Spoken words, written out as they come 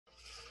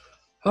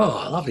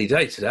Oh, lovely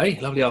day today.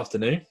 Lovely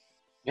afternoon.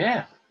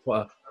 Yeah.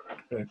 What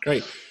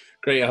great,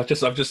 great. I've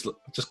just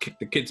kicked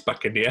the kids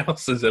back in the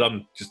house and said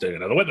I'm just doing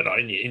another webinar.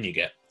 In you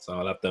get. So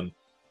I'll have them.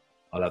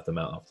 I'll have them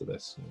out after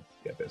this and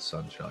get a bit of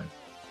sunshine.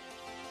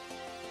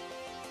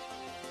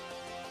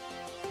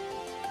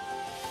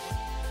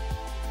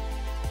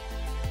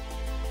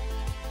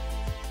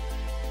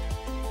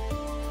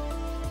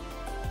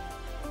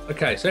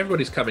 Okay, so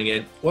everybody's coming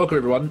in. Welcome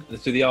everyone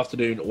to the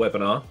afternoon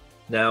webinar.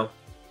 Now,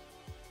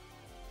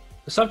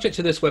 the subject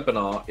of this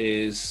webinar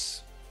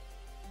is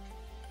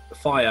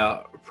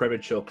fire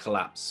premature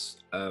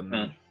collapse.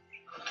 I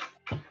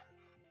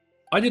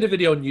did a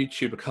video on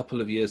YouTube a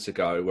couple of years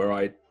ago where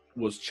I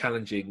was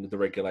challenging the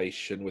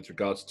regulation with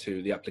regards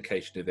to the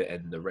application of it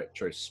and the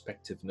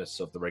retrospectiveness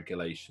of the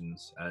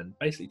regulations, and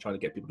basically trying to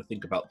get people to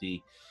think about the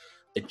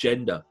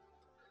agenda,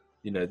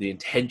 the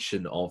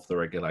intention of the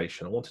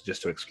regulation. I wanted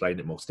just to explain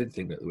it more because I didn't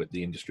think that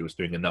the industry was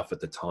doing enough at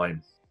the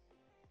time.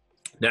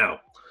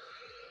 Now,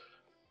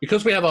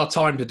 because we have our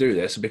time to do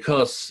this, and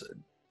because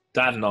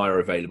Dad and I are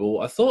available,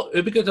 I thought it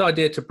would be a good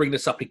idea to bring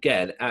this up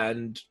again.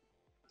 And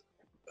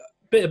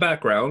a bit of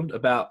background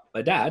about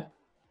my dad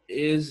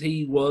is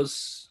he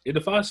was in the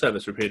fire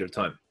service for a period of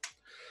time.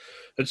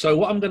 And so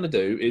what I'm going to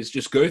do is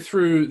just go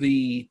through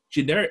the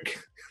generic...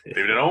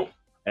 Hello.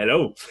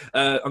 Hello.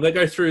 I'm going to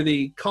go through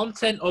the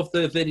content of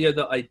the video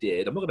that I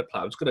did. I'm not going to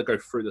play. I'm just going to go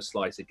through the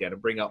slides again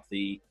and bring up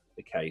the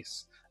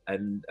case.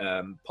 And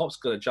Pop's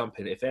going to jump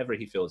in if ever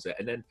he feels it.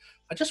 And then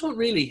I just want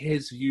really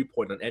his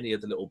viewpoint on any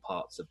of the little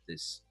parts of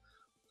this.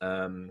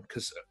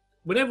 Because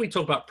whenever we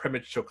talk about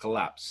premature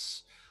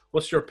collapse,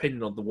 what's your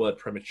opinion on the word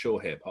premature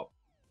here, Pop?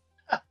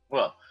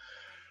 Well,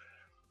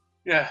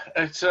 yeah,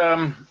 it's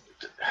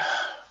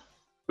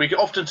we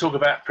often talk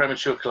about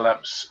premature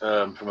collapse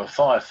from a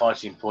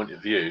firefighting point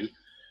of view,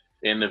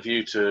 in the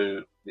view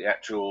to the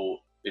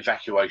actual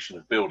evacuation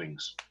of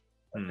buildings.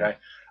 Okay,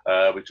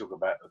 we talk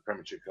about the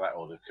premature collapse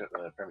or the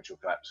premature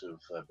collapse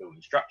of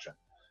building structure.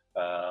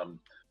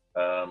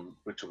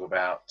 We talk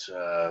about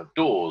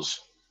doors.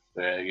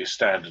 Your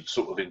standard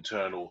sort of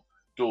internal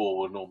door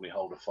will normally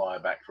hold a fire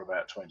back for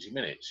about 20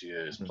 minutes.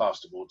 Your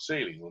plasterboard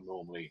ceiling will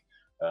normally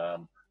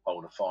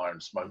hold a fire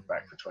and smoke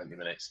back for 20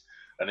 minutes.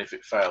 And if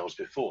it fails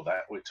before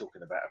that, we're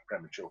talking about a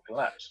premature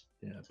collapse.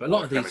 Yeah, but a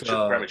lot of these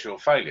are premature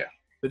failure.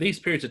 But these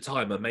periods of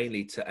time are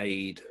mainly to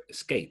aid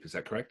escape. Is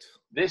that correct?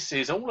 This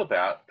is all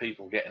about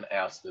people getting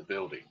out of the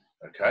building.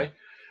 Okay,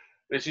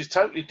 this is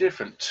totally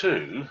different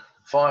to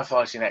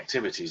firefighting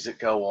activities that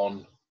go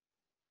on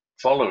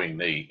following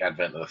the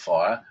advent of the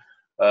fire,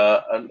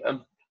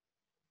 and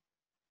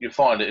you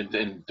find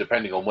it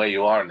depending on where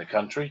you are in the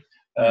country,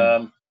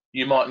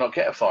 you might not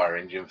get a fire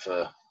engine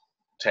for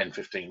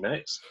 10-15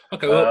 minutes.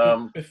 Okay,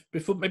 well,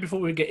 before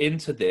we get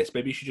into this,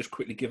 maybe you should just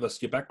quickly give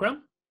us your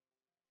background.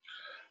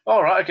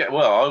 All right. Okay.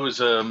 Well, I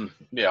was I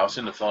was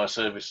in the fire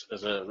service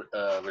as a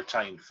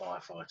retained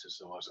firefighter,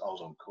 so I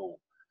was on call,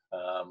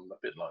 a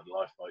bit like the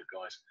lifeboat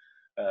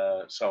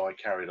guys. So I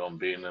carried on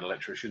being an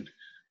electrician,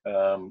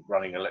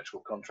 running an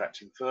electrical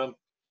contracting firm,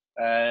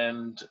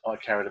 and I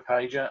carried a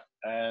pager,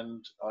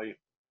 and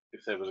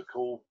if there was a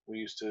call, we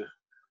used to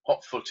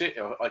hot foot it.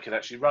 I could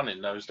actually run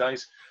in those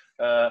days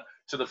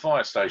to the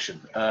fire station.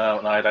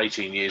 And I had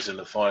 18 years in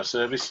the fire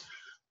service.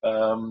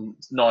 9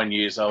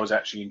 years I was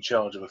actually in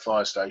charge of a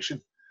fire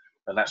station,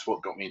 and that's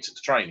what got me into the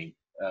training,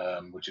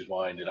 which is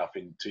why I ended up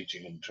in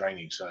teaching and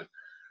training. So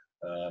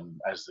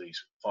as the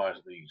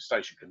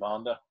station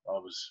commander, I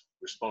was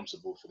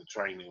responsible for the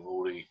training of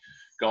all the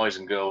guys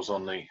and girls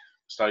on the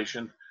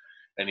station,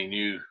 any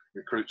new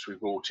recruits we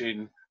brought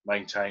in,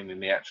 maintaining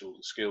the actual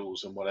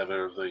skills and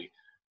whatever of the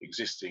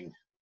existing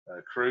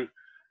crew,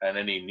 and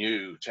any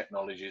new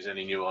technologies,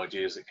 any new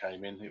ideas that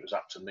came in. It was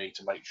up to me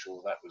to make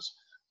sure that was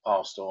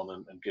passed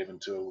on and given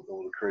to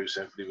all the crew,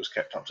 so everybody was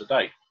kept up to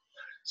date.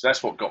 So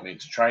that's what got me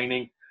into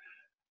training.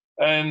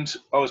 And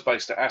I was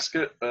based at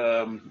Ascot.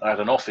 I had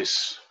an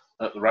office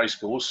at the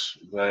racecourse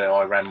where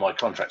I ran my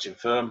contracting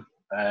firm,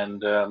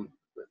 and it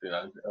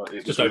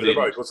was just over the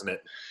road, wasn't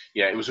it?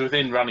 Yeah, it was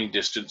within running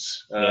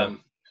distance.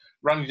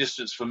 Running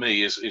distance for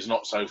me is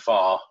not so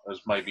far as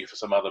maybe for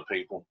some other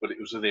people, but it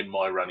was within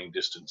my running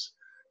distance,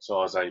 so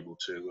I was able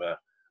to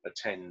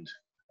attend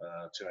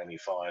to any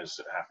fires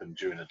that happened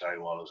during the day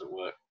while I was at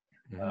work.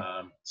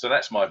 So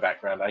that's my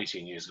background.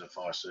 18 years in the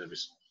fire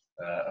service,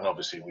 and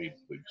obviously we've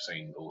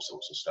seen all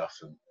sorts of stuff,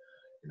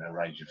 and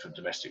ranging from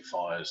domestic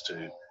fires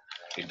to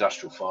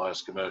industrial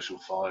fires, commercial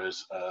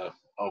fires.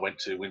 I went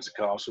to Windsor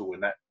Castle when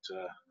that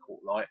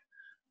caught light.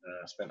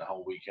 Spent a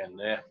whole weekend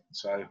there.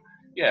 So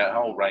yeah, a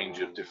whole range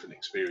of different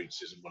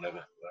experiences and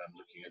whatever,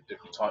 looking at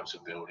different types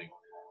of building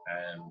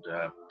and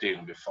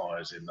dealing with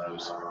fires in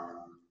those.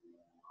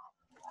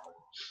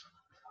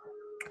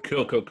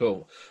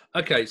 Cool.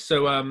 Okay,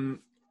 so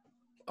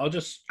I'll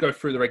just go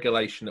through the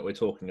regulation that we're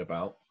talking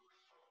about.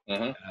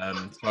 So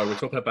we're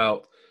talking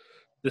about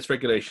this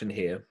regulation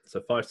here, so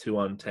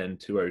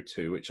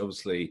 521.10.202, which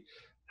obviously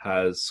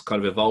has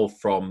kind of evolved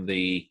from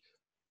the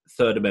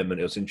Third Amendment.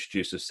 It was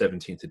introduced as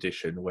 17th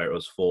edition, where it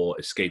was for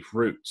escape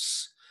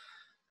routes.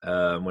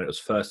 when it was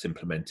first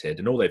implemented,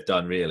 and all they've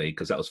done really,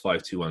 because that was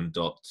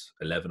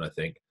 521.11, I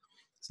think,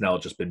 it's now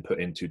just been put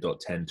into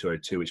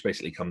 .10.202, which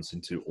basically comes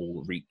into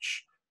all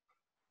reach.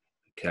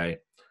 Okay,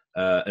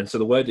 and so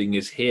the wording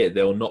is here: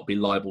 they will not be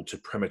liable to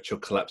premature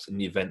collapse in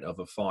the event of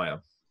a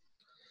fire.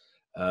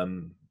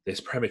 This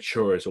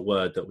premature is a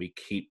word that we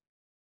keep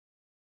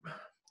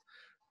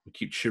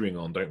chewing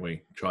on, don't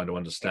we? Trying to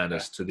understand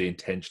as to the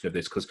intention of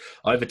this, because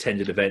I've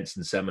attended events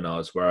and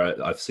seminars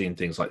where I've seen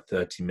things like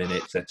 30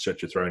 minutes,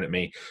 etc., thrown at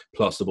me.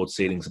 Plasterboard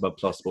ceilings above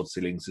plasterboard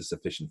ceilings is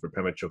sufficient for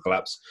premature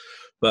collapse.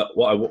 But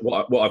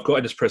what I've got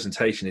in this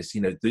presentation is,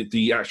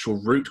 the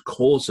actual root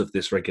cause of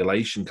this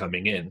regulation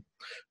coming in.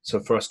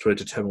 So for us to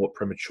determine what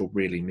premature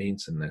really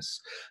means in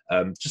this,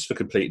 just for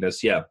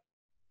completeness,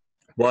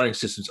 wiring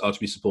systems are to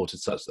be supported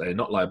such that they are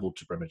not liable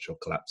to premature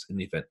collapse in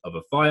the event of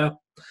a fire.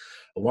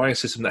 A wiring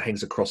system that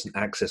hangs across an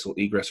access or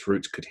egress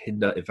route could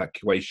hinder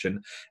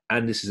evacuation,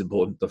 and this is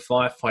important, the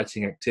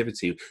firefighting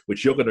activity,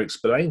 which you're going to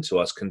explain to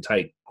us, can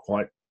take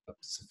quite a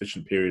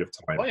sufficient period of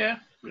time. Oh,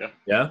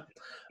 yeah.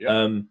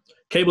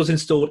 Cables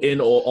installed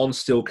in or on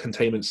steel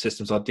containment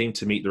systems are deemed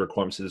to meet the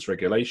requirements of this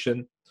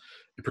regulation.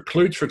 It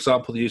precludes, for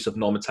example, the use of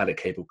non-metallic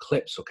cable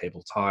clips or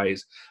cable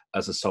ties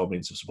as a sole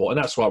means of support.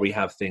 And that's why we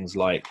have things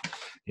like,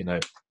 the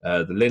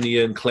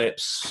Linian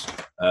clips,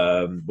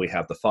 we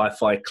have the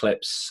Firefly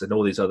clips, and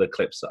all these other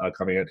clips that are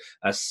coming in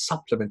as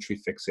supplementary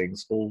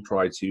fixings, all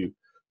try to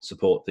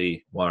support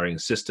the wiring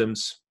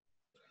systems.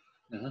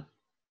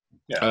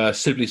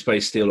 Simply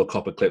spaced steel or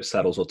copper clips,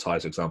 saddles, or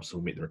ties examples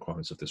will meet the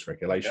requirements of this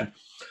regulation. Okay.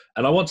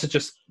 And I want to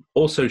just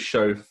also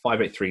show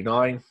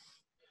 5839.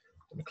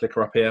 Let me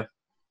clicker up here.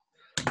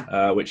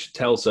 Which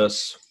tells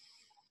us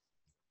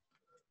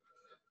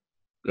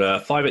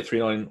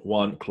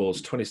 58391 clause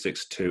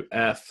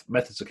 26.2f,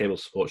 methods of cable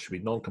support should be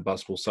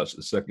non-combustible such that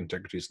the circuit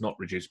integrity is not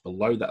reduced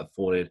below that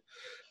afforded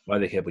by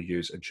the cable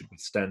used and should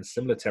withstand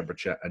similar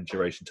temperature and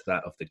duration to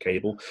that of the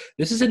cable.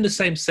 This is in the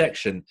same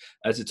section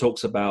as it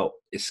talks about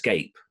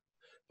escape,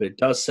 but it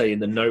does say in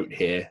the note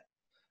here,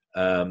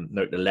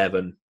 note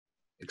 11,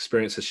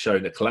 experience has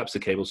shown that collapse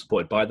of cable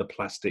supported by the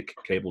plastic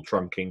cable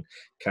trunking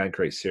can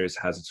create serious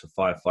hazards for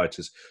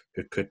firefighters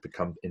who could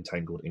become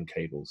entangled in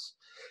cables.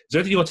 Is there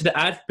anything you wanted to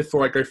add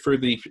before I go through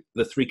the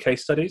 3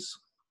 case studies?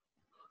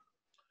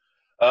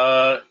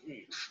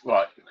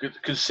 Right,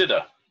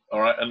 consider,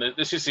 all right, and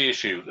this is the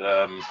issue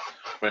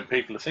when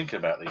people are thinking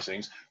about these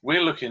things.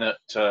 We're looking at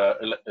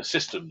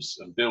systems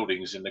and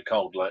buildings in the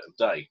cold light of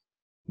day.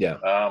 Yeah.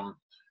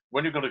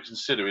 What you've got to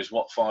consider is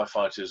what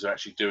firefighters are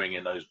actually doing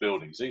in those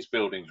buildings. These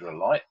buildings are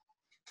alight,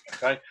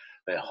 okay?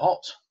 They're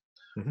hot,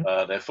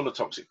 they're full of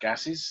toxic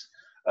gases,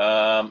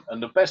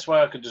 and the best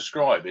way I can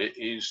describe it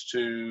is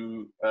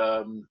to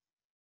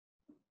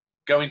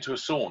go into a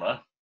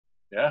sauna,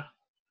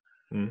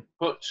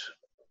 put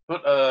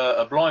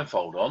a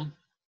blindfold on,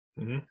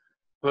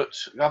 put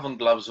oven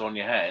gloves on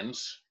your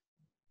hands,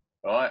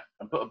 all right,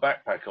 and put a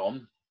backpack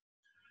on,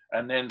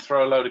 and then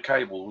throw a load of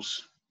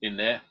cables in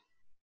there,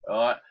 all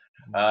right,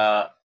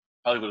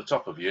 over the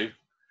top of you,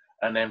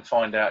 and then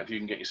find out if you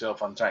can get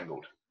yourself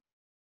untangled.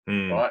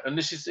 Right, and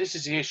this is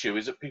the issue,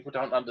 is that people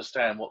don't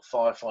understand what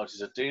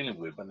firefighters are dealing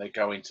with when they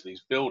go into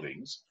these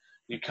buildings.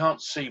 You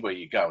can't see where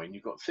you're going.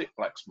 You've got thick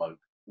black smoke,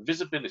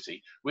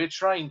 visibility. We're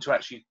trained to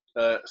actually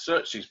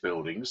search these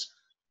buildings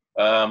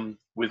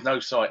with no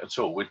sight at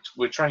all.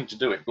 We're trained to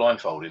do it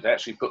blindfolded. They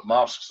actually put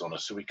masks on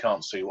us so we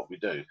can't see what we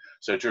do.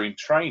 So during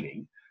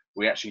training,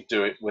 we actually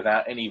do it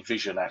without any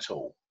vision at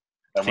all.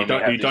 And so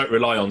you don't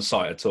rely on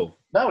sight at all?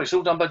 No, it's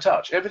all done by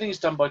touch. Everything is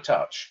done by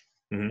touch.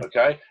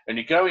 Okay, and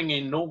you're going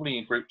in normally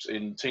in groups,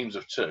 in teams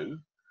of 2.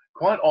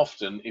 Quite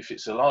often, if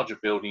it's a larger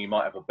building, you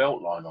might have a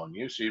belt line on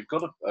you, so you've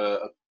got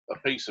a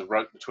piece of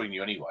rope between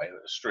you anyway,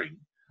 a string.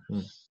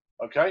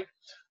 Okay,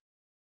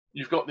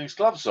 you've got these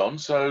gloves on,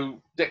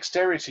 so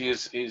dexterity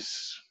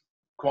is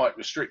quite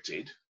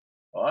restricted.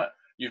 All right,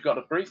 you've got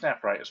a breathing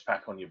apparatus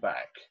pack on your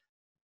back.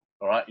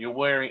 All right, you're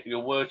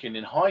working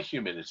in high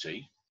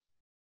humidity,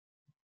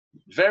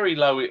 very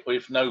low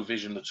if no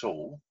vision at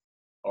all.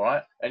 All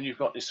right, and you've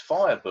got this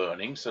fire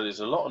burning, so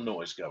there's a lot of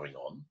noise going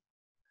on.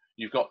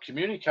 You've got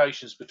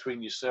communications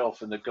between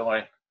yourself and the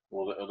guy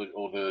or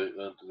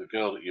the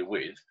girl that you're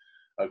with.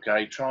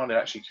 Okay, trying to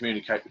actually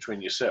communicate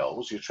between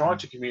yourselves. You're trying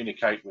to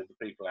communicate with the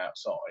people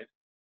outside.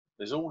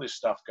 There's all this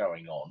stuff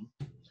going on,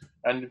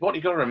 and what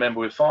you've got to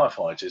remember with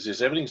firefighters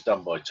is everything's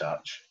done by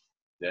touch.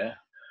 Yeah,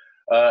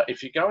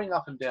 if you're going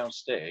up and down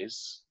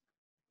stairs,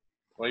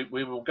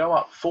 we will go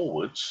up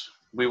forwards.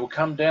 We will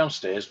come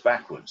downstairs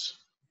backwards.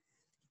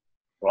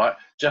 Right,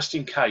 just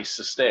in case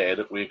the stair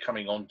that we're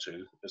coming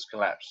onto has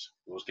collapsed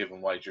or was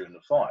given way during the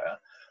fire,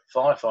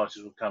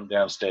 firefighters will come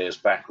downstairs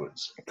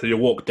backwards. So you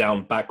walk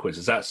down backwards.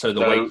 Is that so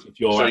the weight of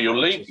your... So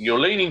you're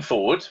leaning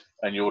forward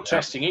and you're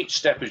testing each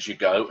step as you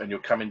go, and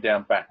you're coming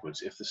down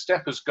backwards. If the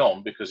step has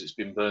gone because it's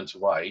been burnt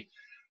away,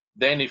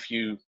 then if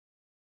you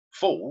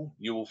fall,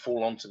 you will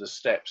fall onto the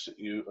steps that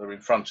you are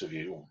in front of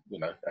you,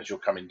 as you're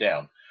coming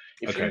down.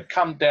 If you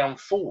come down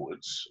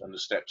forwards and the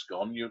step's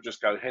gone, you'll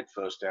just go head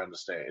first down the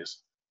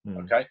stairs.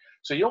 Okay,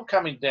 so you're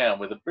coming down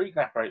with a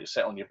breathing apparatus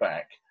set on your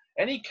back.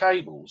 Any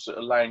cables that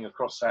are laying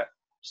across that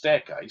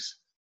staircase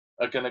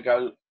are going to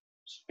go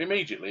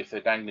immediately, if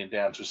they're dangling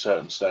down to a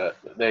certain state,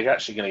 they're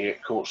actually going to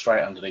get caught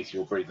straight underneath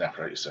your breathing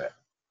apparatus set.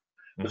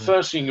 The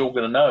first thing you're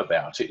going to know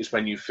about it is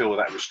when you feel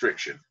that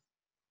restriction.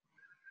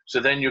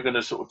 So then you're going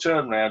to sort of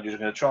turn around, you're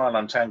going to try and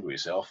untangle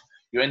yourself.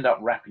 You end up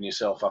wrapping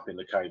yourself up in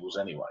the cables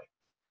anyway.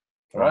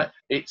 All right?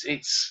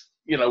 It's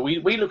you know, we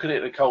look at it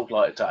in the cold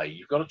light of day.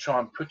 You've got to try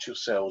and put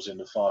yourselves in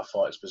the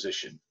firefighter's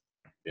position.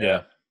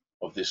 Yeah.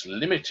 Of this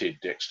limited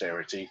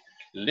dexterity,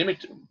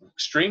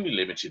 extremely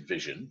limited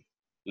vision,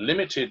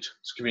 limited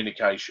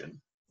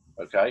communication.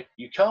 Okay,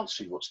 you can't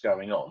see what's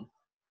going on,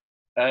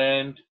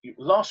 and the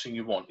last thing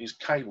you want is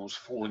cables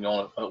falling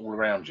on all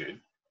around you.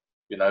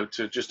 You know,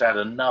 to just add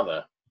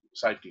another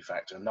safety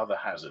factor, another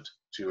hazard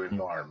to your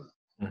environment.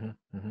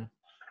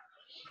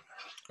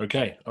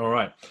 Okay, all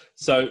right.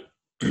 So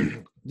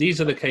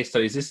these are the case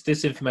studies.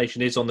 This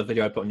information is on the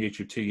video I put on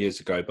YouTube 2 years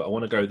ago, but I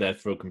want to go there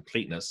for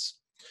completeness.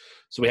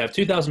 So we have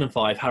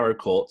 2005 Harrow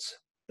Court.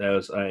 There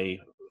was a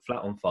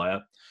flat on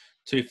fire.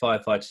 2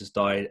 firefighters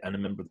died and a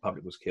member of the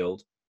public was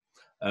killed.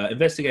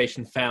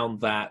 Investigation found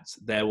that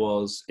there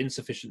was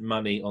insufficient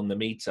money on the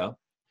meter,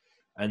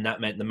 and that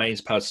meant the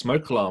mains powered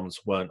smoke alarms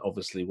weren't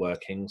obviously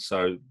working,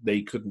 so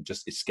they couldn't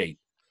just escape.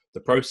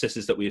 The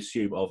processes that we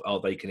assume of, oh,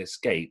 they can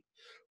escape,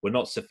 were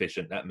not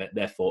sufficient. That meant,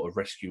 therefore, a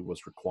rescue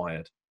was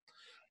required.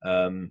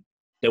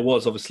 There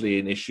was obviously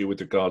an issue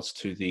with regards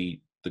to the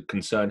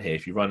concern here.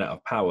 If you run out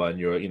of power and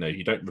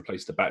you don't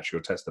replace the battery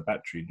or test the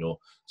battery in your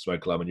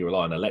smoke alarm and you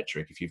rely on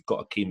electric, if you've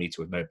got a key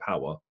meter with no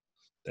power,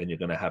 then you're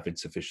going to have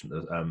insufficient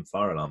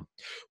fire alarm.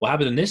 What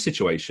happened in this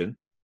situation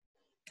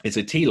is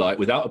a tea light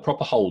without a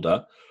proper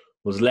holder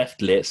was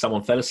left lit.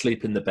 Someone fell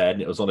asleep in the bed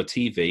and it was on a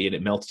TV and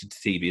it melted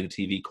the TV and the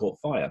TV caught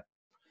fire.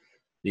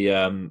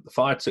 The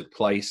fire took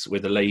place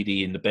with a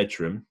lady in the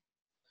bedroom,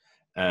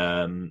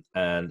 and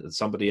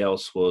somebody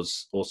else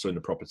was also in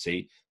the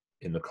property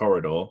in the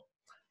corridor.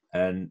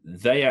 And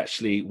they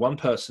actually, one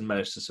person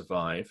managed to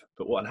survive,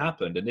 but what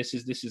happened, and this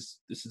is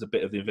a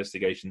bit of the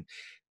investigation,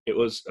 it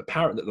was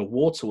apparent that the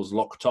water was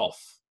locked off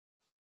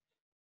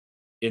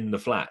in the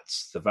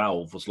flats. The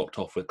valve was locked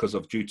off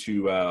due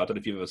to I don't know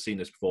if you've ever seen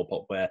this before,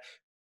 Pop, where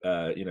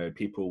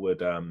people would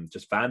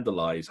just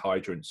vandalize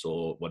hydrants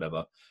or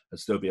whatever, and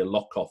still be a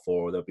lock off,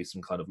 or there'll be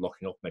some kind of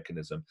locking off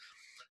mechanism.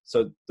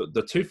 So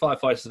the 2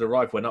 firefighters that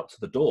arrived went up to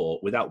the door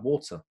without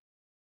water.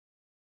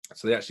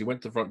 So they actually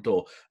went to the front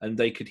door and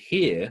they could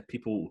hear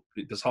people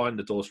behind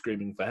the door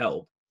screaming for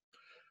help,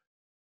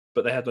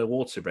 but they had no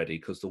water ready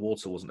because the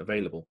water wasn't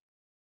available.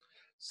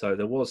 So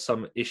there was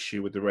some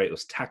issue with the way it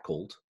was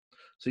tackled.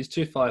 So these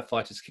 2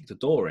 firefighters kicked the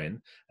door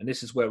in, and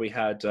this is where we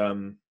had,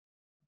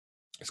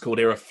 it's called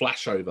here a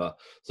flashover.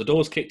 So the door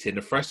was kicked in,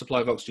 a fresh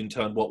supply of oxygen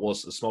turned what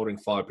was a smouldering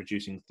fire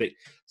producing thick,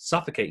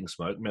 suffocating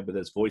smoke. Remember,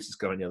 there's voices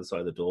going the other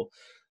side of the door.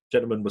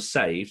 Gentleman was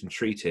saved and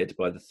treated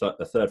by the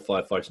third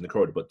firefighter in the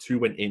corridor, but 2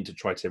 went in to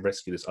try to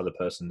rescue this other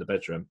person in the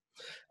bedroom.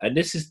 And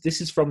this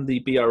is from the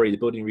BRE, the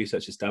Building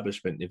Research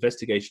Establishment. The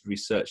investigation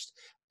researched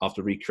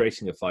after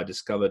recreating a fire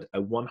discovered a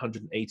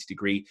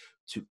 180-degree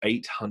to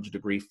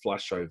 800-degree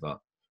flashover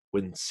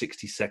within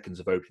 60 seconds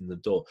of opening the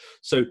door.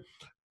 So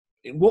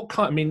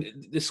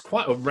there's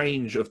quite a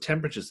range of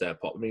temperatures there,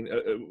 Pop. I mean,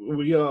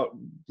 we are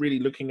really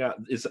looking at,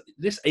 is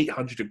this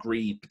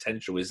 800-degree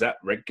potential, is that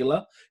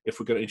regular if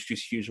we're going to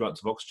introduce huge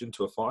amounts of oxygen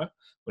to a fire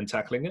when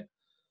tackling it?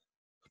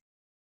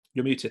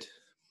 You're muted.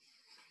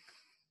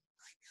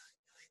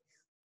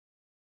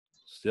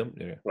 Still?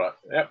 Yeah. Right.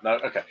 Yeah. No.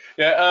 Okay.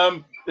 Yeah.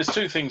 There's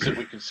 2 things that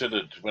we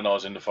considered when I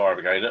was in the fire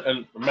brigade,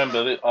 and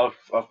remember that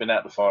I've been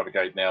out the fire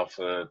brigade now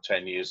for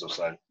 10 years or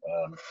so.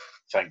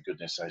 Thank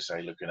goodness, they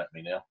say, looking at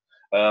me now.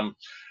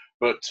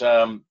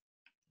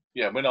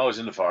 Yeah, when I was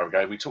in the fire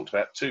brigade, we talked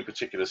about 2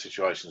 particular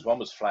situations. One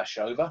was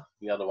flashover.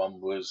 The other one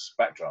was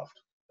backdraft.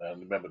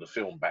 Remember the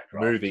film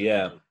Backdraft? Movie,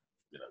 yeah.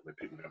 Where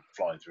people go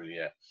flying through the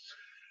air.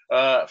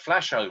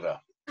 Flashover.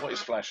 What is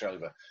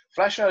flashover?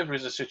 Flashover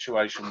is a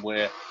situation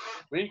where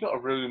you've got a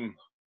room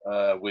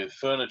with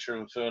furniture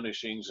and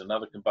furnishings and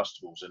other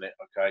combustibles in it.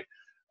 Okay,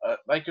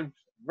 they can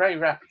very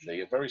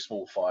rapidly, a very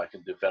small fire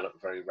can develop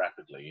very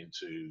rapidly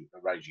into a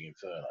raging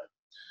inferno.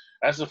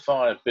 As the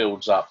fire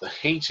builds up, the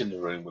heat in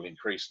the room will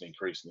increase and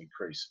increase and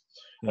increase.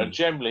 And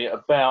generally,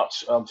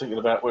 I'm thinking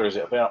about, where is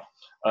it?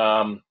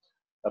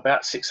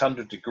 About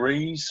 600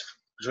 degrees,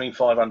 between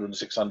 500 and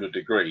 600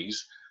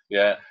 degrees.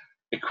 Yeah,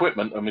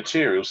 equipment and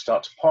materials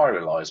start to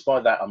pyrolyze.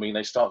 By that, I mean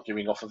they start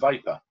giving off a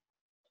vapor.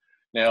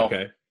 Now,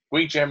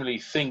 we generally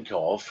think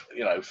of,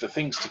 for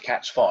things to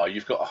catch fire,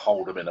 you've got to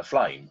hold them in a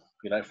flame.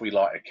 If we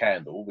light a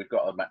candle, we've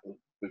got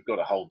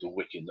to hold the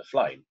wick in the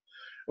flame.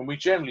 And we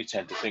generally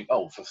tend to think,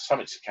 for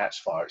something to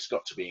catch fire, it's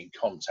got to be in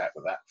contact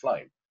with that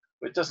flame.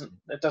 But it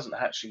doesn't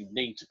actually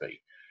need to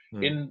be.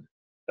 In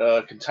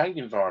a contained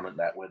environment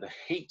where the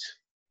heat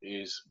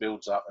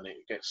builds up and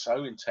it gets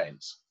so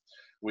intense,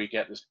 we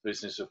get this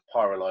business of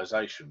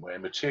pyrolization, where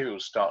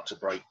materials start to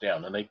break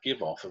down and they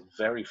give off a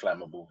very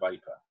flammable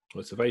vapor.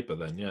 Well, it's a vapor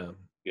then, yeah.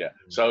 Yeah.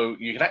 So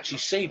you can actually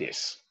see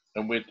this.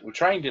 And we're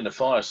trained in the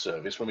fire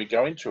service when we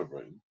go into a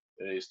room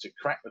is to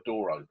crack the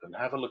door open,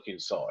 have a look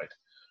inside,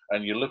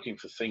 and you're looking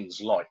for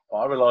things like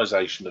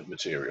pyrolization of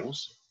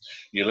materials.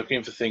 You're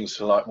looking for things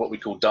like what we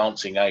call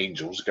dancing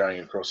angels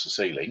going across the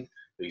ceiling,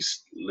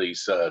 these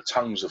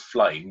tongues of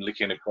flame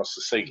licking across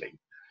the ceiling.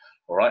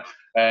 All right.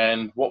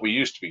 And what we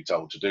used to be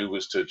told to do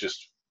was to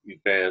just,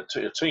 you'd bear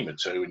a team of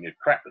two and you'd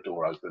crack the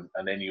door open,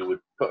 and then you would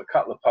put a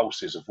couple of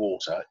pulses of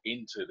water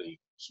into the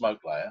smoke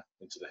layer,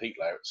 into the heat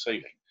layer at the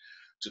ceiling,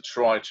 to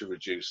try to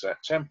reduce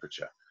that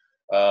temperature.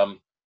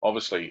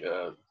 Obviously,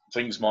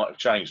 things might have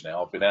changed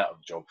now. I've been out of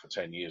the job for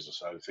 10 years or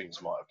so.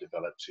 Things might have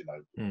developed,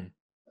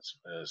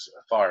 as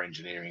fire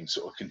engineering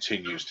sort of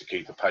continues to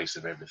keep the pace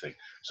of everything.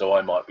 So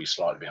I might be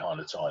slightly behind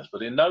the times.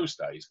 But in those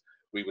days,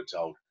 we were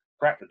told,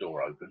 crack the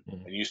door open,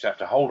 and you used to have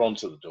to hold on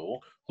to the door.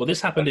 Well,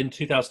 this happened in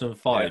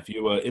 2005. Yeah.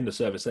 You were in the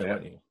service then,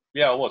 weren't you?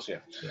 Yeah, I was,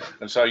 yeah.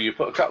 And so you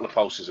put a couple of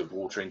pulses of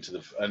water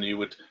into and you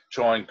would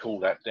try and cool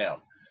that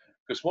down.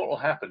 Because what will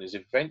happen is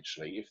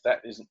eventually, if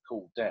that isn't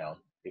cooled down,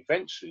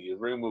 eventually your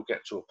room will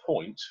get to a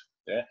point,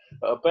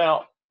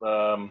 about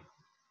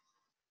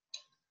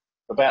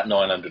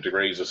 900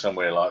 degrees or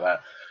somewhere like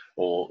that,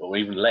 or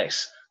even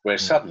less, where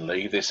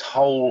suddenly this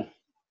whole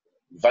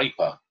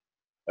vapor,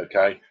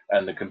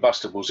 and the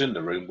combustibles in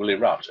the room will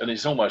erupt, and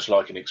it's almost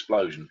like an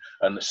explosion,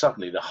 and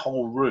suddenly the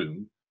whole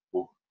room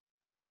will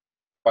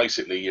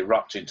basically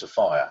erupt into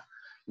fire.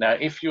 Now,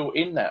 if you're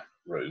in that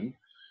room,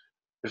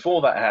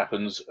 before that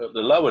happens, at the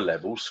lower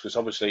levels, because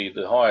obviously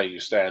the higher you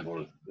stand,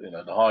 or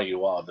the higher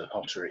you are, the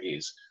hotter it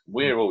is.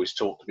 We're always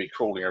taught to be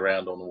crawling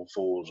around on all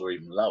fours or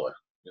even lower,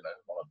 on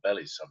our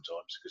bellies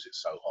sometimes because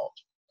it's so hot.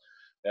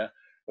 Yeah,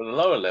 but the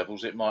lower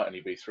levels it might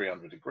only be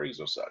 300 degrees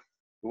or so.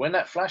 But when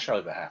that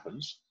flashover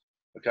happens,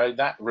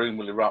 that room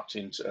will erupt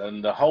into,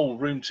 and the whole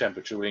room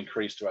temperature will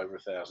increase to over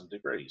 1,000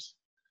 degrees.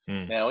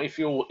 Now, if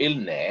you're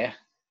in there,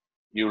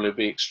 you'll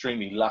be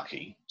extremely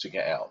lucky to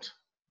get out.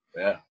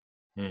 Yeah.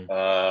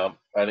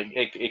 And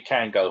it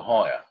can go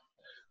higher.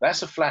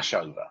 That's a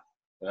flashover.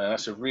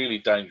 That's a really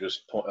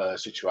dangerous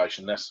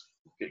situation.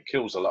 It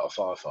kills a lot of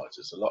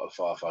firefighters. A lot of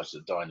firefighters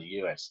that die in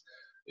the US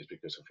is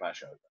because of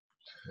flashover.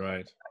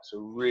 Right. It's a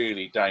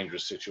really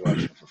dangerous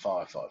situation for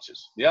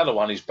firefighters. The other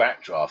one is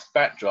backdraft.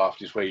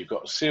 Backdraft is where you've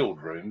got a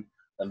sealed room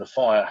and the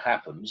fire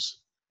happens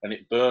and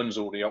it burns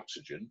all the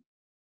oxygen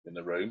in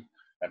the room,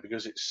 and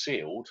because it's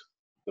sealed,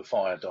 the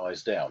fire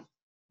dies down.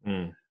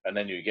 And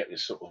then you get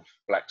this sort of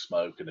black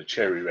smoke and a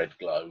cherry red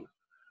glow.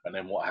 And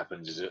then what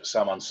happens is that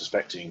some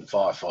unsuspecting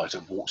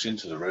firefighter walks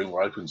into the room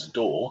or opens the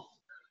door,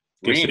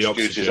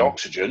 reintroduces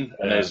oxygen,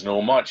 and there's an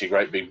almighty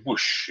great big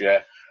whoosh,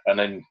 and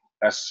then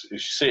as you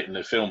see it in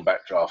the film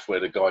Backdraft where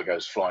the guy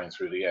goes flying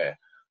through the air.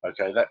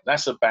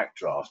 That's a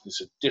backdraft.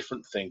 It's a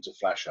different thing to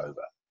flashover.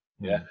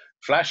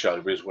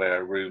 Flashover is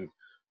where a room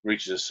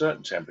reaches a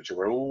certain temperature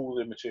where all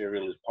the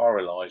material is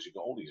pyrolized, you've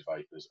got all these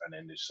vapors, and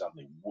then there's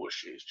suddenly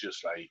whoosh, it's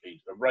just like a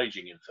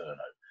raging inferno.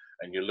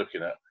 And you're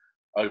looking at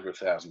over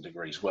 1,000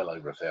 degrees, well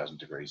over 1,000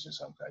 degrees in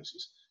some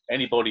cases.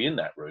 Anybody in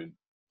that room,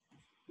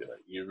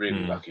 you're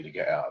really lucky to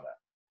get out of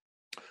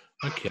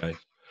that.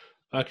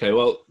 Okay,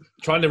 well,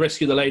 trying to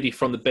rescue the lady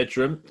from the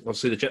bedroom.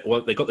 Obviously,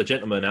 they got the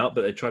gentleman out,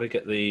 but they tried to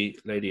get the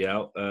lady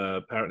out.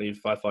 Apparently,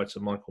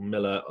 firefighter Michael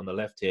Miller on the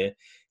left here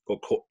got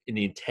caught in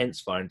the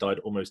intense fire and died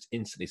almost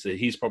instantly. So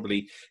he's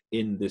probably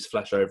in this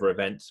flashover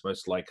event,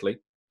 most likely.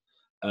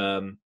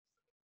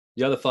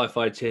 The other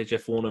firefighter here,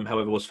 Jeff Warnham,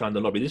 however, was found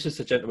in the lobby. This is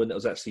the gentleman that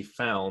was actually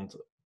found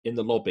in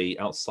the lobby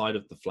outside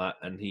of the flat,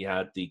 and he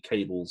had the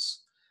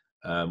cables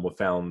were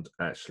found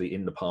actually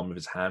in the palm of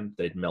his hand.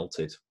 They'd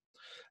melted.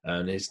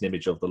 And here's an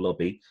image of the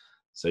lobby.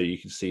 So you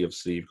can see,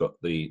 obviously, you've got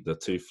the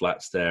two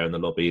flats there in the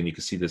lobby, and you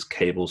can see there's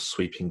cables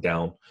sweeping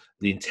down.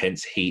 The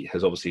intense heat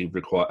has obviously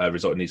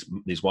resulted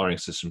in these wiring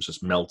systems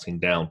just melting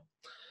down.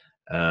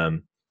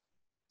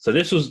 So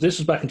this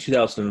was back in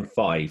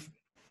 2005.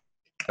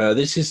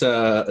 This is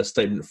a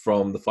statement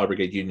from the Fire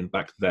Brigade Union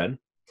back then.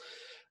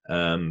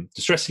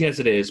 Distressing as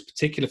it is,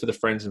 particularly for the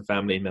friends and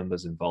family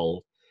members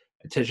involved,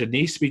 attention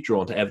needs to be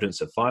drawn to evidence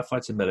that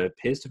firefighter Miller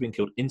appears to have been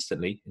killed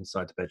instantly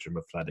inside the bedroom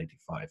of flat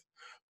 85,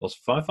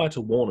 whilst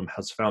firefighter Warnham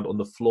has found on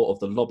the floor of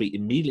the lobby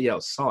immediately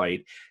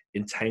outside,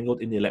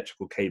 entangled in the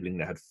electrical cabling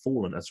that had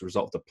fallen as a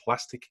result of the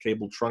plastic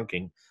cable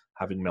trunking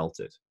having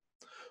melted.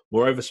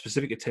 Moreover,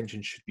 specific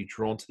attention should be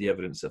drawn to the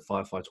evidence that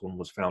firefighter Warnham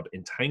was found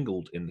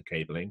entangled in the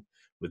cabling,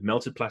 with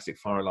melted plastic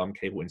fire alarm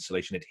cable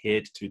insulation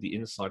adhered to the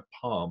inside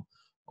palm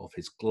of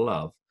his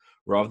glove,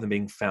 rather than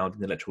being found in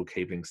the electrical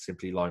cabling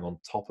simply lying on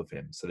top of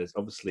him. So there's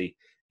obviously,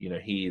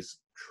 he is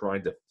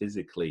trying to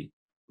physically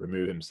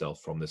remove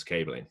himself from this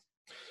cabling.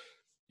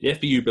 The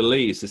FBU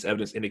believes this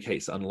evidence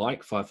indicates that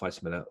unlike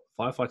firefighter Miller,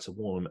 firefighter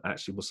Warnham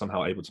actually was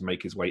somehow able to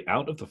make his way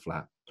out of the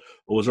flat,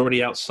 or was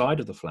already outside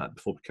of the flat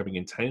before becoming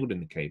entangled in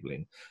the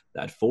cabling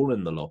that had fallen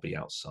in the lobby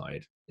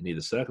outside. In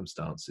either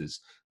circumstances,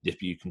 the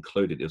FBU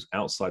concluded it was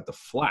outside the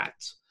flat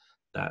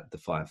that the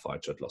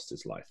firefighter had lost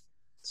his life.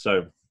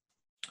 So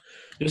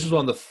this was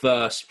one of the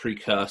first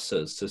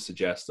precursors to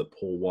suggest that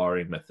poor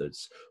wiring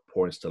methods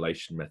poor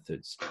installation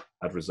methods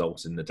had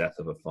resulted in the death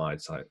of a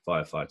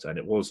firefighter, and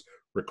it was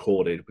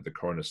recorded with the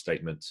coroner's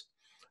statement.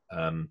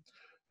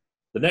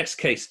 The next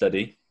case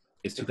study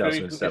is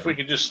 2007. If we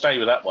could just stay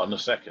with that one a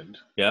second.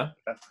 Yeah.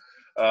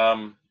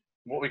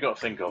 What we got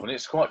to think of, and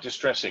it's quite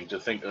distressing to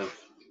think of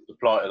the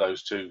plight of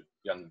those two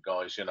young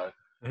guys, you know.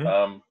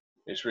 Mm-hmm.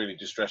 It's really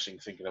distressing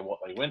thinking of what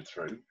they went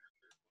through.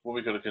 What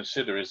we've got to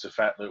consider is the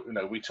fact that, you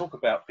know, we talk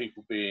about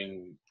people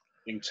being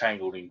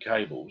entangled in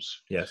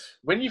cables. Yes.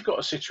 When you've got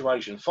a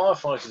situation,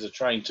 firefighters are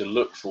trained to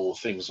look for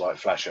things like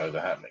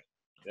flashover happening.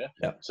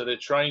 Yeah. So they're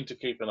trained to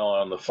keep an eye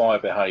on the fire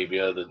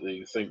behaviour, that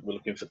they think we're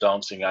looking for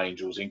dancing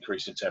angels,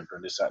 increase in temper,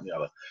 and this, that, and the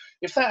other.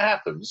 If that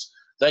happens,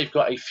 they've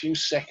got a few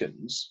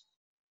seconds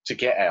to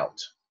get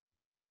out.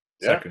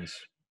 Yeah?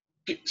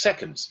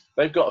 Seconds.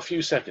 They've got a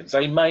few seconds.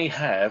 They may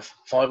have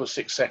 5 or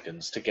 6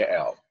 seconds to get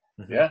out.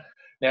 Mm-hmm. Yeah.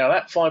 Now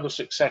that 5 or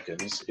 6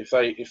 seconds, if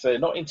they're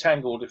not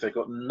entangled, if they've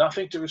got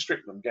nothing to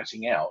restrict them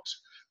getting out,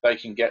 they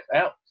can get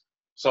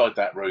outside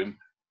that room,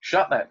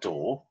 shut that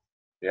door.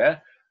 Yeah.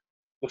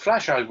 The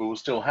flashover will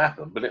still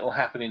happen, but it'll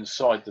happen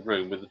inside the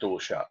room with the door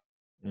shut.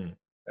 Mm.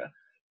 Yeah?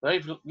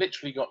 They've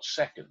literally got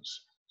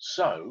seconds.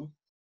 So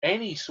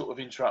any sort of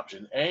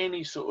interruption,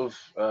 any sort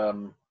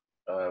of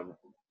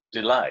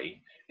delay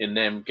in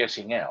them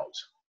getting out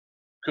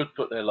could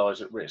put their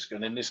lives at risk.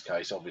 And in this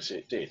case, obviously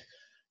it did.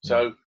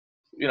 So,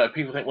 you know,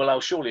 people think, well,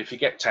 surely if you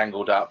get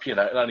tangled up, you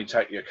know, it'll only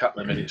take you a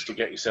couple of minutes to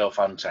get yourself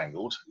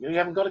untangled. You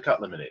haven't got a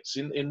couple of minutes.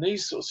 In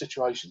these sort of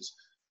situations,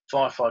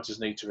 firefighters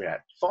need to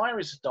react. Fire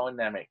is a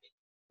dynamic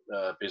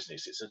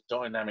business. It's a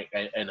dynamic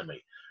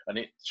enemy, and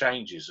it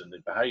changes, and the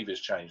behaviours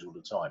change all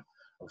the time.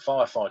 And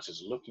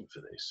firefighters are looking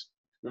for this.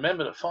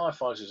 Remember that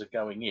firefighters are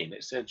going in.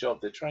 It's their job.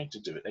 They're trained to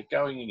do it. They're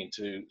going in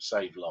to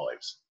save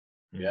lives.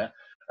 Yeah.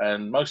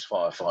 And most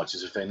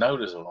firefighters, if they know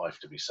there's a life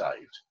to be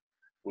saved,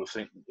 will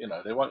think, you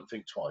know, they won't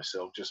think twice.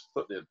 They'll just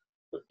put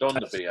on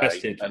the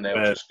BA, and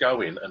they'll just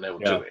go in and they'll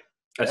do it.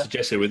 I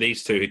suggested with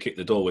these two who kicked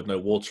the door with no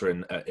water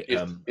in.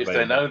 If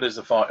they know there's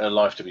a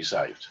life to be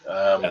saved.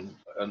 And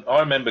I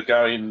remember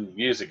going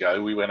years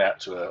ago, we went out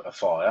to a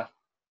fire.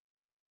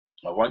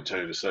 I won't tell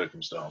you the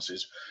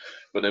circumstances,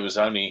 but there was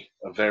only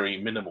a very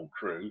minimal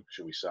crew,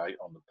 shall we say,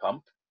 on the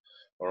pump.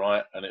 All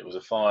right. And it was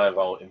a fire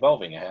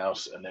involving a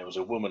house, and there was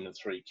a woman and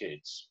 3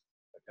 kids.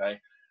 Okay.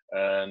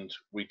 And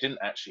we didn't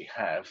actually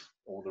have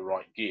all the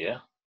right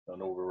gear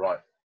and all the right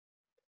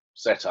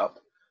setup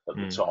at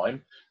the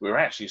time. We were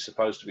actually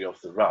supposed to be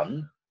off the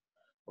run,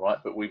 right?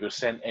 But we were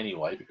sent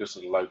anyway because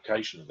of the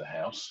location of the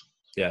house.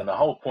 Yeah. And the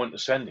whole point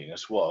of sending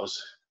us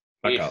was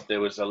if there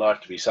was a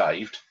life to be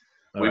saved,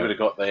 we would have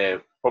got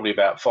there probably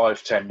about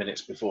 5-10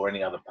 minutes before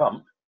any other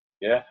pump.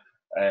 Yeah.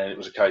 And it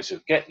was a case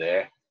of get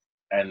there,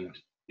 and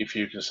if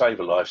you can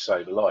save a life,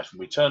 save a life. And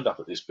we turned up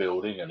at this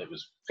building, and it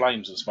was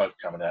flames and smoke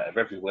coming out of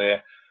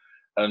everywhere.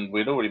 And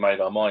we'd already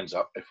made our minds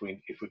up. If we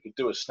could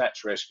do a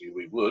snatch rescue,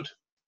 we would,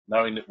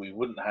 knowing that we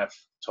wouldn't have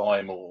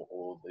time or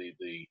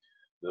the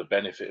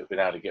benefit of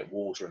being able to get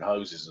water and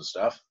hoses and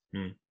stuff.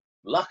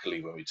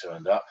 Luckily, when we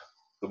turned up,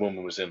 the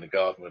woman was in the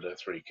garden with her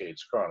 3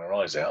 kids, crying her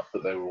eyes out,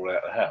 but they were all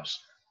out of the house.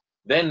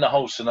 Then the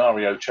whole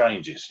scenario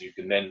changes. You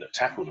can then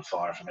tackle the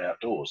fire from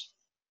outdoors.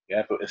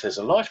 Yeah, but if there's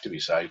a life to be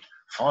saved,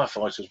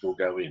 firefighters will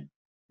go in.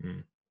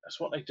 That's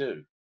what they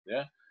do.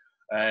 Yeah,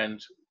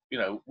 and you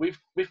know, we've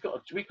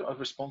got a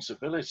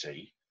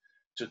responsibility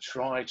to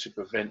try to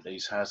prevent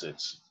these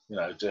hazards. You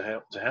know, to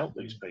help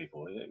these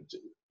people.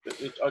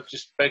 It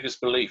just beggars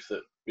belief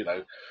that, you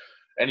know,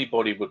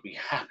 anybody would be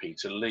happy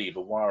to leave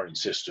a wiring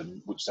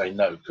system which they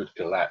know could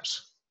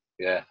collapse.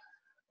 Yeah,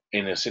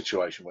 in a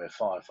situation where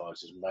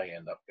firefighters may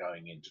end up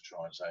going in to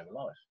try and save a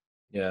life.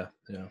 Yeah.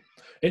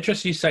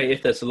 Interesting you say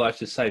if there's a life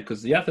to save,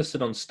 because the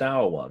Atherstone on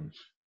Stour one,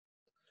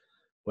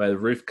 where the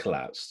roof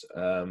collapsed,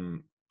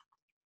 the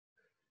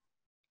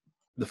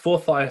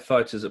 4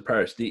 firefighters that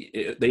perished,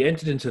 they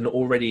entered into an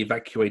already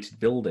evacuated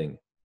building.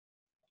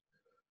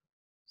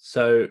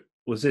 So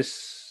was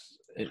this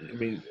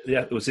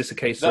a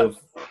case of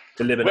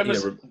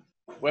eliminating?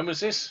 When was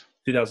this?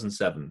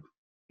 2007.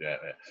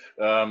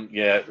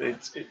 Yeah.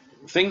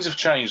 Things have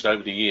changed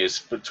over the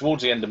years, but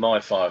towards the end of my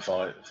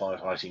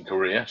firefighting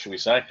career, shall we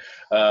say,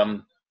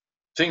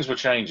 things were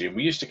changing.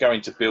 We used to go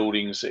into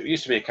buildings. It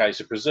used to be a case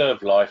of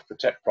preserve life,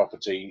 protect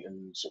property,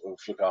 and sort of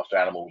look after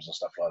animals and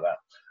stuff like that,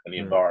 and the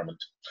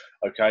environment.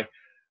 Okay,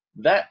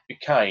 that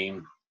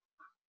became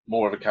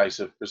more of a case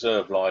of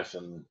preserve life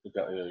and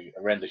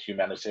render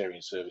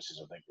humanitarian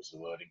services, I think was the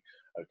wording.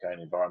 Okay,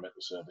 and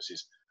environmental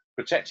services.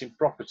 Protecting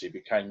property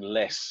became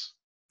less.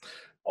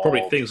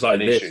 Probably things like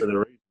this are the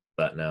reason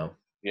for that now.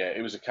 Yeah,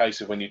 it was a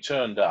case of when you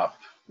turned up,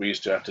 we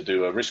used to have to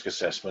do a risk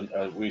assessment.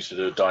 We used to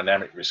do a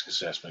dynamic risk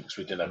assessment because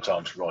we didn't have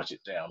time to write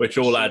it down. Which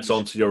all adds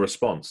on to your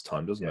response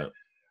time, doesn't it?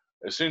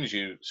 As soon as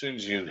you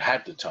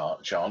had the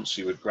chance,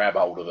 you would grab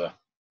hold of a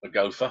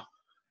gopher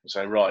and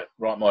say, right,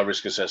 write my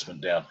risk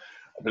assessment down.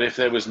 But if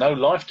there was no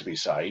life to be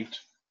saved,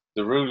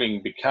 the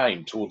ruling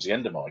became, towards the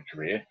end of my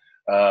career,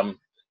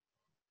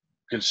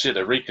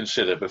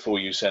 reconsider before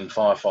you send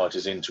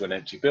firefighters into an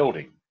empty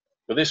building.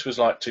 But this was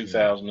like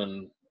 2000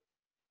 and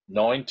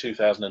 2009,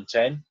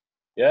 2010,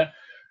 yeah,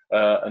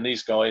 and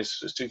these guys,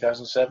 it's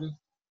 2007.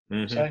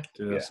 Say, yeah.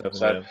 2007,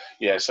 So yeah.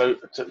 yeah, so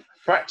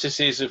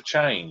practices have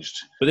changed.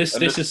 But this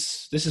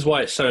is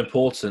why it's so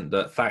important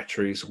that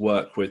factories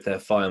work with their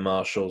fire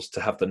marshals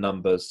to have the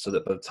numbers, so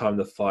that by the time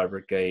the fire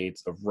brigade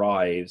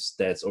arrives,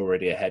 there's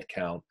already a head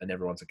count and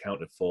everyone's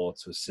accounted for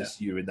to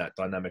assist you in that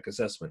dynamic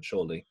assessment.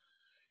 Surely.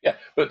 Yeah,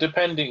 but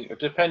depending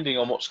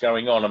on what's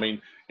going on, I mean,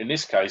 in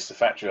this case, the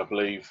factory, I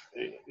believe,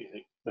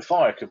 the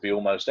fire could be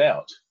almost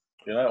out,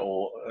 you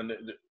know, and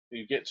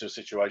you get to a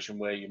situation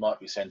where you might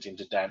be sent in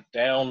to damp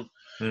down.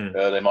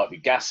 There might be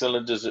gas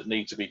cylinders that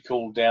need to be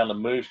cooled down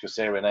and moved because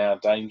they're in our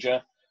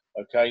danger.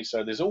 Okay,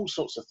 so there's all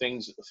sorts of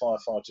things that the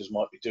firefighters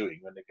might be doing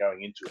when they're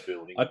going into a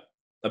building.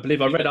 I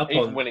believe I read up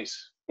even when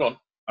it's gone.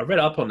 I read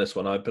up on this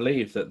one. I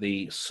believe that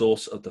the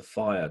source of the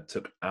fire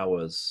took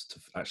hours to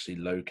actually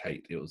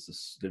locate. It was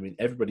this, I mean,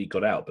 everybody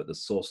got out, but the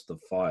source of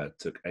the fire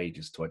took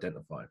ages to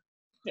identify.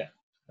 Yeah,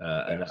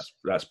 and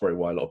that's probably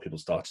why a lot of people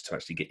started to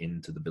actually get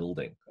into the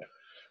building. Yeah.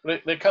 Well,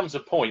 there comes a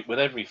point with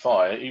every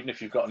fire, even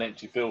if you've got an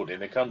empty building,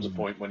 there comes a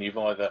point when you've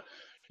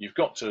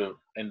got to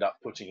end up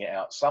putting it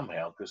out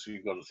somehow, because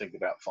you've got to think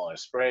about fire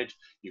spread,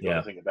 you've got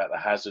to think about the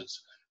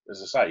hazards.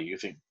 As I say, you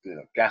think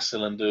gas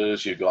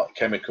cylinders, you've got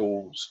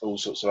chemicals, all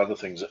sorts of other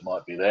things that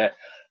might be there.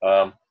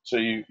 So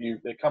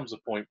there comes a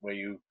point where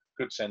you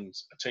could send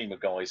a team of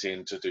guys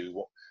in to do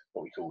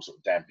what we call sort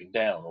of damping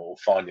down, or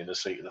finding the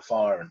seat of the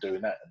fire and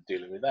doing that and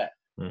dealing with that.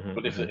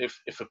 But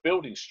if a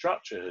building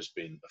structure has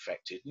been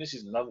affected, and this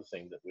is another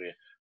thing that we're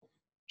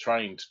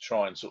trained to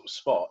try and sort of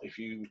spot, if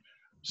you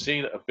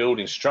see that a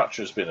building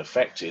structure has been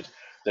affected,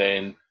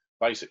 then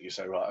basically you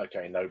say, right,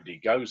 okay,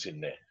 nobody goes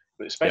in there.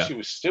 But especially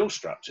with steel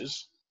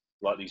structures,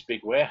 like these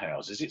big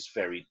warehouses, it's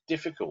very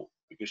difficult,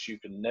 because you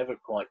can never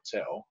quite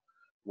tell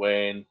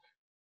when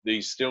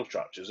these steel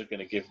structures are going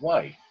to give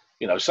way.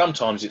 You know,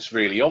 sometimes it's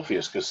really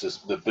obvious because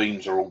the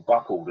beams are all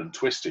buckled and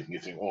twisted, and you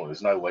think, oh,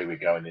 there's no way we're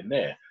going in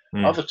there.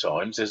 Other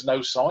times, there's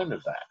no sign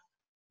of that.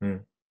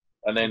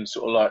 And then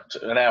sort of like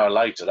an hour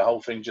later, the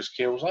whole thing just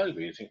keels over.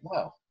 You think,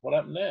 wow, what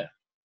happened there?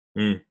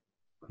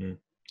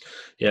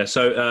 Yeah,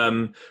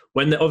 so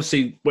when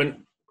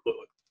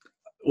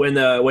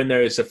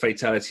there is a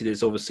fatality,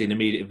 there's obviously an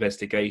immediate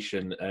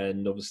investigation,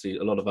 and obviously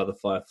a lot of other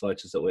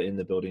firefighters that were in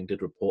the building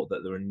did report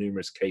that there were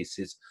numerous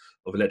cases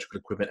of electrical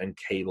equipment and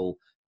cable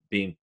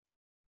being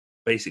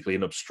basically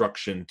an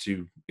obstruction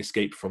to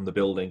escape from the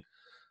building.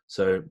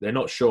 So they're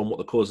not sure on what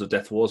the cause of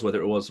death was,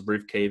 whether it was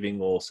roof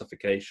caving or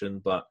suffocation,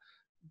 but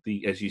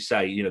as you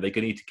say, you know, they're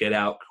going to need to get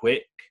out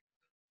quick.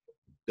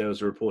 There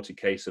was a reported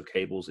case of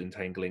cables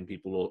entangling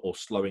people or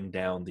slowing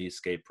down the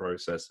escape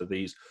process. So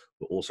these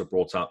were also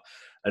brought up.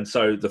 And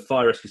so the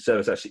Fire Rescue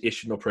Service actually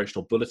issued an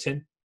operational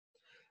bulletin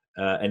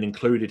and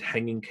included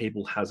hanging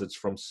cable hazards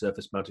from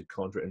surface-mounted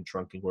conduit and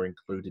trunking were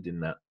included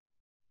in that.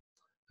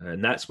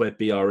 And that's where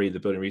BRE, the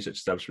Building Research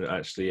Establishment,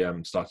 actually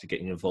started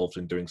getting involved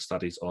in doing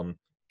studies on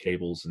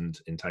cables and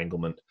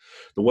entanglement.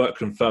 The work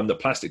confirmed that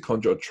plastic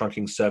conduit or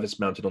trunking surface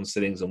mounted on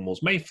ceilings and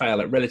walls may fail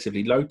at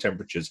relatively low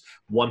temperatures,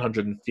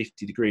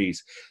 150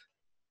 degrees.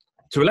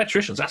 To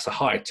electricians, that's a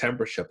high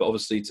temperature, but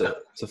obviously to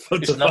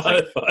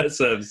fire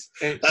service,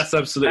 that's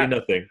absolutely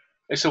nothing.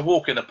 It's a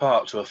walk in the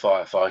park to a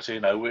firefighter. You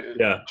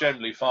know,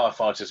 generally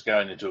firefighters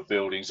going into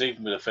buildings,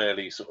 even with a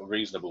fairly sort of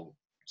reasonable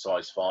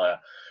sized fire,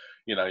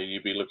 you know,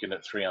 you'd be looking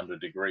at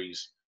 300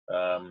 degrees,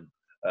 sort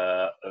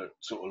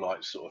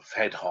of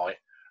head height.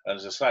 And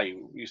as I say,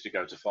 we used to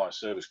go to fire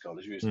service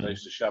college. They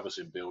used to shove us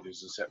in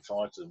buildings and set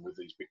fire to them with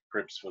these big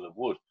cribs full of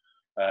wood.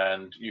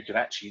 And you can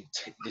actually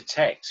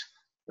detect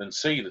and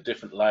see the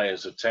different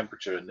layers of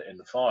temperature in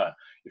the fire.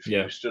 If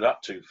you stood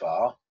up too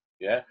far,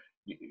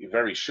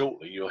 very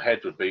shortly your head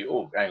would be,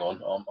 oh, hang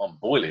on, I'm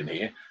boiling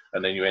here.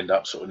 And then you end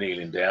up sort of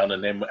kneeling down.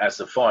 And then as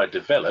the fire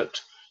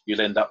developed, you'd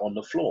end up on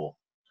the floor.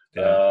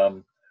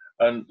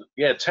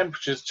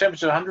 Temperature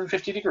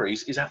 150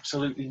 degrees is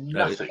absolutely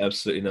nothing.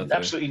 Absolutely nothing.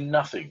 Absolutely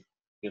nothing.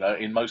 You know,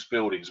 in most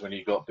buildings when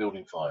you've got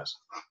building fires.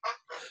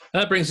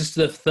 That brings us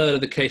to the third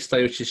of the case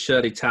study, which is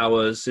Shirley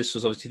Towers. This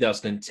was obviously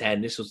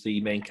 2010. This was the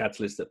main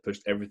catalyst that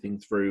pushed everything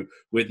through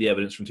with the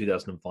evidence from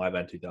 2005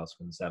 and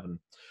 2007.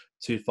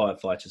 2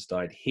 firefighters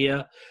died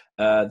here.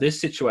 This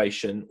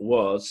situation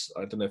was,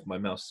 I don't know if my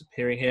mouse is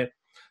appearing here.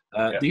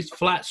 These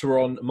flats were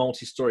on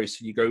multi-story.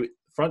 So you go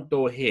front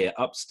door here,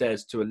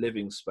 upstairs to a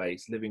living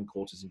space, living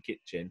quarters and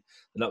kitchen,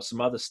 and up some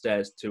other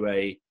stairs to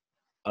a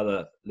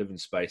other living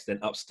space, then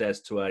upstairs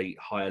to a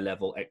higher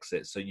level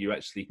exit. So you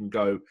actually can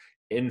go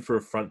in for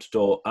a front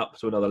door, up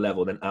to another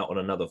level, then out on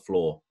another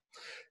floor.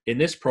 In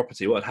this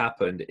property, what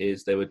happened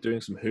is they were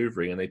doing some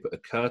hoovering and they put a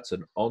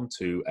curtain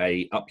onto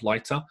a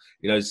uplighter,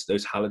 you know,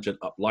 those halogen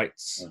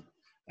uplights.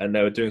 And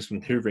they were doing some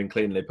hoovering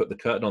cleaning. They put the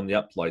curtain on the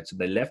uplights and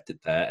they left it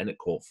there and it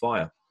caught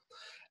fire.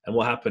 And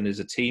what happened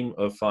is a team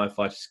of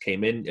firefighters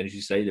came in, and as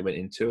you say, they went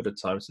in 2 at a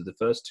time. So the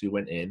first 2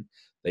 went in,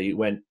 they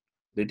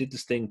did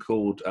this thing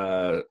called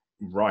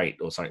right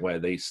or something, where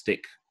they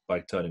stick by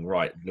turning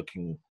right,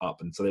 looking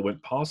up, and so they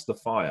went past the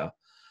fire.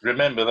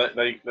 Remember that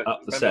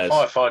up the stairs.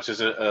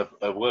 Firefighters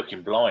are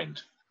working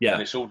blind. Yeah.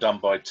 and it's all done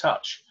by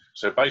touch.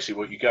 So basically,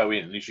 what you go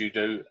in is you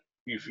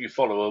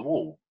follow a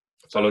wall.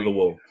 Follow the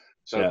wall.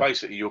 So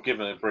basically, you're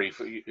given a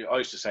brief. I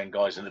used to send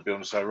guys in the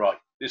building and say, right,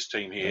 this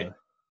team here,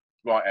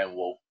 right hand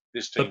wall.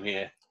 This team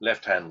here,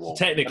 left hand wall.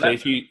 So technically,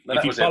 if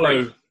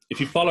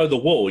you follow the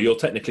wall, you'll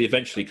technically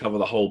eventually cover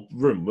the whole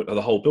room or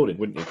the whole building,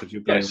 wouldn't you? Because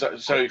you're going. Yeah.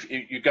 So if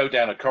you go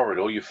down a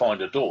corridor, you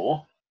find a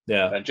door.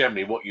 Yeah. And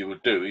generally, what you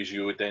would do is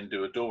you would then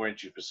do a door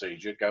entry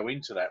procedure, go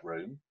into that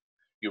room.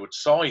 You would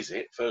size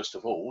it, first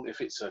of all. If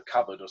it's a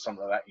cupboard or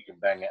something like that, you can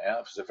bang it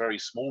out. If it's a very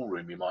small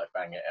room, you might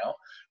bang it out.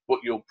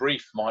 What your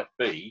brief might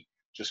be,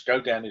 just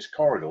go down this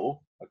corridor,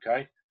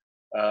 okay?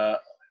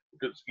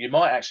 Because you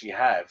might actually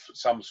have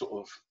some sort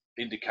of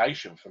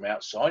indication from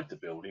outside the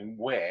building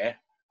where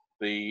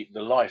the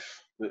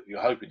life that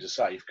you're hoping to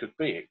save could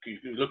be. You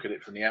could look at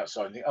it from the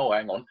outside and think, oh,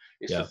 hang on,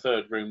 it's the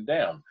third room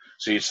down.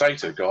 So you'd say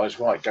to the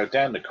guys, right, go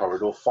down the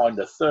corridor, find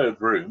the third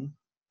room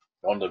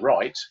on the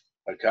right,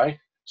 okay?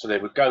 So they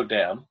would go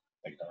down,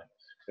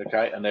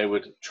 okay, and they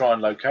would try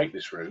and locate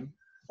this room,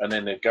 and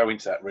then they'd go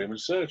into that room and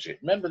search it.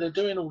 Remember, they're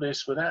doing all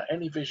this without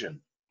any vision,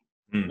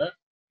 you know?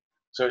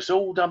 So it's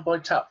all done by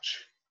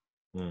touch.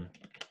 And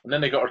then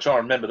they've got to try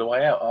and remember the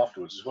way out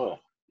afterwards as well.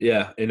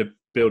 Yeah, in a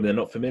building they're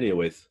not familiar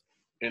with.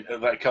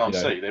 They can't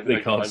see. They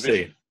can't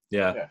see.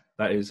 Yeah,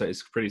 that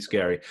is pretty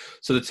scary.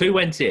 So the two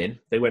went in.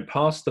 They went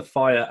past the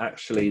fire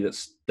actually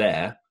that's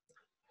there,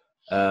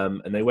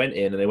 and they went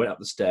in and they went up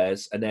the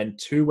stairs. And then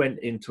two went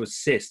in to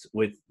assist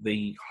with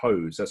the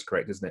hose. That's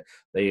correct, isn't it?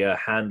 They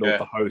handled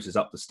the hoses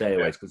up the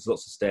stairways because there's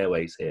lots of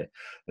stairways here.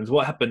 And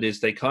what happened is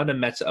they kind of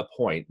met at a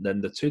point.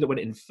 Then the two that went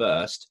in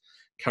first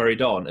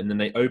carried on, and then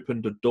they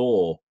opened a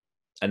door,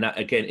 and that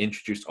again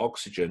introduced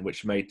oxygen,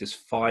 which made this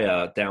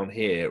fire down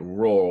here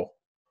roar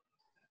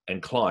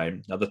and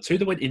climb. Now, the two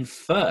that went in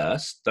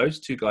first,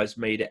 those two guys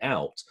made it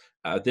out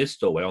of this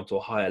doorway onto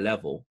a higher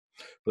level.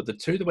 But the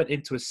two that went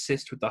in to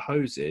assist with the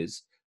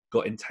hoses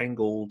got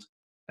entangled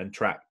and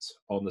trapped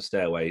on the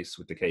stairways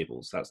with the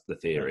cables. That's the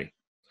theory.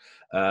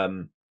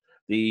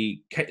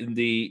 The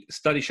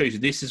study shows you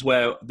this is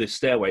where the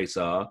stairways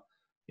are.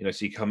 You know,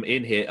 so you come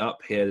in here, up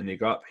here, then you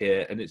go up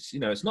here, and it's, you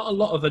know, it's not a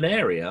lot of an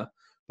area,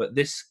 but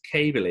this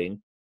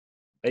cabling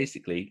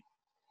basically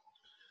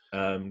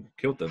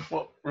killed them.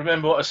 Well,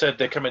 remember what I said?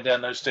 They're coming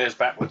down those stairs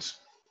backwards.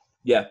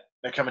 Yeah,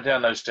 they're coming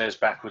down those stairs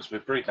backwards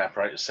with breathing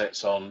apparatus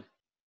sets on,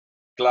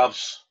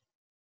 gloves.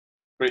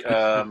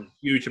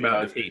 Huge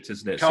amount of heat,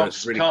 isn't it? So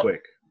it's really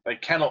quick. They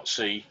cannot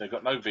see. They've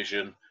got no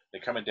vision.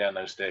 They're coming down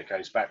those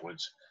staircase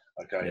backwards.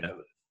 Okay. Yeah.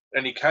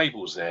 Any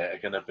cables there are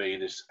going to be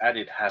this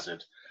added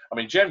hazard. I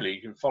mean, generally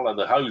you can follow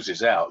the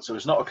hoses out, so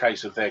it's not a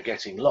case of they're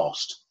getting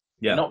lost.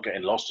 Yeah. They're not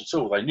getting lost at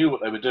all. They knew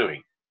what they were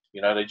doing.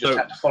 You know, they just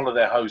had to follow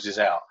their hoses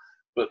out.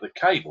 But the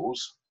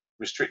cables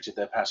restricted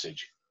their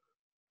passage.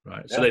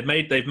 Right. Yeah. So they've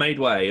made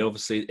way.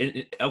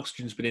 Obviously,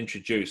 oxygen's been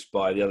introduced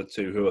by the other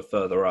two who are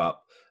further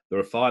up.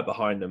 The fire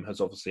behind them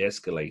has obviously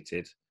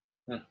escalated,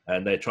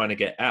 and they're trying to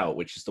get out,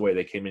 which is the way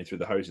they came in through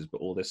the hoses.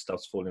 But all this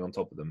stuff's falling on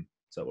top of them.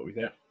 Is that what we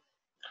think?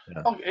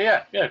 Yeah. Oh,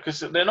 yeah, because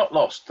they're not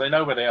lost. They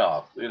know where they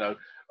are.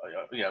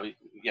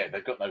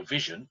 They've got no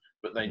vision,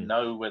 but they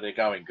know where they're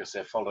going because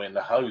they're following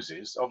the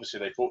hoses.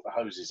 Obviously, they brought the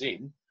hoses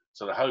in,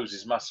 so the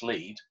hoses must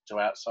lead to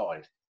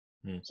outside.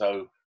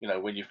 So, you know,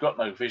 when you've got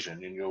no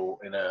vision and you're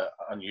in a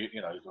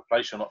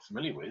place you're not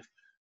familiar with,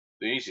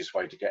 the easiest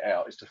way to get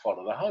out is to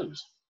follow the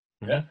hose.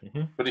 Yeah.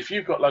 But if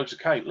you've got loads of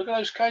cables, look at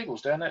those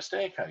cables down that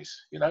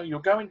staircase. You know, you're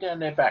going down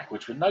there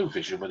backwards with no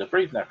vision, with a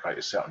breathing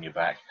apparatus set on your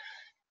back.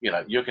 You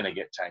know, you're going to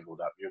get tangled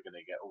up. You're going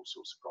to get all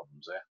sorts of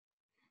problems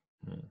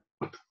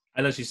there.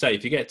 And as you say,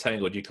 if you get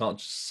tangled, you can't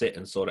just sit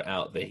and sort it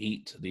out. The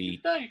heat,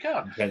 no, you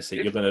can't.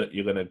 Intensity,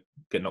 you're gonna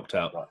get knocked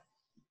out. Right.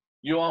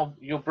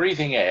 You're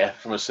breathing air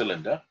from a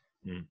cylinder.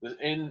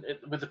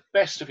 With the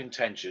best of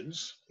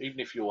intentions, even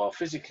if you are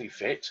physically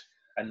fit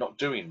and not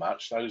doing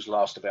much, those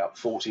last about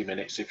 40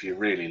 minutes if you're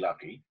really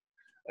lucky.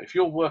 If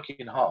you're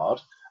working hard,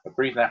 a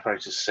breathing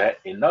apparatus set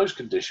in those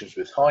conditions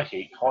with high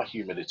heat, high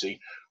humidity,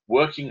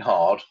 working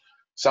hard,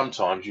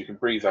 sometimes you can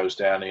breathe those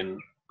down in a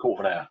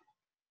quarter of an hour.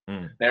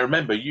 Now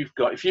remember, if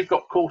you've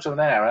got a quarter of an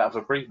hour out of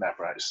a breathing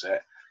apparatus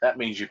set, that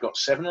means you've got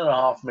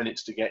 7.5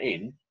 minutes to get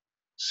in,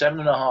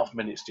 7.5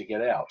 minutes to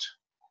get out.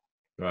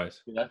 Right.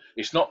 You know,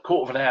 it's not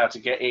quarter of an hour to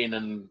get in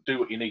and do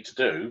what you need to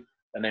do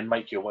and then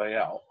make your way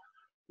out.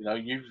 You know,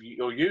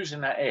 you're using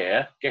that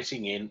air,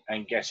 getting in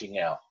and getting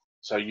out.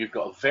 So you've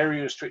got a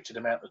very restricted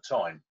amount of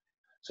time.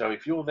 So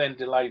if you're then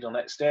delayed on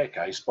that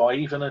staircase by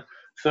even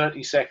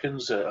 30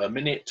 seconds, a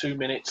minute, 2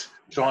 minutes,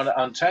 trying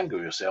to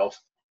untangle yourself,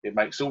 it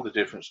makes all the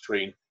difference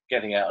between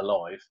getting out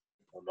alive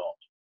or not.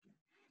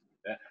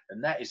 Yeah?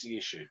 And that is the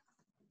issue.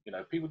 You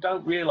know, people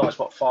don't realise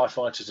what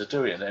firefighters are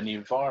doing and the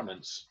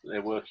environments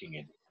they're working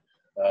in.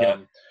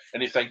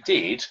 And if they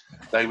did,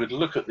 they would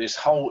look at this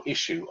whole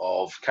issue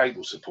of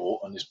cable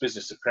support and this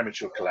business of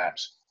premature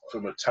collapse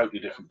from a totally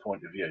different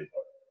point of view.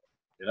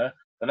 You know,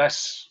 and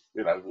that's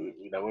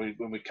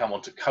when we come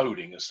on to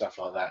coding and stuff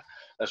like that.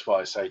 That's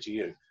why I say to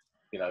you,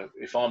 you know,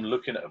 if I'm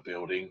looking at a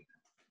building,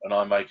 and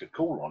I make a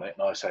call on it,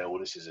 and I say, oh,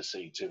 this is a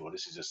C2 or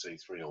this is a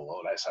C3, or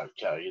oh, that's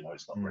okay, you know,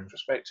 it's not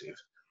retrospective.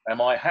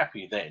 Am I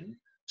happy then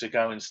to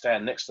go and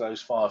stand next to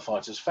those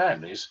firefighters'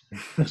 families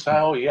and say,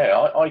 oh yeah,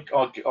 I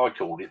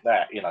called it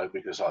that, you know,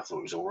 because I thought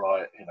it was all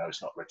right, you know,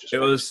 it's not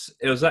retrospective.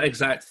 It was that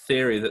exact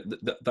theory,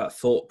 that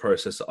thought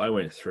process that I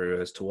went through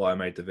as to why I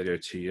made the video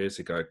 2 years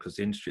ago, because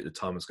the industry at the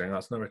time was going, oh,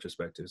 it's not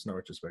retrospective, it's not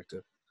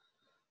retrospective.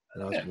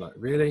 And I was like,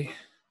 really?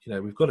 You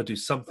know, we've got to do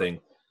something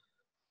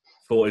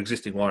for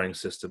existing wiring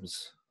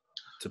systems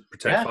to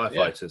protect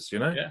firefighters, you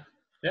know?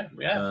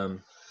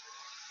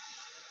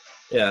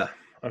 Yeah.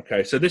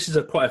 Okay, so this is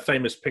quite a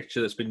famous picture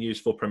that's been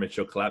used for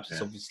premature collapse.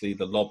 It's obviously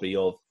the lobby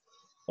of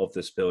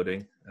this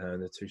building,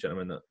 and the two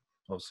gentlemen that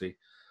obviously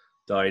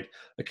died.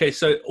 Okay,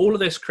 so all of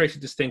this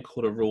created this thing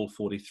called a Rule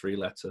 43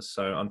 letter.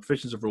 So on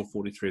provisions of Rule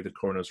 43 of the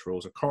coroner's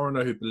rules, a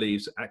coroner who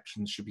believes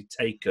actions should be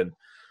taken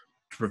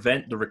to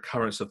prevent the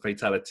recurrence of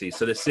fatalities.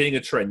 So they're seeing a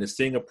trend, they're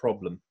seeing a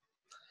problem.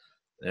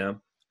 Yeah.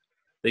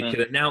 They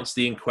can announce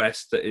the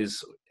inquest that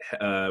is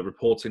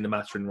reporting the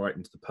matter in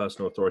writing to the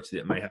personal authority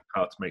that may have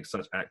power to make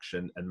such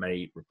action and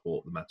may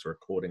report the matter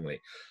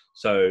accordingly.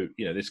 So,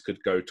 you know, this could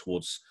go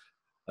towards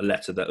a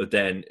letter that would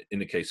then, in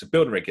the case of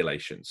building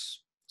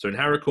regulations. So in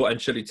Harricourt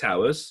and Shirley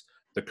Towers,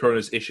 the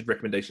coroners issued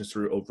recommendations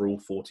through a Rule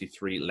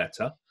 43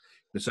 letter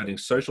concerning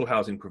social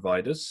housing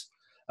providers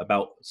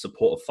about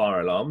support of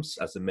fire alarms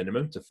as a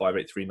minimum to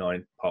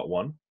 5839 Part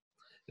 1.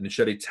 And in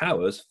Shirley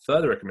Towers,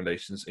 further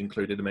recommendations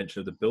included a mention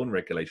of the building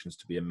regulations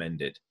to be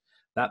amended.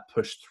 That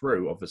pushed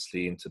through,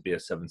 obviously, into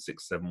BS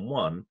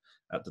 7671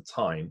 at the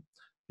time,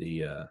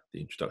 the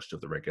introduction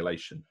of the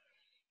regulation.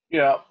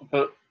 Yeah,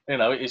 but, you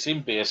know, it's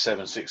in BS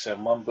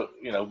 7671, but,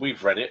 you know,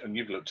 we've read it and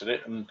you've looked at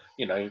it and,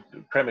 you know,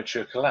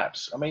 premature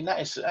collapse. I mean,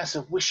 that's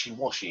a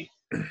wishy-washy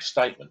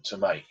statement to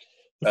make.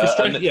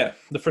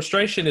 The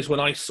frustration is when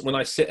I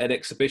sit at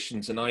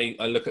exhibitions and I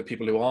look at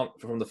people who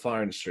aren't from the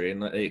fire industry, and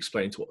they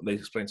explain to me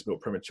what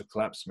premature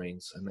collapse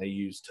means, and they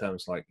use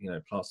terms like, you know,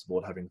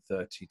 plasterboard having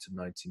 30 to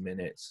 90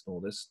 minutes and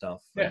all this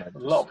stuff. Yeah, a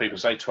lot of people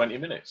say 20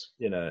 minutes.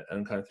 You know,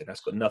 and kind of think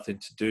that's got nothing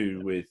to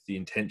do with the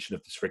intention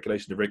of this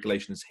regulation. The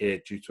regulation is here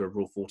due to a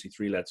Rule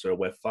 43 letter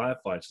where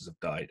firefighters have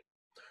died,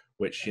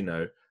 which, you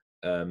know,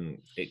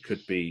 it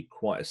could be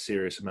quite a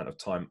serious amount of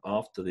time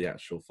after the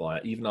actual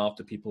fire, even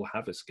after people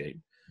have escaped.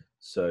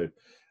 So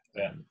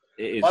it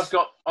is. I've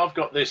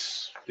got the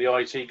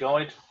IT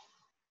guide.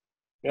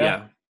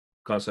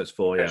 Concepts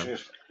 4.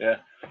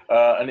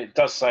 And it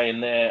does say in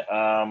there,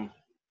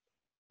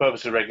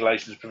 purpose of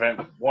regulations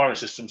prevent wiring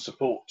system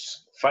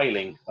supports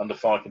failing under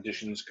fire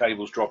conditions,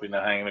 cables dropping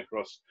or hanging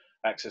across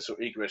access or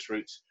egress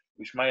routes,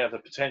 which may have the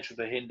potential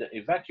to hinder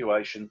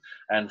evacuation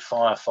and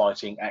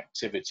firefighting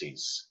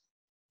activities.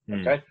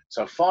 Okay,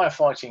 so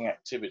firefighting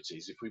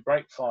activities. If we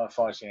break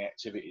firefighting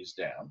activities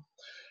down.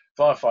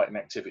 Firefighting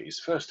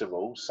activities, first of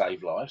all,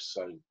 save lives.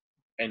 So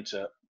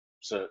enter,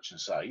 search and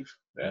save.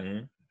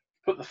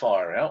 Put the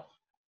fire out.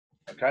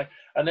 Okay.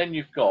 And then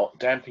you've got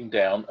damping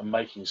down and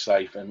making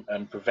safe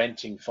and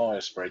preventing fire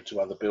spread to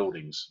other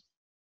buildings.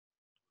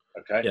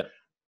 Okay.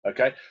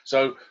 Okay.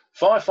 So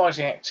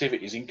firefighting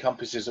activities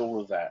encompasses all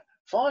of that.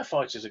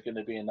 Firefighters are going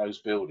to be in those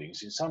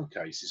buildings in some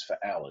cases for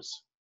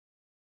hours.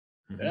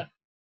 Yeah.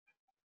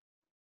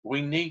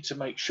 We need to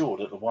make sure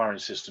that the wiring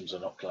systems are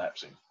not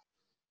collapsing.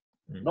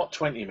 Not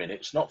 20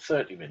 minutes, not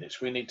 30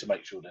 minutes. We need to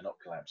make sure they're not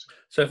collapsing.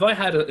 So if I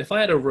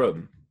had a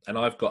room and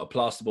I've got a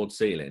plasterboard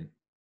ceiling,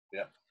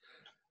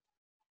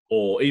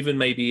 or even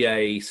maybe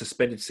a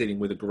suspended ceiling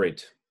with a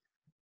grid,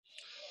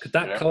 could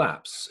that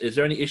collapse? Is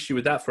there any issue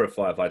with that for a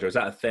firefighter? Is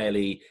that a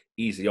fairly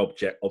easy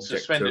object?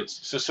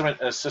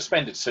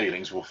 Suspended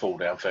ceilings will fall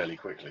down fairly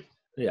quickly.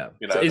 Yeah.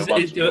 You know,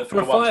 so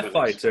for a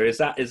firefighter, is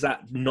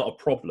that not a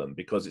problem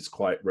because it's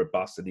quite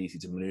robust and easy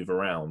to maneuver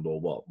around,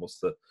 or what?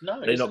 No,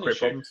 are they not great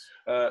problems?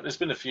 There's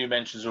been a few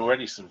mentions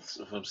already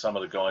from some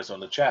of the guys on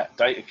the chat.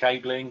 Data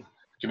cabling,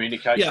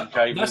 communication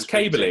cabling. That's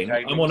cabling.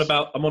 I'm on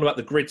about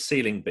the grid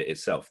ceiling bit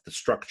itself, the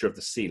structure of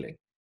the ceiling.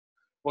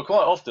 Well,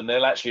 quite often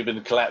they'll actually have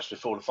been collapsed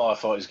before the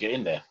firefighters get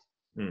in there.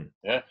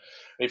 Yeah,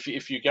 if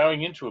you're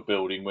going into a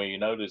building where you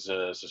know there's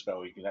a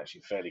suspended, you can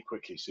actually fairly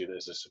quickly see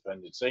there's a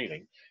suspended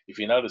ceiling. If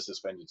you know the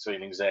suspended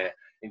ceiling's there,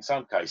 in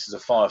some cases, a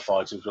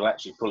firefighter will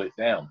actually pull it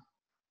down,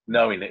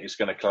 knowing that it's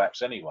going to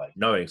collapse anyway.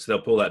 So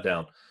they'll pull that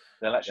down.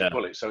 They'll actually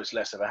pull it, so it's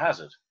less of a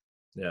hazard.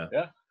 Yeah.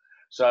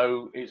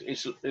 So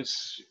it's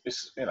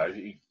you know,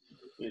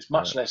 it's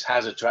much less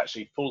hazard to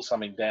actually pull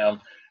something down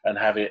and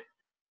have it,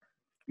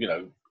 you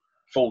know,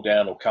 fall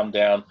down or come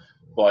down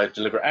by a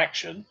deliberate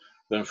action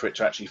than for it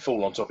to actually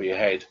fall on top of your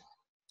head.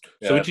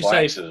 So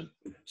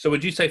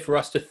would you say for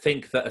us to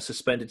think that a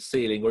suspended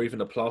ceiling or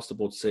even a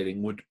plasterboard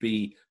ceiling would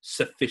be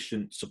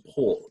sufficient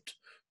support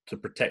to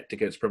protect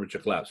against premature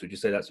collapse? Would you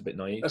say that's a bit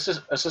naive?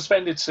 A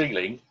suspended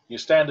ceiling, your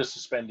standard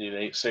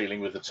suspended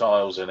ceiling with the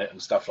tiles in it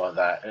and stuff like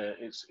that,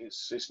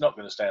 it's not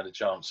going to stand a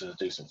chance in a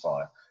decent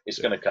fire. It's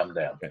going to come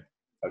down.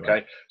 Okay.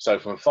 Right. So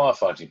from a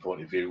firefighting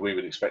point of view, we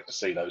would expect to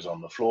see those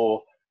on the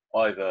floor,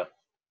 either,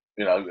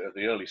 you know, at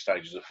the early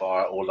stages of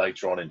fire or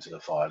later on into the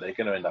fire. They're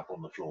going to end up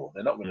on the floor.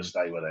 They're not going to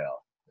stay where they are.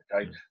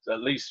 Okay, so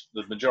at least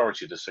the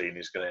majority of the ceiling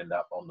is going to end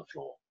up on the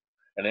floor,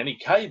 and any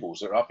cables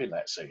that are up in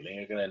that ceiling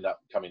are going to end up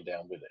coming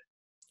down with it.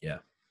 Yeah.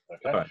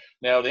 Okay. Right.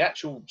 Now the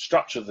actual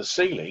structure of the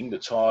ceiling, the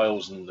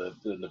tiles and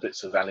the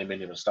bits of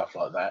aluminium and stuff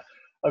like that,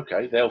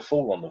 okay, they'll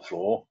fall on the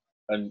floor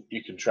and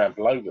you can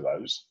trample over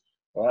those,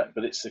 right?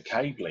 But it's the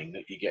cabling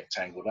that you get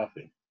tangled up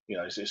in. You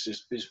know, it's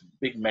this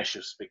big mesh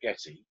of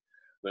spaghetti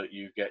that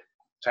you get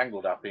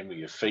tangled up in with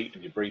your feet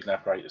and your breathing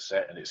apparatus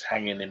set, and it's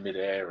hanging in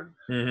midair,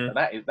 and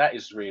that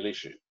is the real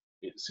issue.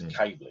 It's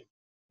cabling.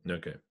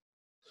 Okay.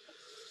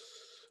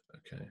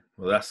 Okay.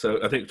 Well, that's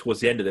so. I think towards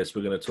the end of this,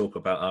 we're going to talk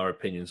about our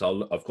opinions.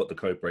 I've got the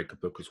Codebreaker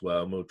book as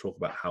well, and we'll talk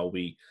about how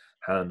we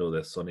handle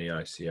this on the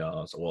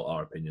ICRs, what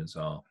our opinions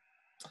are.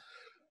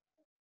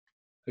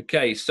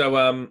 Okay, so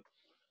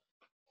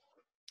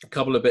a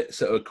couple of bits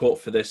that are caught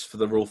for this for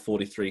the Rule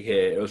 43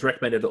 here. It was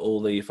recommended that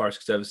all the fire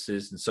rescue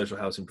services and social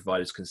housing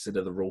providers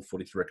consider the Rule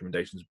 43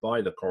 recommendations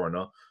by the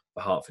coroner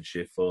for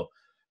Hertfordshire for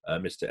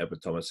Mr.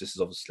 Edward Thomas. This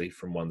is obviously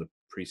from one of the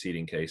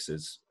preceding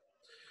cases.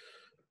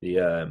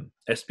 The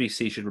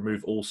SBC should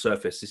remove all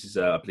surface. This is,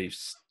 I believe,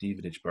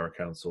 Stevenage Borough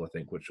Council, I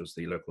think, which was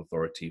the local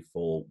authority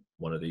for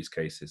one of these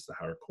cases, the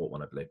Harrow Court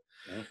one, I believe.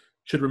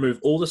 Should remove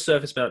all the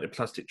surface-mounted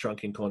plastic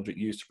trunking conduit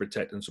used to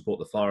protect and support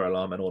the fire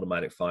alarm and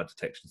automatic fire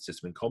detection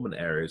system in common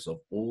areas of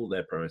all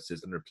their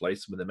premises and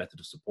replace them with a method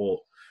of support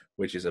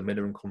which is a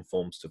minimum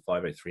conforms to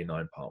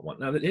 5839 Part 1.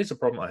 Now, here's a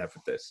problem I have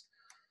with this.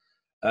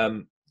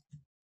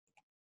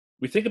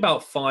 We think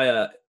about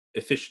fire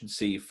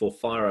efficiency for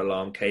fire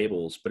alarm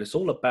cables, but it's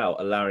all about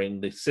allowing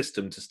the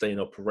system to stay in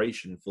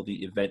operation for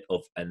the event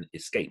of an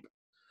escape.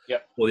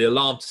 Yep. Or the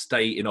alarm to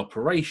stay in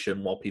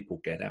operation while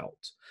people get out.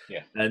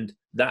 Yeah. And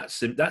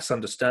that's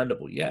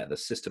understandable. Yeah, the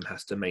system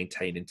has to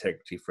maintain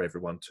integrity for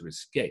everyone to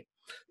escape.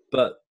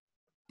 But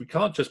we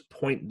can't just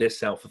point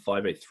this out for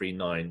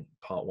 5839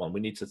 Part 1. We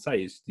need to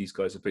say, as these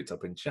guys have picked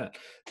up in chat,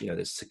 you know,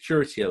 there's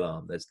security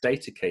alarm, there's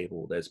data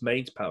cable, there's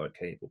mains power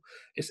cable.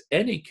 It's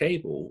any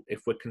cable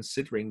if we're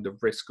considering the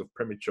risk of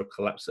premature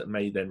collapse that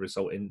may then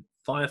result in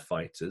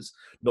firefighters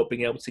not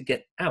being able to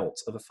get out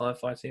of a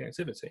firefighting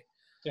activity.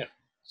 Yeah.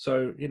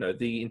 So, you know,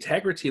 the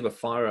integrity of a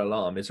fire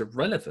alarm is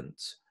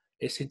irrelevant.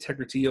 It's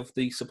integrity of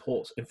the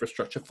support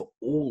infrastructure for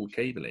all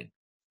cabling.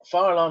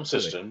 Fire alarm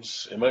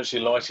systems, emergency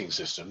lighting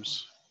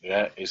systems,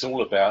 yeah, it's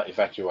all about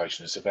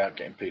evacuation. It's about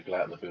getting people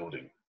out of the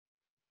building.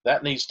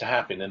 That needs to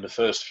happen in the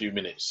first few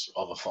minutes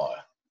of a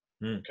fire.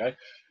 Okay.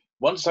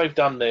 Once they've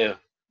done their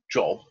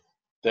job,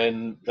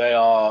 then they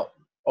are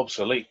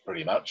obsolete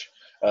pretty much.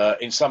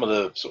 In some of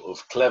the sort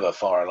of clever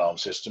fire alarm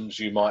systems,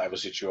 you might have a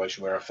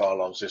situation where a fire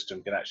alarm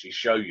system can actually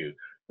show you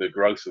the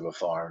growth of a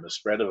fire and the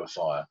spread of a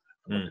fire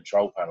from a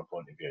control panel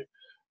point of view.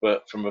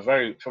 But from a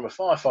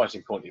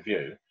firefighting point of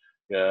view,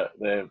 yeah,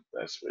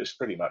 it's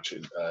pretty much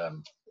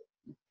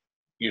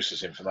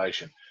useless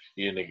information.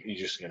 You're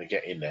just going to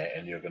get in there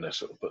and you're going to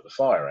sort of put the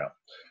fire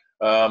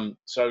out.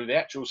 So the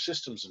actual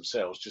systems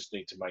themselves just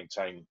need to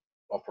maintain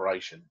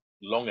operation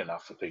long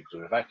enough for people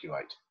to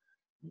evacuate.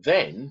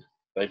 Then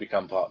they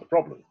become part of the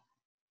problem.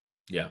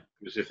 Yeah.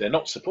 Because if they're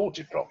not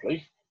supported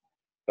properly,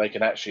 they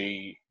can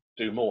actually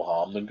do more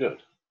harm than good,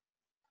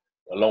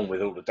 along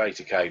with all the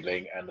data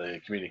cabling and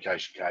the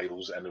communication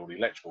cables and all the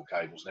electrical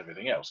cables and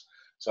everything else.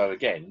 So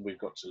again, we've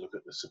got to look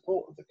at the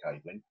support of the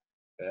cabling.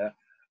 Yeah.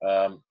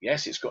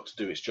 Yes, it's got to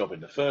do its job in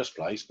the first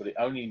place, but it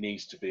only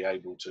needs to be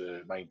able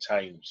to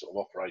maintain sort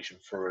of operation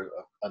for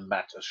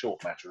a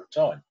short matter of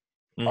time.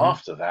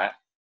 After that,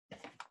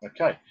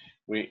 okay,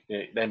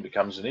 it then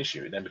becomes an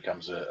issue. It then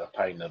becomes a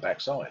pain in the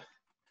backside.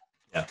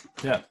 Yeah,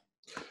 yeah.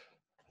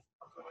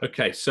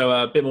 Okay, so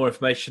a bit more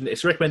information.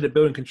 It's recommended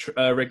building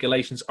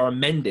regulations are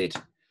amended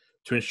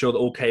to ensure that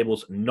all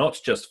cables, not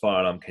just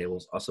fire alarm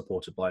cables, are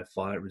supported by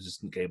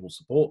fire-resistant cable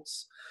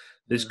supports.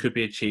 This could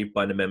be achieved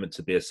by an amendment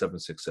to BS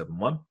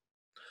 7671.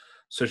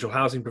 Social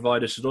housing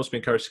providers should also be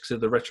encouraged to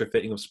consider the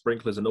retrofitting of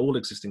sprinklers in all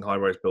existing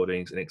high-rise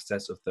buildings in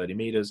excess of 30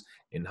 metres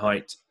in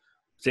height,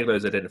 particularly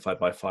those identified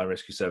by fire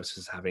rescue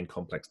services having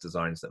complex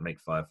designs that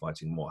make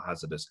firefighting more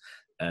hazardous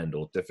and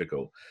or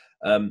difficult.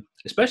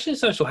 Especially in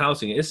social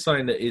housing, it is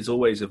something that is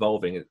always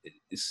evolving.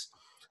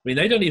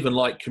 They don't even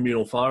like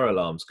communal fire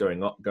alarms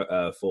going up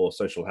for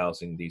social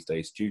housing these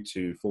days due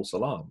to false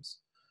alarms.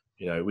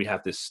 You know, we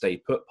have this stay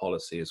put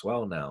policy as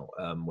well now,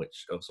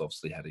 which has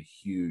obviously had a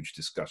huge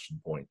discussion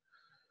point,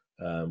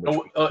 which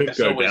we could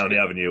go down the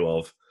avenue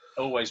of.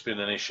 Always been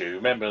an issue.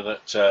 Remember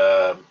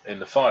that in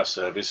the fire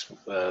service,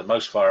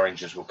 most fire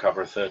engines will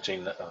cover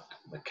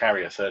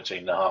carry a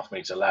 13.5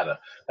 metre ladder.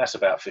 That's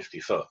about 50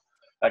 foot.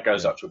 That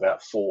goes up to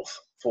about four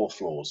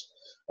floors.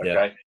 Okay.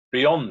 Yeah.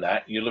 Beyond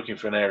that, you're looking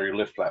for an aerial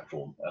lift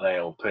platform, an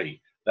ALP.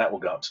 That will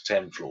go up to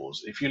 10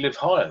 floors. If you live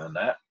higher than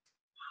that,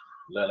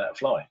 learn how to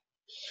fly.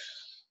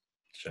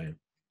 Shame.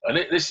 And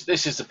this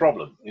is the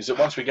problem, is that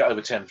once we get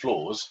over 10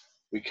 floors,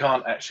 we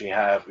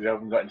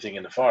haven't got anything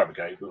in the fire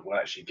brigade that will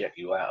actually get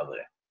you out of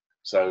there.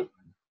 So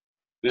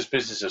this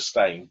business of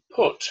staying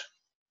put,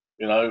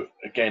 you know,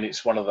 again,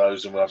 it's one of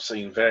those, and I've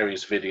seen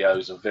various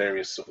videos and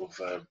various sort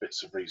of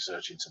bits of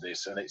research into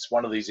this, and it's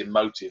one of these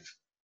emotive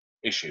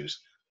issues.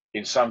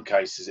 In some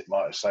cases, it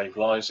might have saved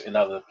lives. In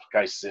other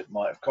cases, it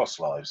might have cost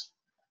lives.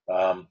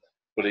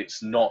 But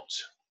it's not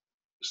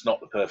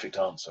the perfect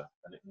answer,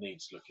 and it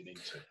needs looking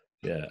into.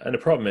 Yeah, and the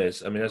problem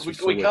is, I mean, as we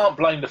saw We with can't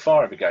blame the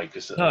fire brigade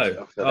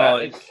no, for oh,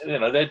 that. You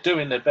know, they're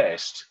doing their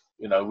best.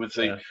 You know, with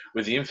yeah.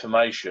 the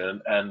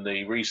information and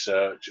the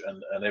research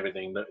and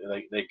everything that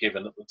they're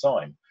given at the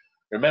time.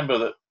 Remember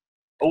that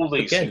all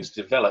these Again, things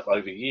develop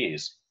over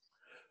years.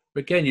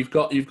 Again, you've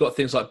got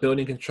things like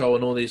building control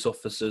and all these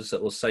officers that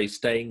will say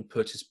staying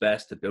put is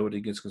best. The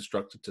building is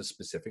constructed to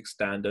specific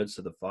standards,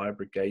 so the fire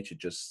brigade should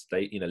just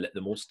stay, let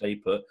them all stay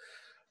put.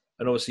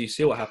 And obviously, you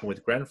see what happened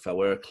with Grenfell,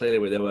 where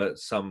clearly there were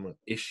some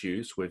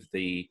issues with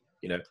the,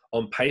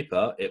 on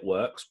paper it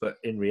works, but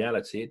in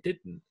reality it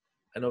didn't.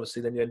 And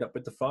obviously, then you end up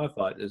with the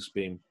firefighters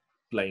being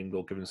blamed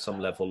or given some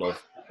level of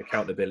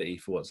accountability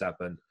for what's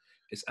happened.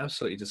 It's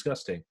absolutely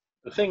disgusting.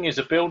 The thing is,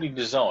 a building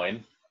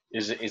design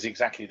is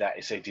exactly that.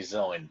 It's a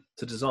design.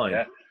 To design.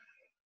 Yeah.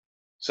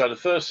 So the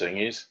first thing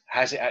is,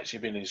 has it actually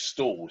been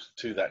installed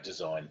to that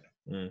design?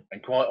 Mm.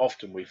 And quite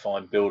often we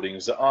find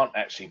buildings that aren't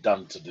actually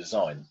done to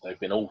design. They've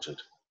been altered.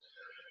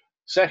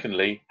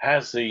 Secondly,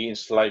 has the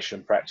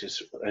installation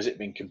practice, has it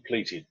been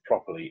completed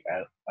properly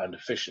and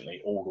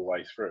efficiently all the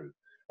way through?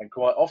 And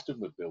quite often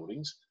with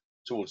buildings,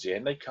 towards the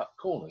end, they cut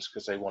corners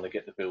because they want to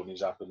get the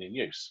buildings up and in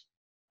use.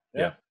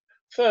 Yeah.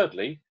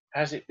 Thirdly,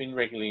 has it been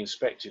regularly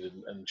inspected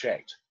and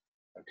checked?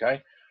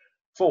 Okay.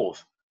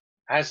 Fourth,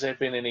 has there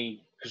been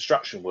any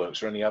construction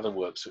works or any other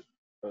works that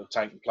have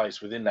taken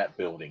place within that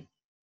building,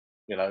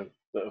 that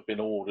have been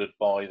ordered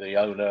by the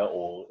owner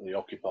or the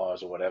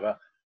occupiers or whatever?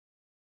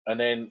 And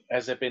then,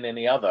 has there been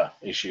any other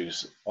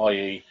issues,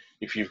 i.e.,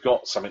 if you've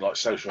got something like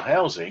social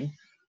housing,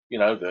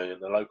 the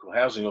local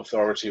housing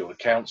authority or the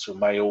council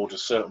may order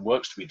certain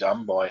works to be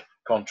done by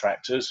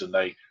contractors and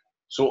they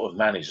sort of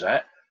manage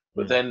that.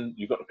 But then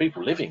you've got the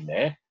people living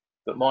there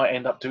that might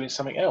end up doing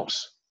something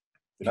else,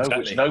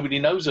 which nobody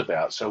knows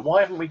about. So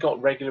why haven't we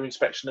got regular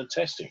inspection and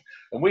testing?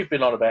 And we've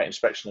been on about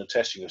inspection and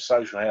testing of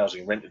social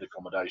housing, rented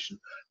accommodation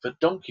for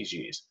donkey's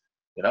years,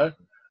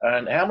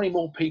 and how many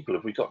more people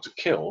have we got to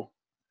kill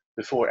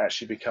before it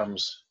actually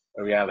becomes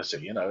a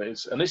reality?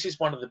 And this is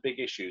one of the big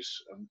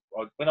issues.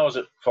 When I was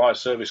at Fire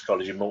Service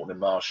College in Moulton and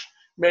Marsh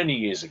many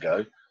years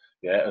ago,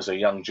 as a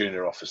young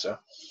junior officer,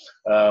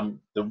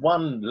 the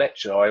one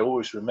lecture I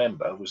always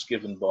remember was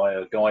given by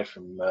a guy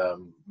from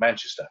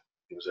Manchester.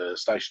 He was a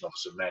station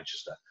officer in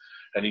Manchester,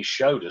 and he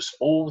showed us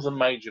all the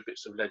major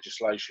bits of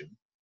legislation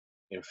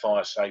in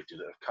fire safety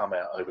that have come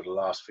out over the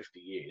last 50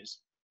 years.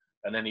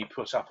 And then he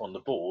put up on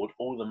the board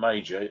all the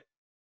major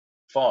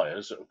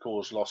fires that have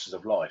caused losses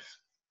of life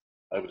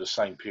over the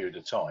same period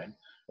of time.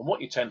 And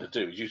what you tend to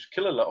do is you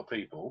kill a lot of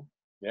people,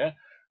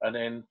 and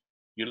then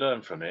you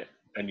learn from it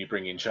and you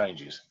bring in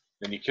changes.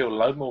 Then you kill a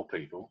load more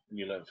people and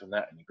you learn from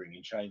that and you bring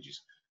in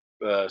changes.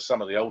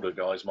 Some of the older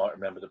guys might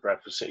remember the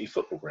Bradford City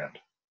football ground.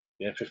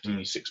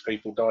 56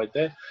 people died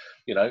there.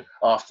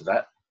 After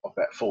that,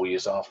 about 4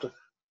 years after,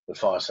 the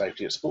Fire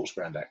Safety at Sports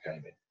Ground Act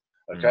came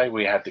in. Okay,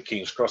 we had the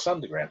King's Cross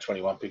Underground,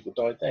 21 people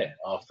died there.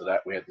 After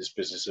that, we had this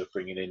business of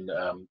bringing in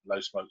low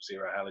smoke,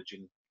 zero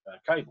halogen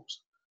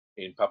cables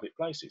in public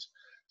places.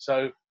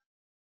 So,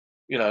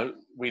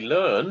 we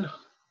learn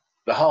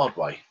the hard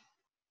way.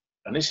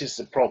 And this is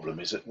the problem,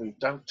 is that we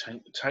don't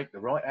take the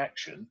right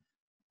action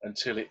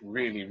until it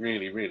really,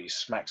 really, really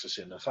smacks us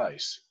in the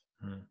face.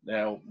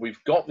 Now,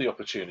 we've got the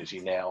opportunity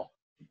now.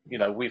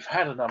 We've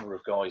had a number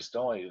of guys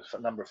die, a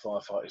number of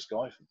firefighters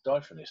die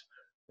from this.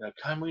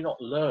 Can we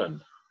not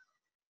learn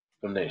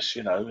from this?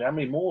 How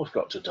many more have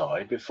got to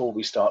die before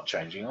we start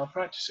changing our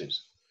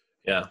practices?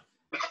 Yeah.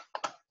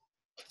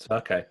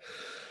 Okay.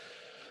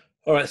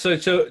 All right. So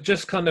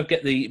just kind of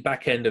get the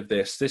back end of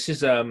this. This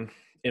is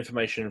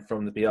information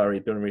from the BRE,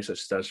 Building Research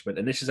Establishment,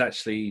 and this is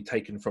actually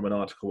taken from an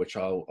article which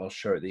I'll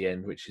show at the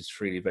end, which is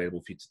freely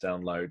available for you to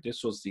download.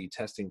 This was the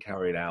testing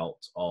carried out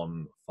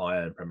on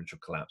fire and premature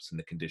collapse and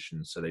the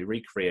conditions. So they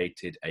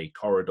recreated a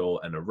corridor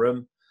and a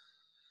room,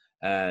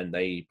 and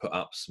they put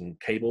up some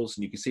cables,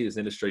 and you can see there's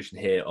an illustration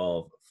here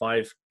of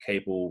 5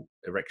 cable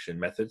erection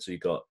methods. So you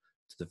got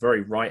to the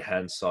very right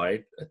hand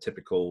side a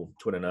typical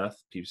twin and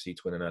earth, PVC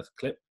twin and earth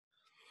clip.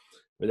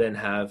 We then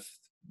have,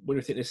 what do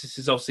you think? This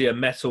is obviously a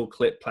metal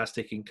clip,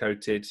 plastic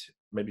coated,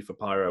 maybe for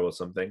pyro or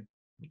something.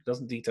 It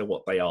doesn't detail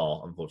what they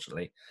are,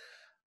 unfortunately.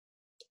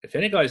 If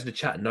any guys in the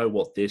chat know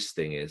what this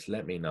thing is,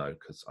 let me know,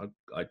 because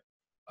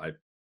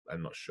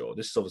I'm not sure.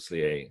 This is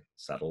obviously a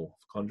saddle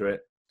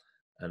conduit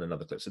and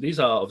another clip. So these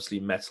are obviously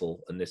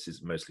metal, and this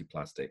is mostly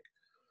plastic.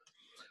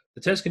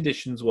 The test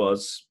conditions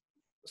was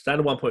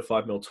standard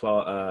 1.5 mil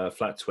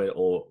flat twin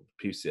or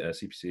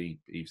CPC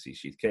PVC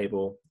sheath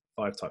cable,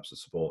 5 types of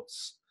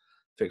supports,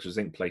 fixed with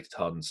zinc plated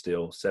hardened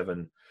steel,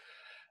 7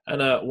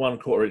 and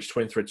 1/4 inch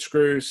twin thread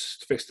screws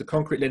to fix the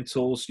concrete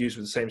lintels used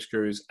with the same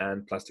screws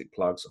and plastic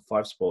plugs,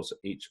 5 supports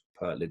each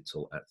per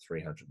lintel at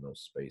 300 mil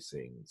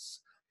spacings.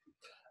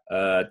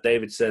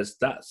 David says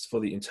that's for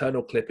the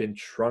internal clip-in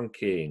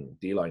trunking,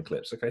 D-line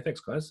clips. Okay, thanks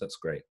guys, that's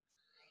great.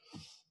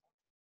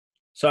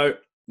 So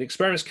the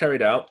experiment's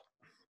carried out.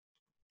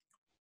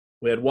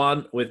 We had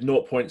one with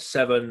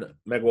 0.7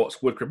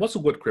 megawatts wood crib. What's a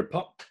wood crib,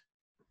 Pop?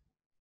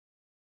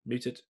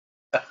 Muted.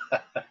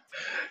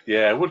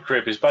 Yeah, wood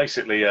crib is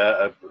basically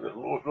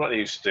what they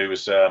used to do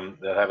was they'd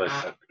have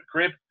a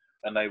crib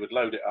and they would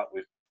load it up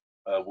with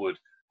wood,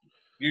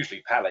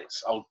 usually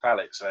pallets, old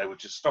pallets. And they would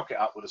just stock it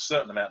up with a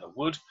certain amount of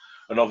wood,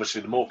 and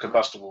obviously the more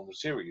combustible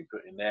material you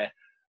put in there,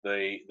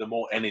 the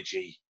more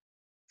energy,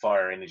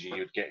 fire energy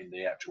you'd get in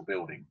the actual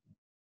building.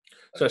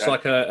 So it's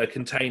like a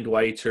contained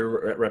way to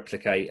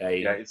replicate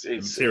a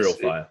material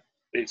fire.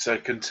 It's a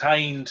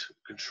contained,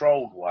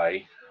 controlled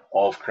way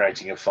of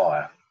creating a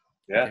fire.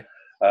 Yeah. Okay.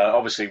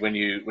 Obviously, when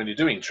you're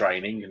doing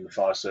training in the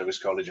fire service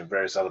college and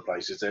various other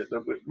places,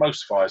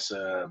 most fire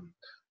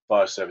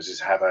services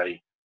have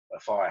a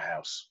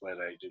firehouse where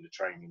they do the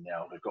training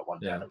now. They've got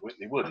one down at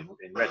Whitley Wood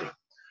in Reading.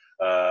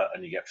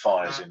 And you get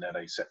fires in there.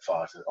 They set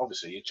fire to.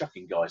 Obviously, you're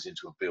chucking guys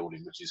into a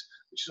building which is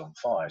on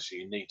fire, so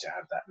you need to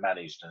have that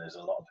managed, and there's a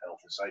lot of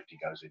health and safety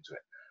goes into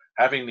it.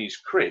 Having these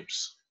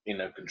cribs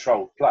in a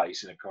controlled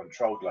place, in a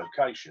controlled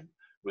location,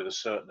 with a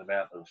certain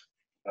amount of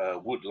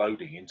wood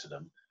loading into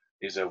them,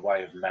 is a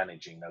way of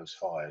managing those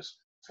fires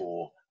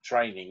for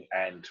training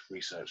and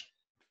research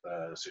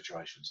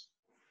situations.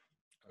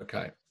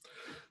 Okay.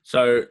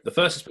 So the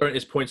first experiment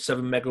is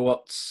 0.7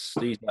 megawatts.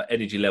 These are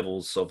energy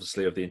levels,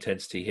 obviously, of the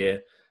intensity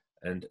here.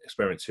 And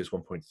experiment 2 is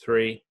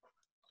 1.3.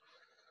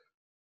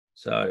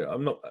 So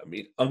I'm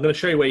going to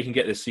show you where you can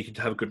get this so you can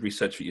have a good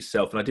research for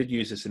yourself. And I did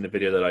use this in the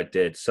video that I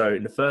did. So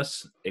in the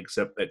first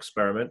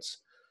experiment,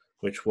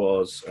 which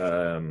was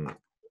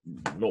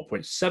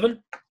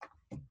 0.7,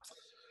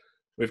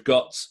 we've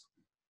got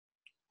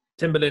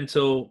timber,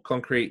 lintel,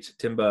 concrete,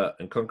 timber,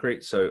 and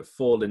concrete. So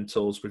 4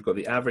 lintels. We've got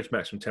the average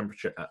maximum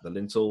temperature at the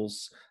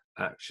lintels,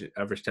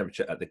 average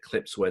temperature at the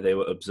clips where they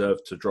were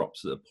observed to drop,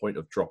 so the point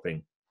of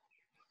dropping.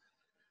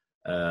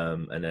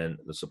 And then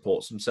the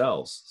supports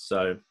themselves.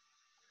 So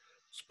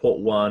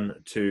support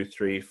 1, 2,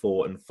 3,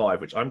 4, and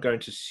 5, which I'm going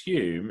to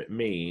assume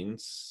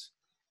means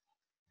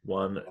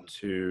 1,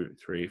 2,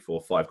 3,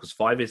 4, 5, because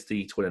 5 is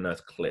the twin and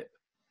earth clip.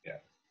 Yeah,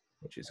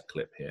 which is a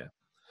clip here.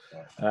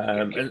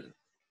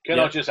 Can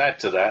I just add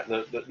to that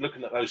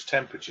looking at those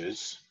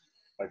temperatures,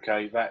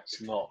 okay, that's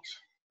not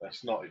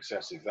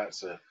excessive.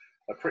 That's a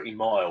pretty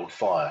mild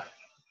fire.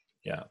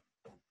 Yeah.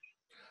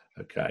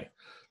 Okay.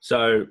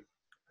 So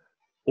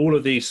all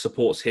of these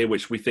supports here,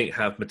 which we think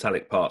have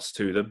metallic parts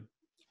to them,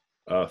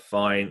 are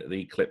fine.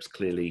 The clips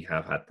clearly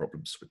have had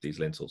problems with these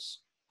lintels.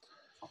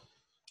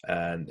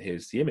 And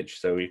here's the image.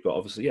 So we've got,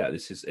 obviously,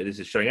 this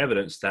is showing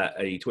evidence that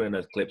a twin and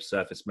earth clip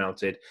surface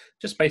mounted,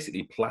 just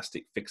basically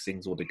plastic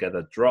fixings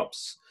altogether,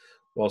 drops,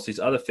 whilst these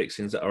other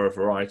fixings that are a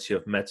variety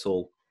of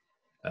metal,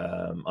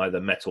 either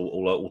metal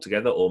all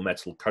together or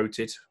metal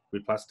coated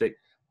with plastic,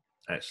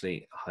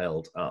 actually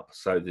held up.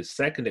 So the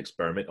second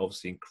experiment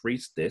obviously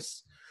increased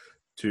this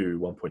to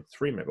 1.3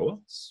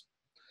 megawatts,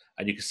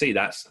 and you can see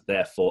that's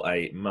therefore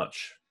a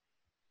much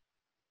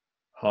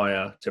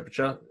higher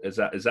temperature. Is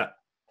that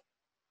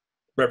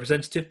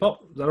representative,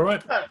 Pop? Is that all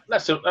right?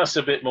 That's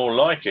a bit more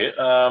like it.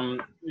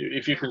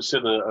 If you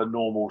consider a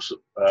normal sort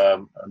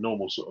of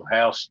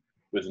house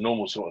with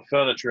normal sort of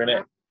furniture in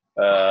it,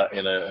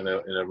 in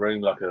a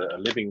room like a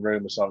living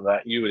room or something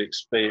like that, you would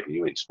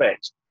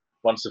expect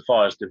once the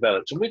fire's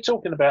developed, and we're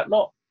talking about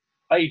not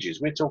ages,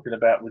 we're talking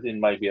about within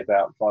maybe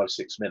about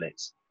 5-6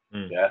 minutes.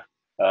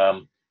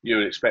 You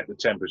would expect the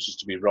temperatures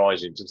to be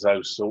rising to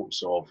those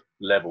sorts of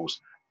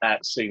levels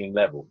at ceiling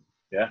level.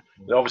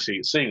 Obviously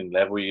at ceiling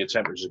level your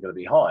temperatures are going to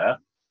be higher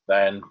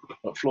than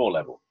at floor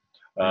level.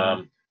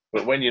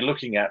 But when you're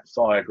looking at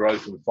fire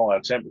growth and fire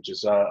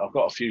temperatures, I've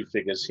got a few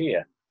figures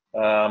here.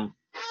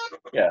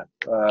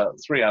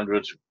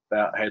 300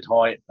 about head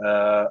height,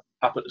 up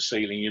at the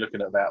ceiling you're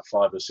looking at about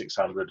 500 or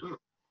 600,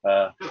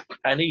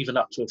 and even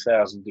up to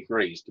 1,000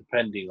 degrees,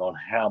 depending on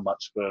how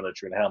much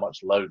furniture and how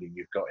much loading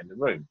you've got in the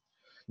room.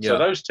 So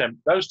those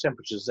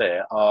temperatures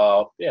there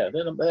are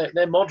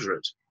they're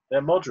moderate.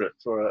 They're moderate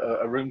for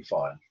a room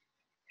fire.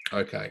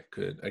 Okay,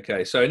 good.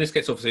 Okay, so in this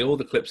case, obviously all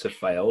the clips have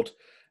failed,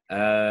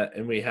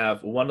 and we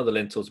have one of the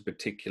lintels in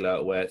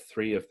particular where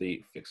 3 of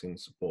the fixing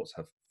supports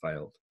have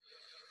failed.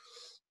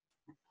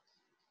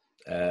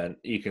 And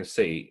you can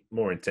see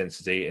more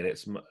intensity, and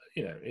it's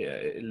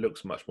it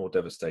looks much more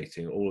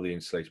devastating. All the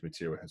insulation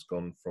material has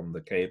gone from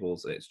the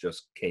cables. It's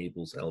just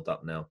cables held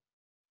up now,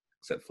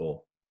 except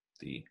for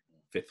the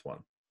 5th one.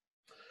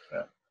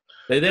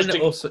 They then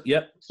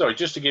Sorry,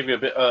 just to give you a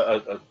bit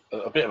of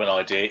an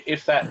idea,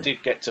 if that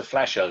did get to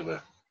flashover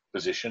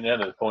position,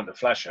 the point of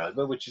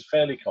flashover, which is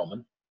fairly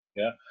common,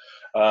 at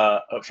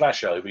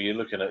flashover you're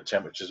looking at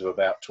temperatures of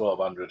about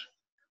 1,200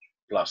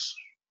 plus.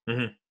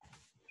 Mm-hmm.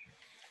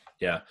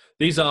 Yeah,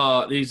 these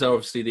are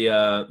obviously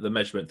the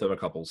measurement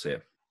thermocouples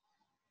here.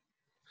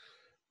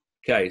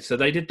 Okay, so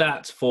they did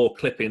that for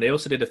clipping. They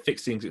also did a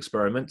fixings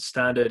experiment,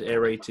 standard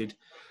aerated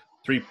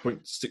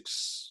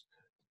 3.6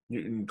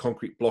 Newton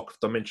concrete block of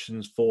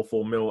dimensions 4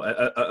 mil,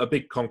 a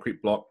big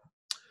concrete block.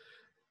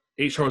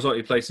 each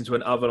horizontally placed into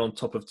an oven on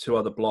top of 2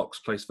 other blocks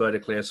placed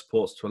vertically as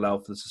supports to allow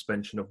for the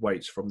suspension of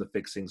weights from the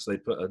fixing. So they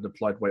put an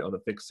applied weight on the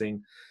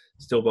fixing.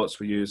 Steel bolts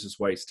were used as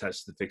weights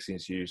attached to the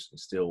fixings used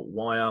steel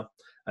wire.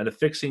 And the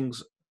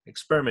fixings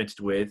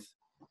experimented with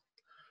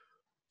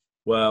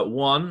were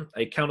 1,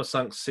 a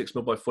countersunk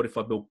 6mm by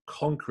 45mm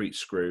concrete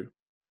screw.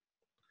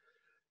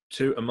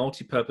 2, a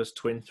multi-purpose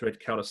twin-thread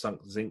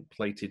countersunk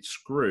zinc-plated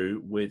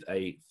screw with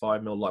a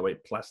 5mm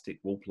lightweight plastic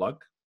wall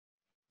plug.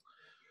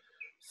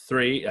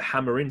 3, a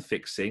hammer-in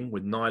fixing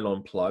with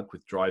nylon plug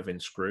with drive-in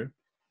screw.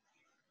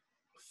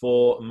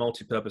 4, a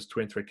multi-purpose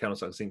twin-thread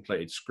countersunk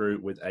zinc-plated screw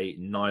with a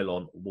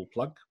nylon wall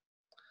plug.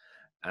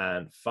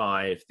 And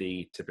 5,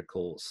 the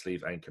typical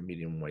sleeve anchor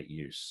medium weight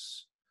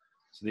use.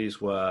 So these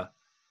were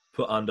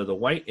put under the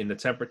weight in the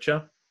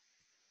temperature.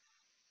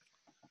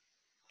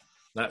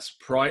 That's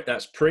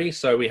pre.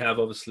 So we have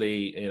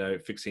obviously,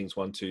 fixings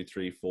 1, 2,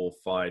 3, 4,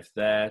 5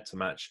 there to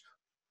match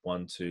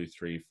 1, 2,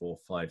 3, 4,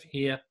 5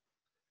 here.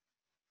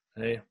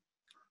 Okay.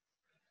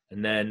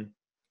 And then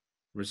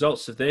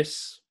results of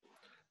this,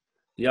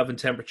 the oven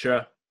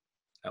temperature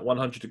at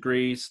 100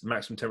 degrees, the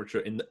maximum temperature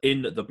in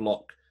the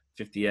block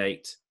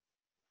 58,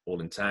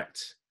 all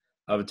intact.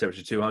 Oven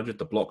temperature 200,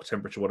 the block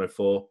temperature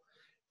 104,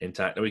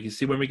 intact. And we can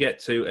see when we get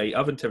to a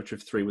oven temperature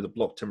of 3 with a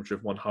block temperature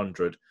of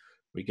 100,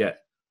 we get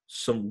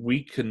some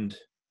weakened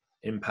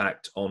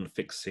impact on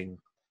fixing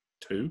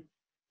 2.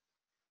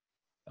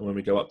 And when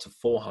we go up to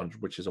 400,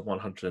 which is a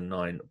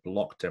 109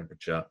 block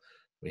temperature,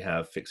 we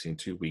have fixing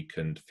 2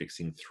 weakened,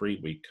 fixing 3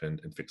 weakened,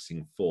 and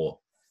fixing 4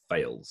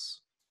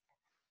 fails.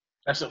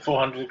 That's at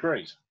 400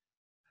 degrees.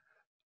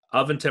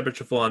 Oven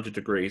temperature 400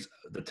 degrees,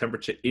 the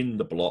temperature in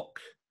the block,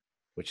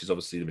 which is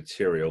obviously the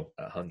material,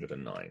 at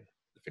 109.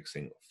 The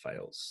fixing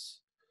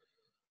fails.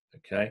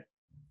 Okay?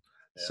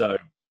 Yeah. So,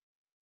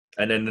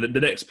 and then the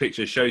next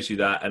picture shows you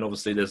that, and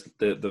obviously there's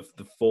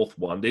the fourth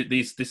one.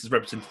 This is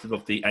representative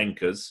of the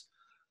anchors.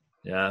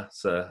 Yeah,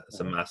 so it's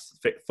a mass.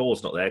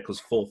 4's not there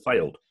because 4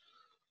 failed.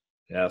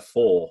 Yeah,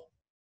 4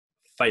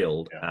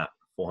 failed at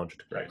 400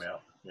 degrees.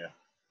 Yeah.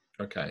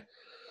 Okay.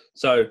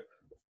 So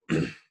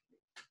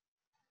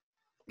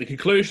the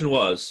conclusion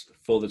was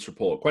for this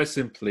report, quite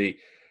simply,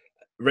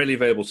 readily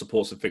available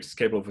supports and fixings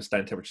capable of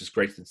withstanding temperatures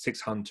greater than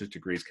 600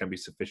 degrees can be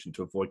sufficient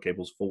to avoid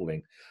cables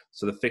falling.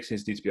 So the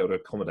fixings need to be able to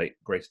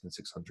accommodate greater than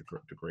 600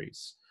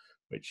 degrees,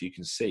 which you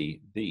can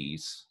see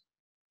these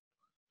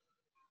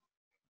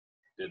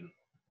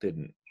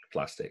didn't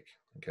plastic.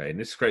 Okay, and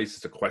this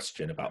raises a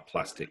question about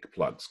plastic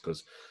plugs,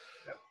 because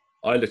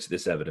I looked at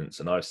this evidence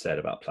and I've said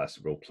about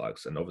plastic real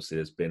plugs, and obviously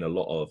there's been a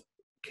lot of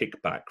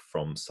kickback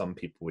from some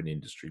people in the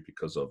industry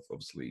because of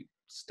obviously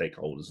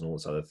stakeholders and all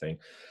this other thing.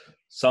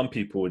 Some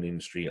people in the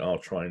industry are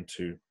trying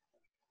to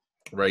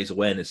raise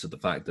awareness of the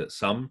fact that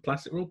some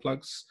plastic real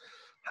plugs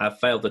have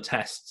failed the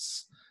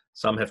tests.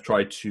 Some have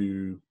tried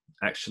to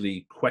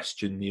actually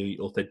question the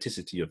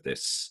authenticity of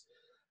this.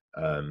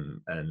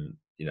 And,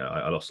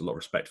 I lost a lot of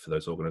respect for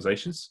those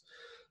organizations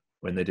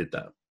when they did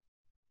that.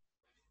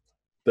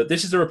 But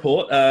this is the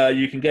report.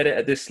 You can get it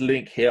at this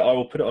link here. I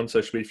will put it on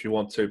social media if you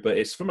want to, but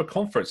it's from a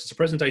conference. It's a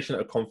presentation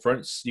at a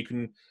conference. You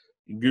can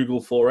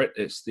Google for it.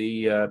 It's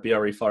the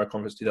BRE Fire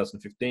Conference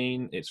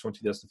 2015. It's from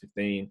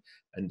 2015,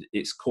 and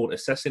it's called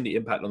Assessing the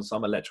Impact on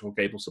Some Electrical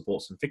Cable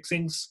Supports and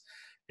Fixings.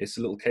 It's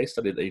a little case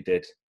study that they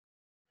did.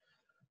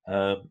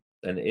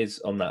 And it is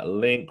on that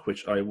link,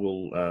 which I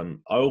will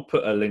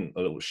put a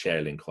little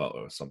share link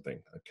or something.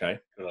 Okay.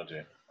 Good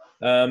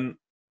idea.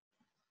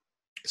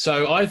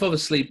 So I've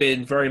obviously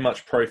been very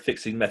much pro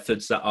fixing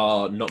methods that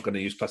are not going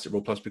to use plastic raw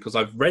plugs, because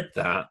I've read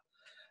that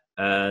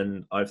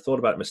and I've thought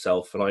about it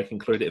myself, and I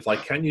concluded if I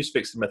can use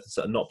fixing methods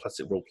that are not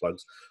plastic raw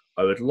plugs,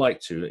 I would like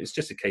to. It's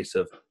just a case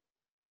of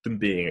them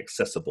being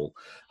accessible.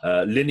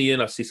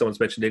 Linian, I see someone's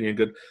mentioned Linian.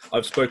 Good.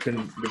 I've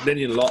spoken with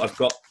Linian a lot. I've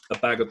got a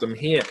bag of them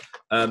here.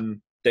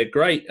 They're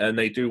great and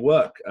they do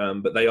work,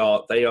 but they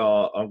are. They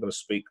are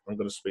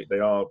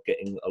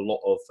getting a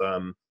lot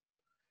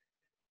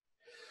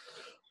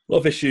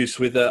of issues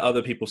with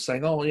other people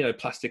saying, "Oh,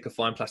 plastic are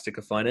fine,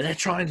 and they're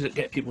trying to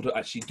get people to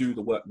actually do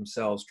the work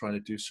themselves, trying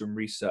to do some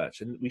research,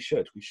 and we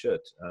should,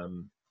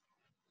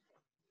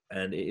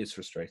 and it is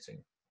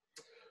frustrating.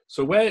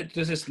 So where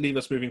does this leave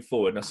us moving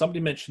forward? Now,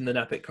 somebody mentioned the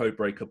NAPIT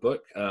Codebreaker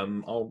book.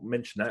 I'll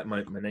mention that.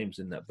 My name's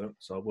in that book,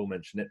 so I will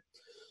mention it.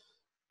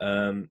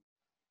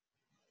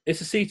 It's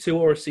a C2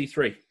 or a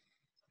C3,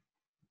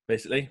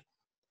 basically.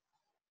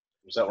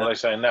 Is that what they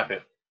say in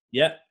NAPIT?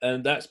 Yeah,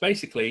 and that's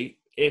basically,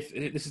 if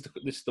this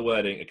is the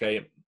wording,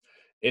 okay?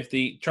 If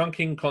the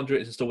trunking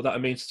conduit is installed without a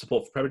means to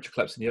support for premature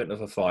collapse in the event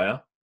of a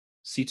fire,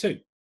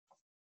 C2.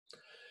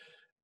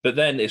 But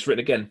then it's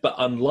written again, but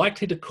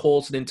unlikely to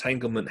cause an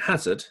entanglement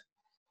hazard,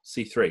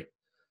 C3.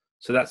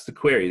 So that's the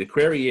query. The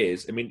query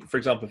is, for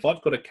example, if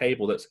I've got a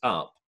cable that's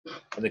up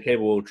and the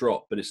cable will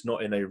drop, but it's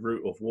not in a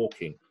route of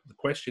walking, the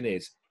question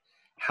is,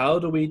 how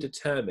do we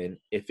determine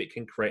if it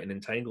can create an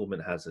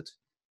entanglement hazard?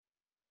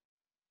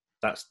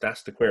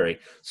 That's the query.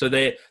 So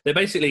they're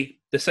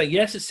saying,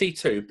 yes, it's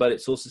C2, but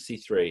it's also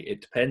C3.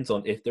 It depends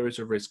on if there is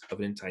a risk of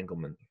an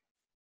entanglement.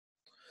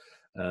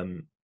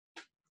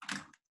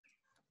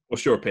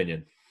 What's your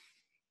opinion?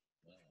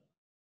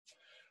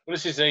 Well,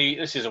 this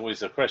is always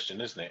the question,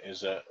 isn't it?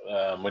 Is that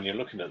when you're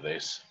looking at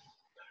this,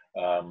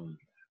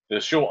 the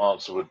short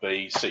answer would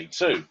be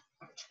C2,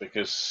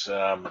 because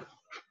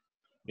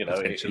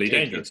Potentially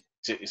dangerous.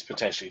 it's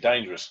potentially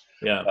dangerous.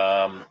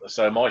 Yeah.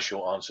 So my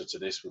short answer to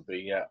this would be,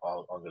 yeah,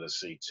 I'm going to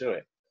see to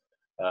it.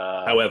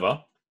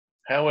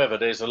 However,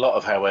 there's a lot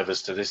of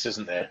howevers to this,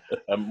 isn't there?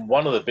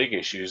 One of the big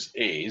issues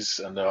is,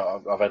 and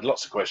I've had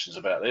lots of questions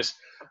about this.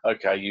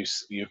 Okay,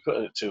 you put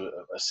it to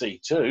a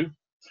C2,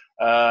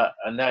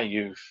 and now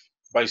you've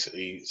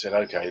basically said,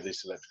 okay,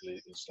 this electrical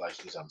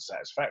installation is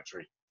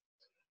unsatisfactory.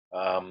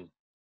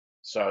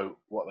 So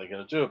what are they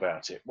going to do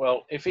about it?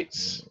 Well, if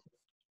it's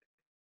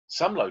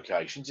some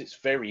locations, it's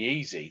very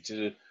easy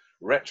to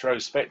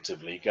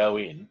retrospectively go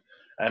in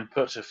and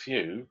put a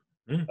few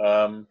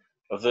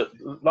of the,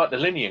 like the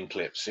Linian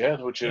clips,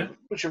 which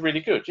are really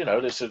good.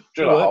 There's a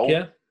drill a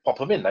hole, pop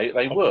them in.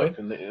 They work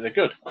and they're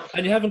good.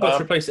 And you haven't got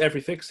to replace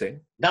every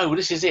fixing. No,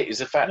 this is it. Is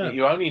the fact that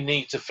you only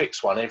need to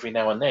fix one every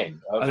now and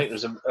then. I think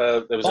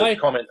there was a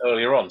comment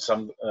earlier on.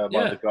 One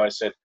of the guys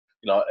said,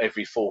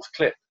 every fourth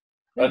clip.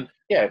 And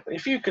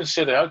if you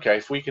consider, okay,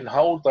 if we can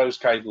hold those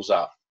cables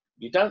up,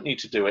 you don't need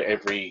to do it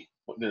every.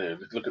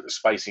 Look at the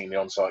spacing in the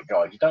on-site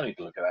guide. You don't need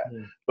to look at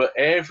that. But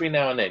every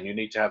now and then, you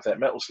need to have that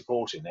metal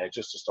support in there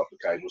just to stop the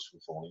cables from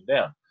falling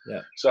down.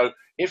 Yeah. So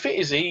if it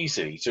is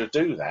easy to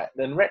do that,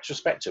 then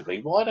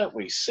retrospectively, why don't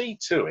we see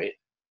to it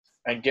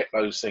and get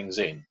those things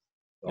in?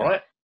 All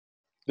right.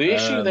 The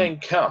issue then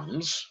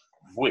comes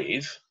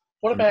with,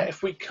 what about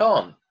if we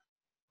can't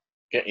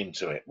get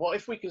into it? What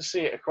if we can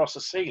see it across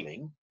the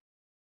ceiling,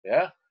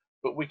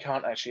 but we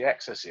can't actually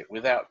access it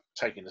without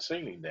taking the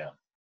ceiling down?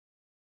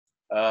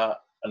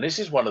 And this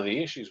is one of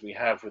the issues we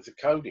have with the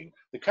coding.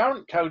 The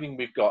current coding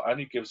we've got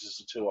only gives us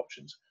the two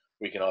options.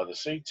 We can either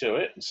see to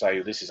it and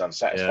say this is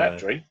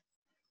unsatisfactory,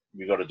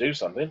 we've got to do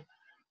something,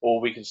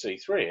 or we can see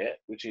through it,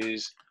 which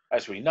is,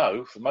 as we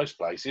know, for most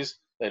places,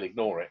 they'll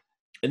ignore it.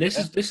 And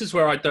this is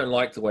where I don't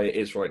like the way it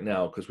is right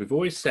now, because we've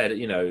always said,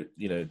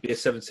 BS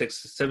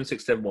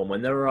 7671,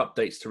 when there are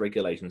updates to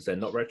regulations, they're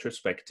not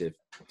retrospective,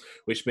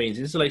 which means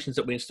installations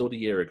that we installed a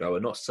year ago are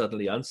not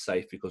suddenly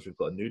unsafe because we've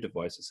got a new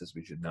device that says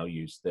we should now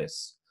use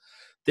this.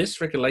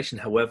 This regulation,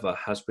 however,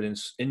 has been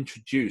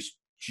introduced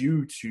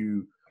due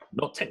to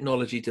not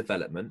technology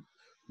development,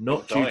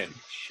 not due to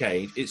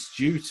change. It's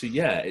due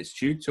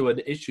to an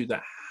issue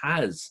that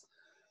has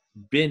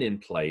been in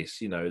place.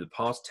 The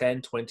past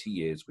 10, 20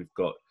 years, we've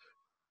got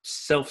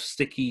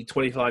self-sticky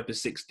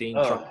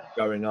 25/16 trucks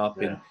going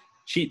up in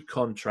cheap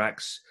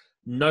contracts,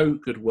 no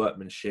good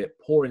workmanship,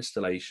 poor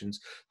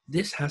installations.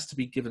 This has to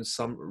be given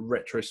some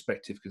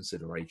retrospective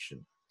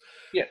consideration.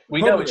 Yeah,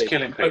 we know it's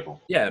killing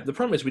people. Yeah, the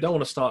problem is we don't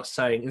want to start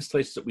saying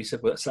installations that we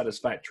said were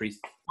satisfactory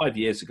 5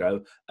 years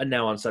ago are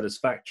now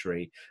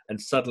unsatisfactory, and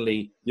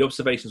suddenly the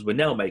observations we're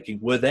now making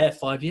were there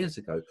 5 years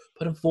ago.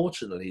 But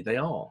unfortunately, they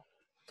are.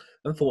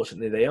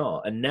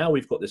 And now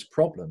we've got this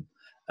problem.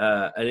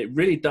 And it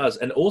really does.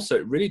 And also,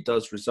 it really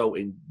does result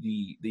in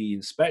the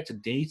inspector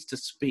needs to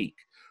speak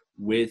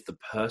with the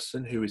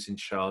person who is in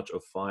charge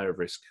of fire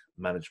risk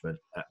management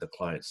at the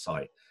client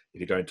site. If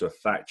you're going to a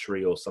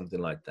factory or something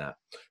like that,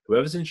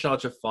 whoever's in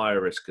charge of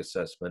fire risk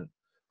assessment,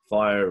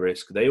 fire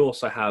risk,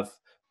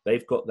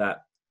 they've got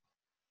that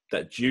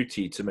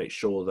duty to make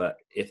sure that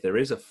if there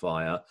is a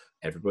fire,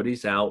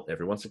 everybody's out,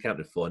 everyone's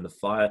accounted for, and the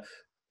fire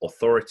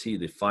authority,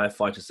 the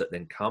firefighters that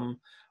then come,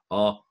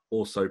 are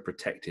also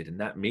protected. And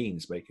that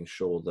means making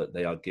sure that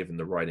they are given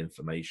the right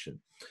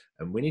information.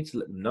 And we need to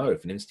let them know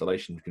if an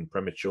installation can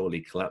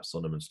prematurely collapse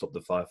on them and stop the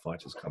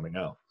firefighters coming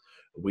out.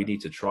 We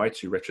need to try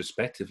to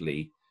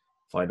retrospectively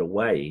find a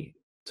way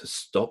to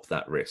stop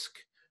that risk.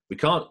 We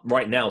can't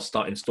right now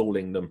start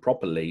installing them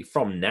properly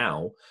from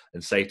now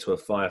and say to a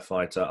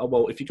firefighter, oh,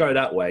 well, if you go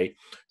that way,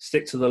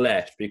 stick to the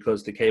left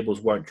because the cables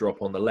won't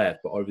drop on the left,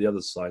 but over the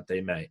other side they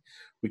may.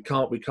 We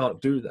can't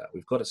do that.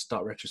 We've got to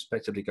start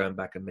retrospectively going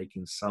back and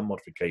making some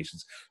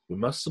modifications. We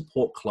must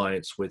support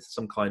clients with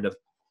some kind of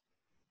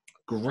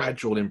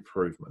gradual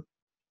improvement,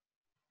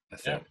 I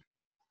think.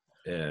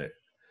 Yeah.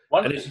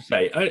 And as you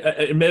say,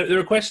 there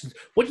are questions.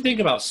 What do you think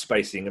about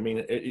spacing? I mean,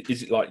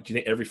 is it like, do you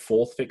think every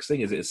fourth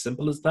fixing? Is it as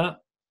simple as that?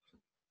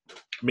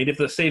 I mean, if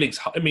the ceiling's,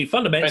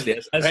 fundamentally,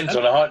 depends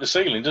on the height of the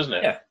ceiling, doesn't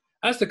it? Yeah.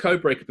 As the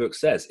code breaker book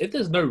says, if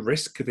there's no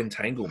risk of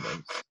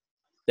entanglement,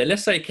 then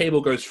let's say a cable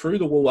goes through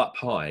the wall up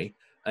high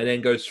and then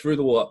goes through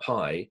the wall up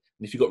high. And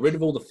if you've got rid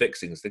of all the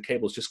fixings, the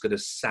cable's just going to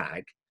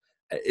sag.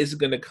 It isn't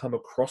going to come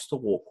across the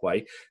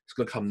walkway. It's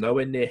going to come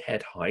nowhere near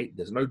head height.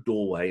 There's no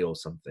doorway or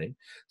something.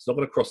 It's not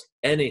going to cross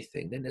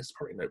anything. Then there's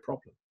probably no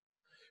problem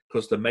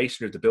because the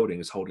masonry of the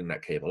building is holding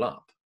that cable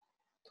up.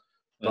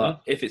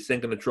 But if it's then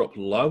going to drop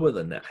lower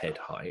than that head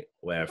height,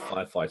 where a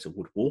firefighter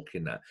would walk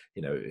in that,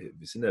 if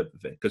it's in a,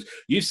 because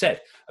you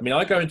said,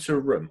 I go into a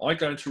room, I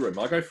go through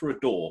a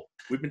door.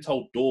 We've been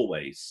told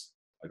doorways.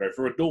 I go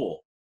through a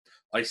door.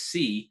 I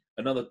see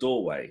another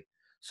doorway.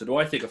 So do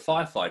I think a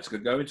firefighter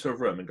could go into a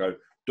room and go,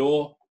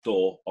 door,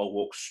 I'll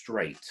walk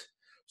straight?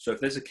 So if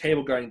there's a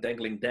cable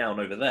dangling down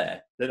over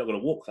there, they're not going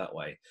to walk that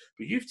way.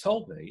 But you've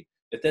told me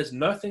if there's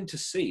nothing to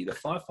see, the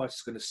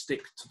firefighter's going to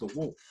stick to the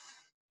wall.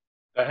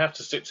 They have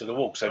to stick to the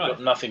wall because they've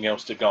got nothing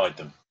else to guide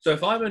them. So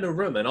if I'm in a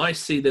room and I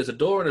see there's a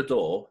door and a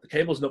door, the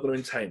cable's not going to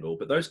entangle,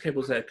 but those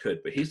cables there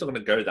could. But he's not going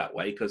to go that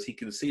way because he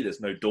can see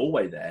there's no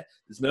doorway there.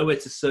 There's nowhere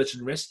to search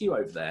and rescue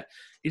over there.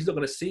 He's not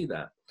going to see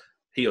that.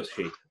 He or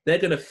she. They're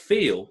going to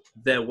feel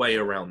their way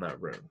around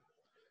that room.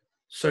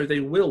 So they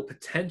will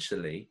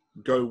potentially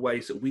go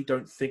ways that we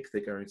don't think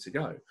they're going to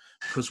go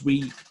because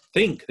we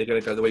think they're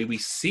going to go the way we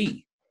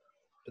see,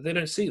 but they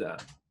don't see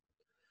that.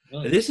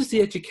 And this is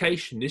the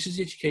education. This is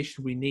the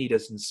education we need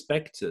as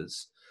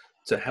inspectors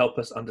to help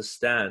us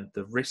understand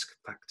the risk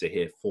factor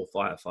here for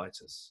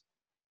firefighters.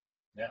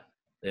 Yeah.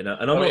 You know,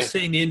 and I'm not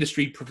seeing the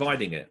industry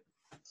providing it.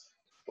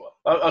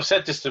 I've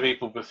said this to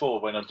people before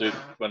when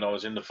I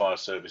was in the fire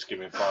service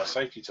giving fire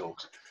safety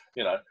talks.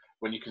 You know,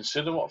 when you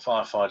consider what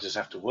firefighters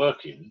have to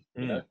work in,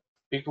 you know,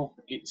 people,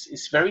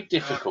 it's very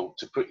difficult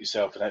to put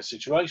yourself in that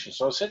situation.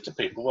 So I said to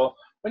people, well,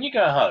 when you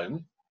go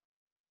home,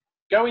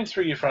 go in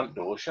through your front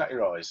door, shut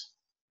your eyes,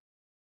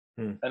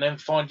 and then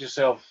find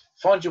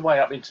your way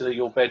up into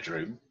your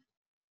bedroom,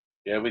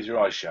 with your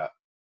eyes shut.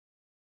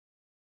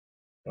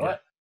 Right? Yeah.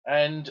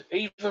 And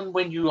even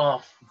when you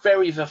are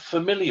very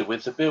familiar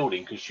with the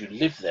building because you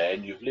live there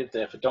and you've lived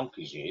there for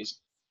donkey's years,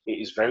 it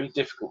is very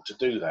difficult to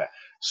do that.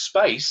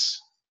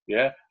 Space,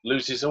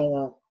 loses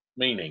all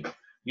meaning.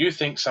 You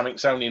think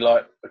something's only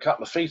like a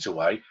couple of feet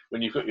away.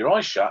 When you've got your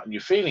eyes shut and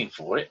you're feeling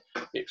for it,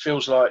 it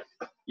feels like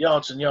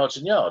yards and yards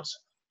and yards.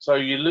 So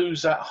you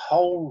lose that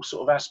whole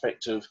sort of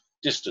aspect of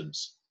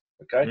distance.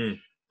 Okay?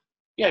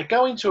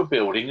 Go into a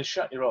building and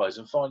shut your eyes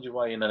and find your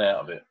way in and out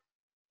of it.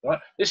 Right?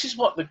 This is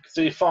what the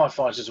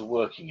firefighters are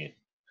working in.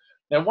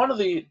 Now,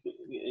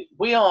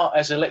 we are,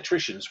 as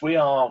electricians, we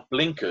are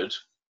blinkered.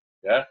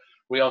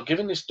 We are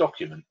given this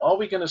document. Are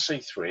we going to see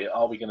through it?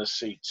 Are we going to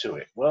see to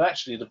it? Well,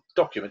 actually, the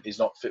document is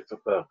not fit for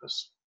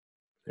purpose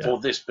for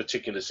this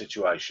particular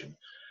situation.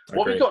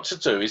 What we've got to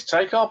do is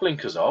take our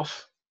blinkers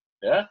off,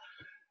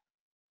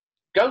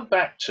 go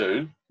back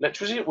to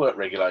electricity at work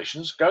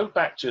regulations, go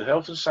back to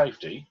health and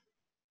safety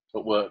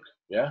at work,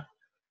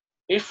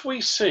 If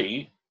we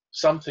see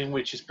something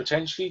which is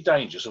potentially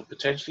dangerous or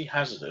potentially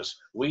hazardous,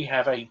 we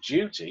have a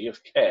duty of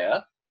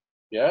care,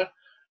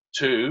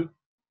 to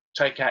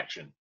take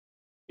action.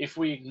 If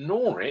we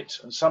ignore it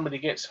and somebody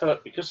gets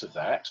hurt because of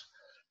that,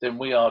 then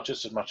we are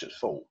just as much at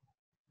fault.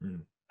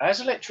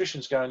 As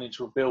electricians going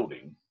into a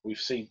building, we've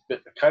seen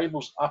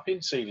cables up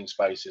in ceiling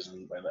spaces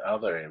and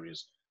other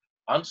areas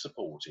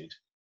unsupported.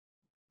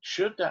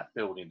 Should that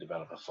building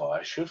develop a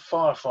fire, should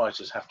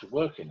firefighters have to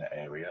work in that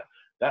area,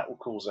 that will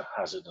cause a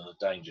hazard and a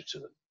danger to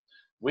them.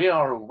 We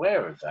are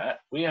aware of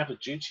that. We have a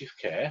duty of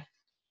care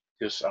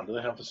because under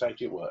the Health and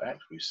Safety at Work Act,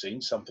 we've seen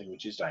something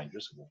which is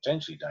dangerous or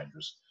potentially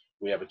dangerous.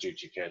 We have a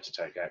duty of care to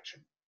take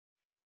action.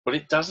 But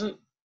it doesn't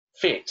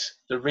fit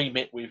the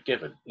remit we've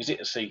given. Is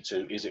it a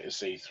C2? Is it a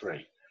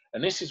C3?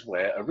 And this is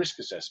where a risk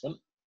assessment,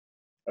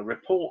 a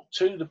report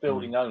to the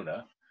building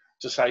owner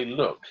to say,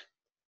 look,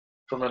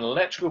 from an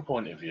electrical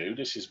point of view,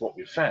 this is what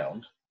we've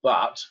found,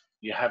 but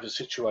you have a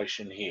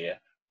situation here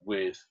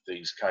with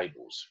these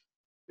cables.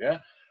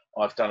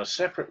 I've done a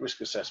separate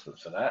risk assessment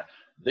for that.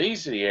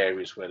 These are the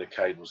areas where the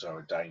cables are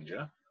a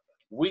danger.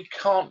 We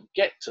can't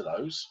get to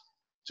those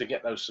to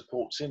get those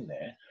supports in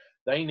there.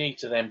 They need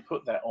to then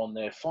put that on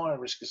their fire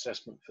risk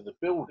assessment for the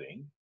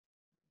building,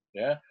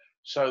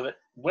 so that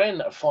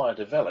when a fire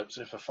develops,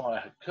 if a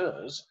fire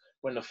occurs,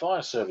 when the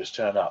fire service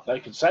turn up, they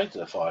can say to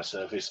the fire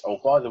service, oh,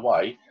 by the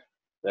way,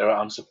 there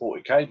are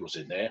unsupported cables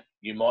in there.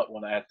 You might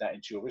want to add that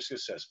into your risk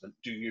assessment.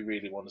 Do you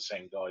really want to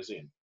send guys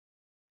in?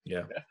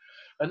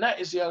 And that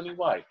is the only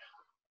way,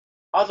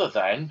 other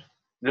than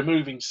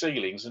removing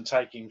ceilings and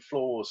taking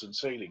floors and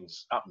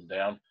ceilings up and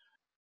down,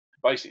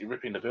 basically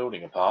ripping the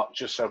building apart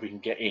just so we can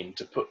get in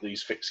to put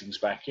these fixings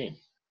back in.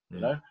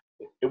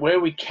 Where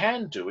we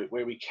can do it,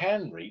 where we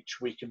can reach,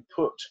 we can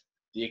put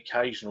the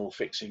occasional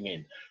fixing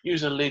in.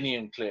 Use a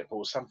linear clip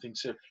or something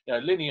to,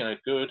 linear are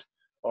good.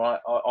 All right,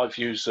 I've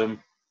used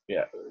them,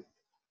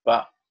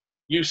 but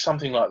use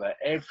something like that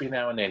every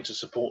now and then to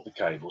support the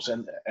cables.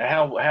 And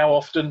how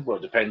often? Well,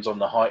 it depends on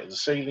the height of the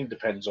ceiling,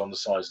 depends on the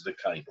size of the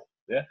cable.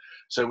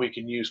 So we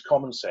can use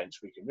common sense,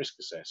 we can risk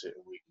assess it,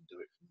 and we can do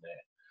it from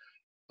there.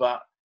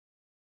 But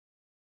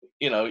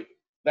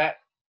that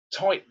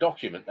tight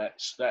document,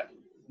 that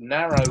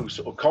narrow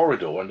sort of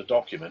corridor in the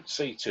document,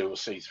 C2 or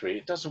C3,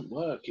 it doesn't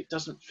work. It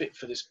doesn't fit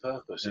for this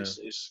purpose.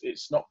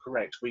 It's not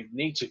correct. We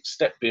need to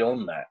step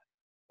beyond that,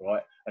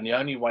 right? And the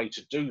only way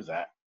to do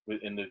that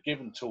within the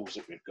given tools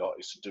that we've got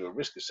is to do a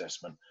risk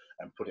assessment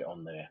and put it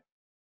on there.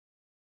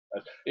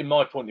 In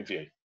my point of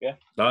view,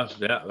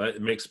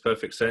 it makes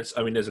perfect sense.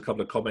 I mean, there's a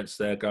couple of comments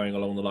there going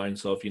along the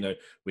lines of,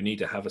 we need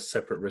to have a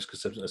separate risk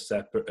assessment,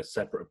 a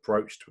separate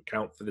approach to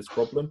account for this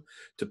problem,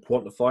 to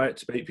quantify it,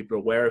 to make people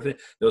aware of it.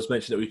 There was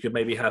mentioned that we could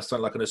maybe have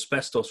something like an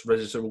asbestos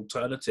register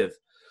alternative,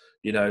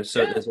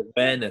 so there's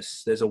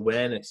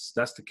awareness.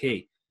 That's the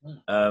key.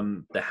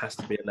 There has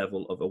to be a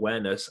level of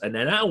awareness, and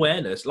then that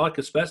awareness, like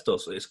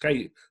asbestos, it's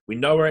okay. We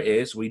know where it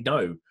is. We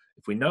know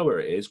if we know where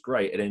it is,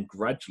 great, and then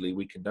gradually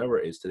we can know where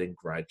it is to then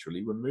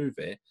gradually remove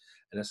it.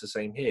 And that's the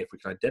same here. If we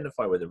can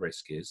identify where the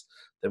risk is,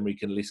 then we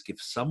can at least give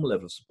some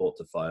level of support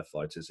to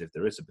firefighters if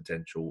there is a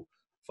potential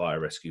fire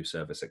rescue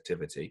service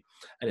activity.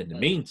 And in the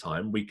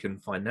meantime, we can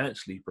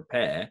financially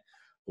prepare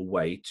a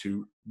way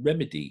to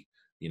remedy.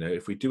 You know,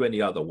 if we do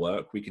any other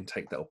work, we can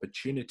take that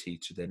opportunity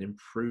to then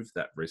improve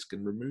that risk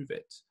and remove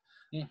it.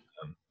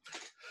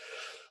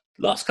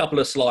 Last couple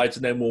of slides,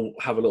 and then we'll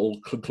have a little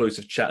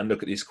conclusive chat and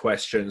look at these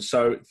questions.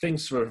 So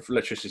things for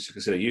electricians to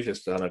consider. You've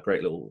just done a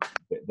great little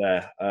bit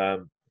there.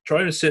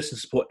 Try and assist and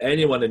support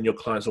anyone in your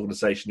client's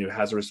organization who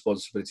has a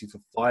responsibility for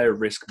fire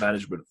risk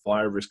management,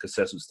 fire risk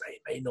assessments.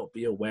 They may not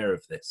be aware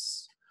of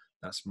this.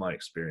 That's my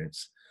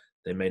experience.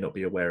 They may not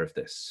be aware of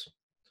this.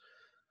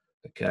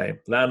 Okay,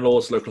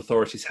 landlords, local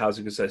authorities,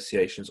 housing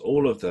associations,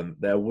 all of them,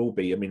 there will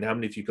be. I mean, how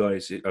many of you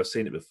guys, I've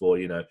seen it before,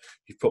 you know,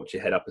 you've popped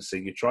your head up and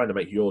seen, you're trying to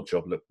make your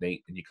job look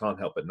neat, and you can't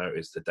help but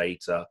notice the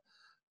data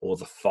or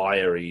the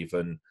fire,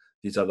 even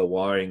these other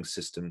wiring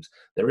systems.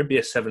 They're in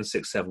BS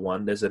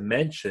 7671. There's a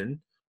mention,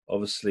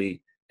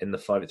 obviously, in the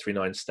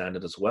 5839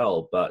 standard as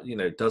well, but, you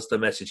know, does the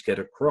message get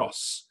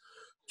across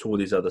to all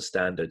these other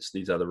standards,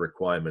 these other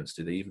requirements?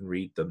 Do they even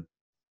read them?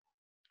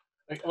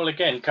 Well,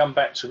 again, come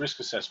back to risk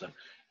assessment.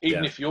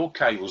 Even if your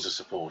cables are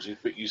supported,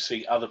 but you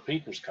see other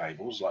people's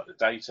cables, like the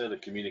data, the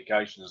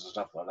communications and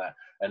stuff like that,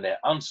 and they're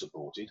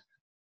unsupported,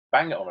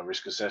 bang it on a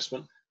risk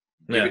assessment,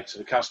 give it to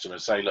the customer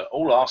and say, look,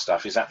 all our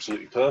stuff is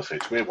absolutely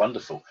perfect. We're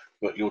wonderful,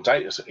 but your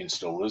data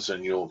installers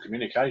and your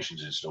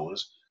communications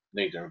installers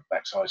need a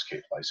backsize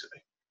kit,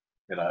 basically.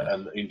 You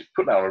know, and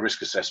put that on a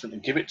risk assessment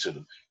and give it to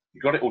them.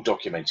 You've got it all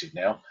documented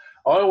now.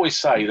 I always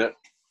say that,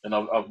 and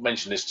I've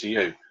mentioned this to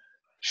you,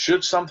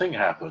 should something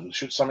happen,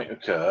 should something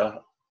occur,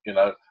 you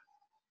know,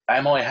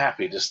 am I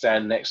happy to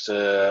stand next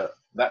to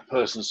that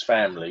person's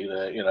family,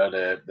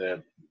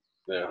 their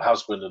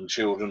husband and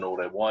children, or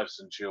their wives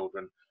and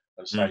children,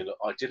 and say, look,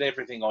 I did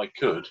everything I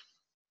could.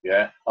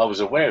 Yeah, I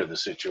was aware of the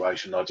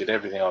situation. I did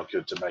everything I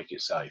could to make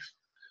it safe.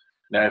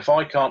 Now, if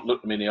I can't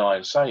look them in the eye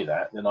and say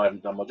that, then I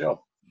haven't done my job.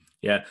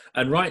 Yeah,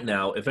 and right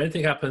now, if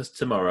anything happens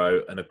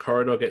tomorrow and a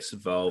corridor gets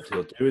involved,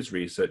 he'll do his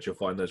research. He'll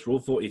find those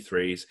Rule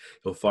 43s.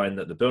 He'll find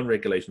that the building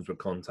regulations were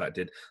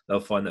contacted. They'll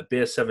find that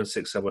BS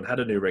 767 had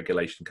a new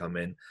regulation come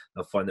in.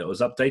 They'll find that it was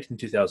updated in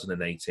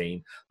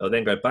 2018. They'll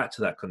then go back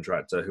to that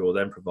contractor, who will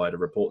then provide a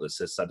report that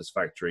says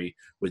satisfactory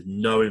with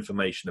no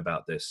information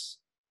about this.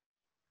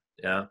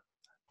 Yeah,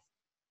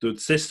 the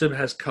system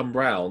has come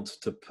round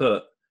to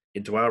put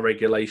into our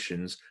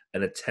regulations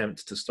an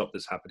attempt to stop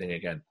this happening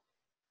again.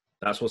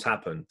 That's what's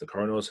happened. The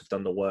coroners have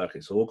done the work.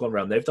 It's all gone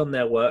around. They've done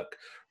their work.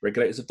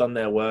 Regulators have done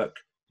their work.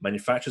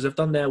 Manufacturers have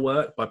done their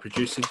work by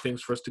producing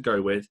things for us to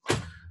go with.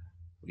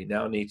 We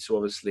now need to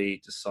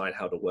obviously decide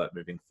how to work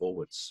moving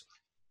forwards.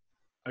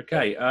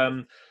 Okay,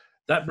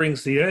 that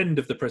brings the end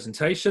of the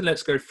presentation.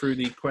 Let's go through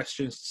the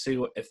questions to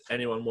see if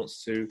anyone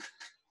wants to.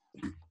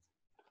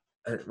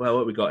 Well,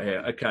 what we got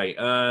here? Okay.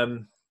 Oh,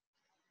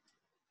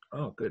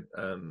 good.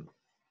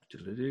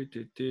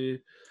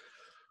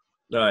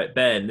 All right,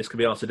 Ben, this can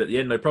be answered at the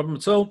end, no problem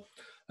at all.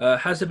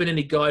 Has there been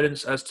any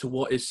guidance as to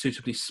what is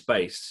suitably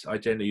spaced? I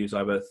generally use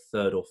either a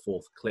third or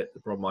fourth clip.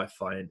 The problem I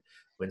find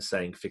when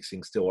saying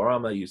fixing steel or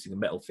armor, using a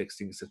metal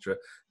fixing, etc.,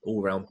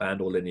 all-round band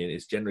or linear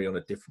is generally on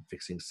a different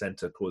fixing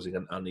center, causing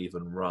an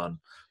uneven run.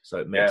 So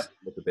it makes it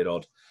look a bit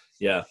odd.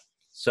 Yeah,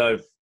 so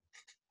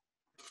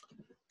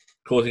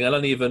causing an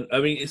uneven, I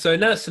mean, so in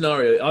that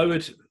scenario, I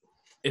would...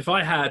 If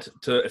I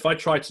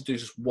tried to do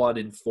just 1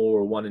 in 4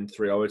 or 1 in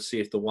 3, I would see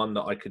if the one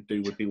that I could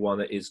do would be one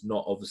that is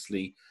not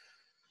obviously,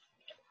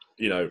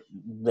 you know,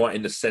 right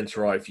in the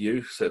center eye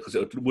view, so because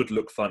it would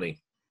look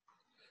funny.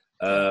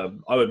 I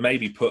would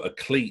maybe put a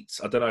cleat.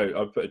 I don't know. I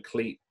would put a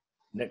cleat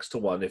next to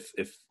one if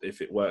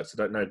it works. I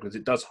don't know, because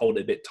it does hold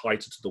it a bit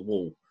tighter to the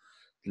wall.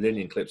 The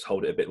linear clips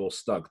hold it a bit more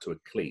snug to a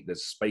cleat.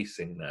 There's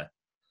spacing there.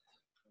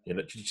 You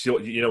know,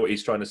 you know what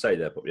he's trying to say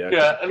there, but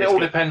yeah, and it all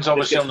depends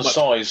obviously on the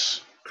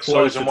size.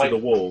 Closer to the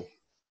wall.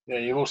 Yeah,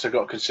 you've also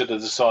got to consider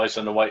the size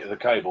and the weight of the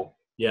cable.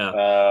 Yeah.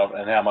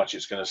 And how much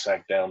it's going to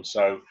sag down.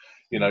 So,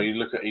 you know, you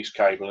look at each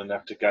cable and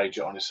have to gauge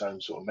it on its own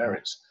sort of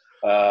merits.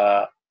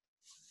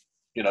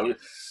 You know,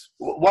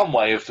 one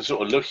way of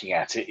sort of looking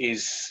at it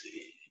is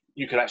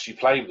you can actually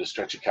play with the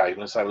stretcher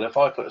cable and say, well, if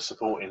I put a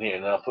support in here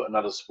and I'll put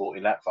another support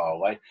in that far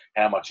away,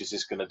 how much is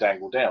this going to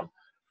dangle down?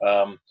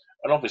 And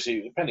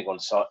obviously, depending on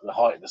the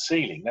height of the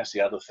ceiling, that's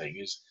the other thing,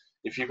 is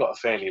if you've got a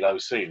fairly low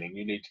ceiling,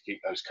 you need to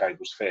keep those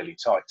cables fairly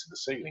tight to the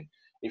ceiling.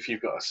 If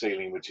you've got a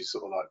ceiling which is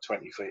sort of like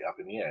 20 feet up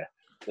in the air,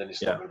 then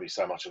it's not going to be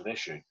so much of an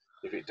issue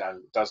if it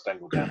does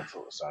dangle down a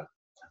foot or so.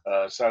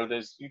 So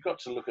you've got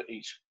to look at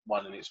each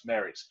one and its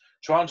merits.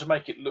 Trying to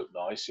make it look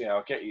nice, yeah,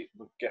 I get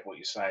what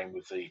you're saying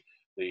with the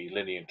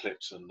linear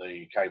clips and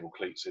the cable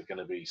cleats are going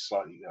to be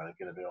slightly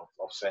going to be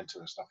off center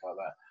and stuff like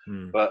that.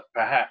 But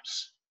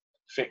perhaps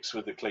fix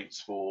with the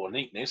cleats for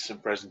neatness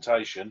and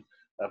presentation,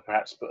 and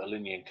perhaps put a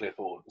linear clip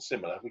or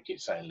similar. We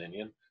keep saying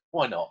linear,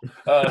 Why not?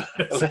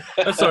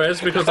 Sorry,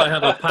 that's because I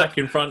have a pack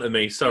in front of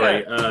me.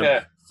 Sorry.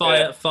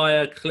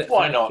 Fire clip,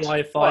 Why not?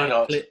 Why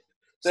not? clip,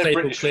 They're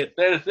staple British. clip.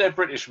 They're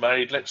British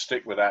made. Let's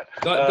stick with that.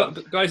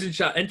 Guys in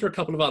chat, enter a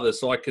couple of others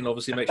so I can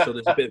obviously make sure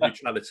there's a bit of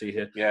neutrality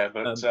here. Yeah,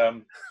 but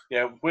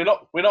we're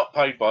not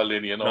paid by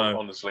Linian, No.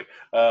 honestly.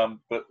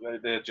 But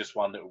they're just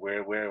one that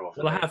we're aware of.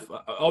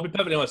 Well, I'll be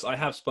perfectly honest. I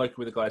have spoken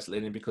with the guys at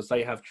Linian because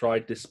they have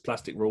tried this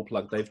plastic raw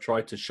plug. They've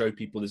tried to show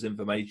people this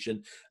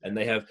information, and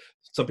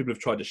some people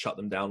have tried to shut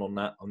them down on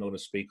that. I'm not going to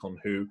speak on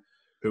who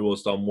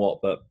has done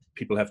what, but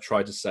people have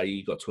tried to say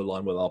you got to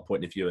align with our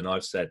point of view, and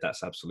I've said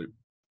that's absolute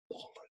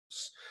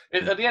bollocks.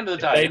 At the end of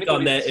the day,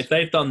 if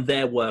they've done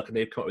their work and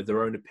they've come up with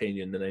their own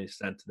opinion, then they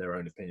stand to their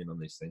own opinion on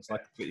these things. I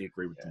completely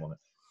agree with them on it.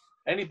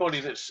 Anybody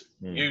that's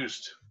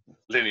used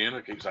Linian,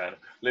 I keep saying it,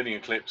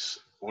 Linian clips,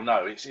 will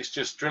know it's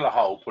just drill a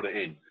hole, put it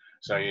in.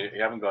 So you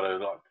haven't got to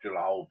drill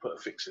a hole, put a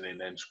fixing in,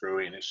 then screw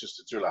in. It's just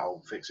to drill a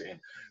hole, fix it in.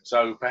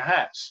 So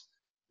perhaps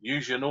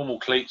use your normal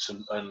cleats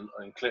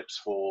and clips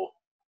for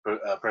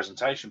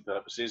presentation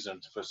purposes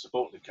and for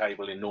supporting the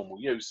cable in normal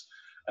use,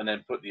 and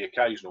then put the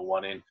occasional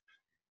one in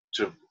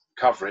to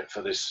cover it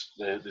for this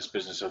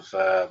business of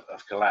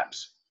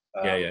collapse.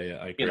 I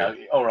agree. You know,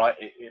 all right,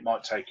 it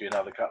might take you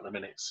another couple of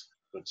minutes,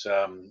 but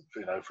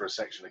for a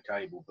section of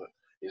cable, but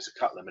it's a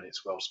couple of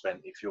minutes well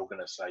spent if you're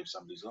going to save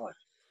somebody's life.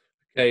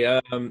 Okay,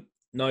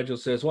 Nigel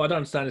says, what I don't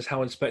understand is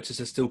how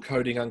inspectors are still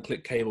coding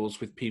unclipped cables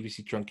with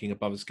PVC trunking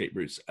above escape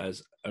routes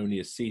as only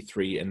a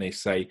C3, and they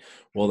say,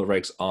 well, the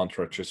regs aren't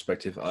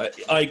retrospective. I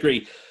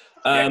agree.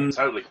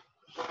 Totally.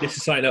 This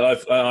is something that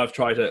I've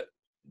tried to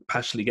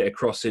passionately get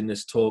across in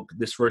this talk,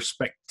 this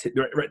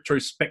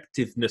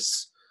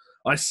retrospectiveness.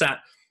 I sat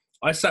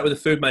with a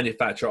food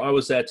manufacturer. I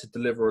was there to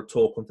deliver a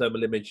talk on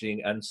thermal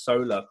imaging and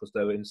solar because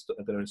they were going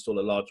to install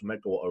a large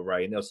megawatt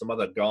array, and there was some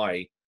other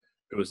guy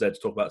who was there to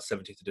talk about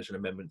 17th edition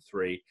amendment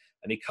 3,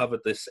 and he covered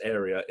this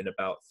area in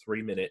about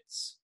 3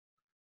 minutes.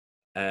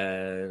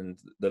 And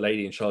the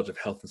lady in charge of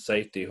health and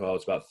safety, who I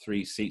was about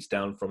 3 seats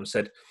down from,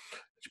 said,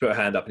 she put her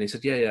hand up and he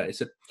said, yeah. He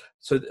said,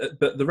 so,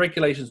 but the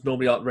regulations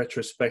normally aren't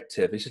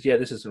retrospective. He said, yeah,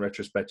 this isn't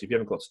retrospective. You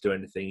haven't got to do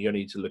anything. You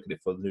only need to look at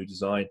it for the new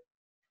design.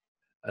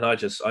 And I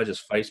just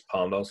face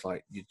palmed. I was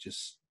like, you're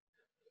just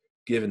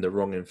giving the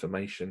wrong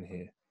information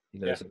here. You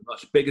know, there's a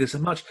much bigger,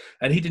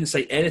 and he didn't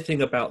say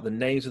anything about the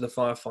names of the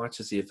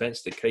firefighters, the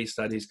events, the case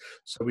studies.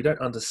 So we don't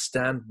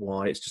understand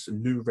why. It's just a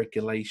new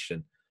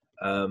regulation.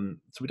 So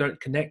we don't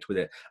connect with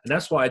it. And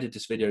that's why I did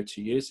this video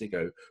 2 years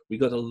ago. We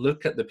got to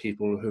look at the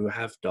people who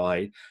have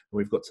died, and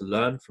we've got to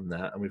learn from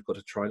that, and we've got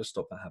to try to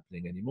stop that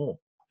happening anymore.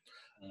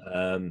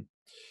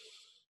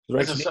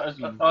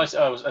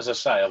 As I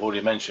say, I've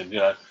already mentioned,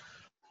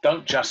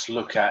 don't just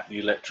look at the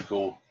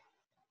electrical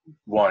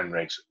wiring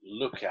regs.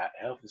 Look at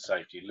health and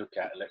safety. Look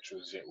at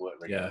electricity at work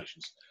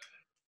regulations.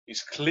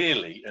 It's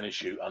clearly an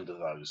issue under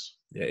those.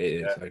 Yeah,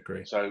 it is. I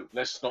agree. So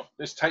let's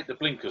take the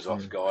blinkers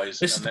off, guys.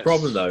 This is the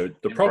problem, though.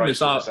 The problem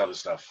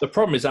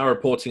is our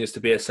reporting is to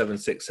be a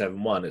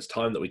 7671. It's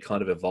time that we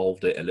kind of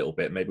evolved it a little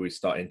bit. Maybe we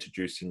start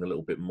introducing a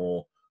little bit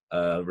more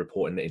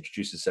reporting that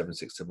introduces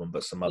 7671,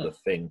 but some other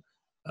thing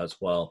as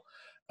well.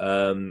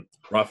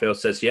 Raphael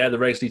says, yeah, the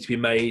regs need to be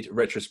made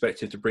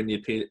retrospective to bring the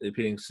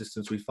appealing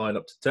systems we find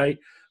up to date.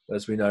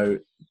 As we know,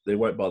 they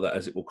won't bother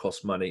as it will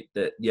cost money.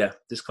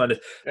 This kind of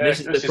this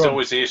is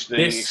always the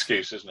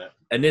excuse, isn't it?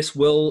 And this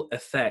will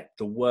affect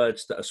the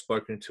words that are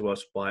spoken to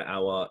us by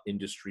our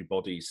industry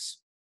bodies,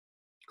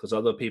 because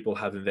other people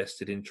have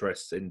invested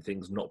interests in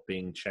things not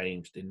being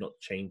changed, in not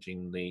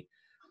changing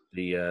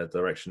the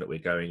direction that we're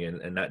going in,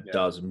 and that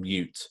does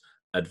mute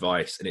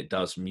advice and it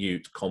does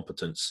mute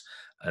competence.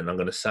 And I'm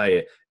going to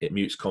say it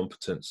mutes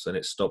competence, and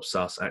it stops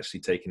us actually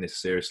taking this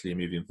seriously and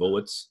moving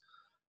forwards.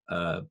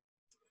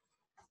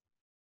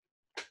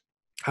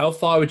 How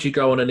far would you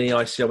go on an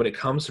EICR when it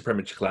comes to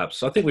premature collapse?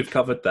 So I think we've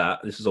covered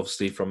that. This is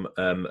obviously from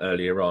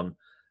earlier on.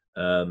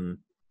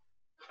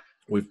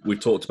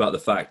 We've talked about the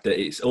fact that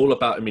it's all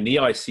about, the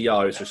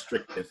EICR is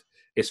restrictive.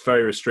 It's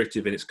very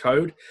restrictive in its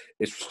code.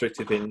 It's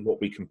restrictive in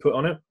what we can put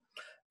on it.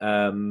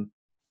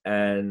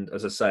 And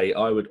as I say,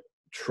 I would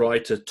try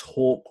to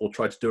talk or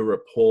try to do a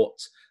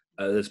report.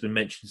 There's been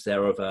mentions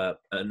there of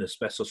an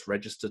asbestos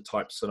register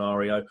type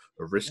scenario,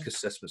 a risk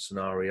assessment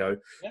scenario,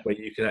 where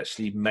you can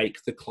actually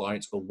make the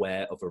client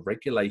aware of a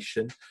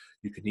regulation.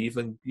 You can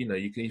even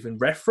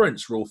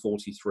reference Rule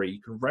 43.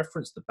 You can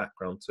reference the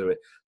background to it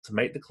to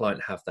make the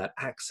client have that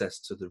access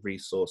to the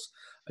resource.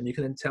 And you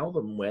can then tell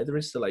them where their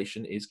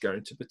installation is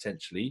going to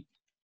potentially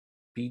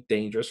be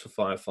dangerous for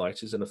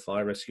firefighters and a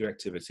fire rescue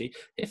activity.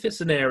 If it's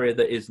an area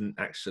that isn't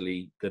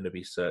actually going to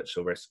be search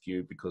or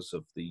rescue because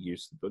of the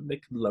use of the building,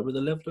 they can lower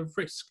the level of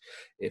risk.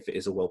 If it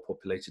is a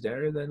well-populated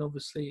area, then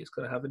obviously it's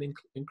going to have an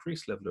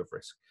increased level of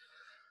risk.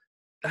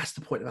 That's the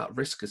point about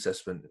risk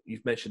assessment.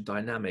 You've mentioned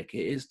dynamic.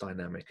 It is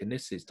dynamic, and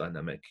this is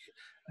dynamic.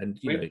 And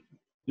we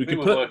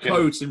can put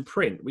codes in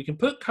print. We can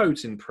put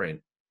codes in print,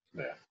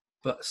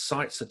 but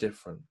sites are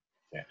different.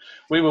 Yeah,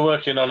 we were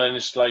working on an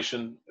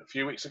installation a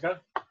few weeks ago.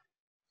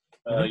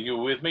 You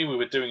were with me. We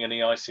were doing an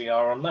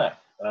EICR on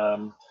that,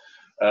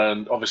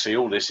 And obviously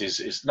all this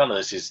is none of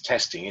this is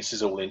testing. This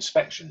is all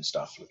inspection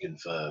stuff, looking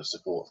for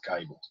support of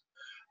cables.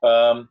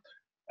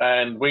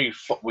 And we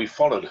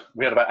followed.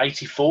 We had about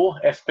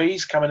 84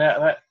 FBs coming out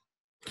of that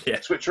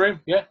switch room.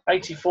 Yeah,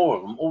 84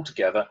 of them all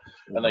together.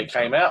 And they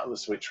came out of the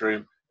switch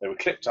room. They were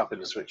clipped up in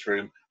the switch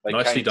room. They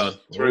Nicely done.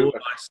 Through.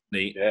 Nice,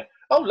 neat. Yeah.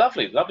 Oh,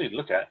 lovely to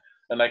look at.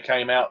 And they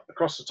came out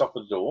across the top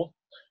of the door,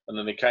 and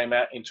then they came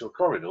out into a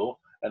corridor,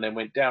 and then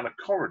went down a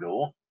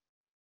corridor,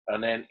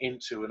 and then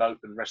into an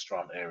open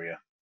restaurant area.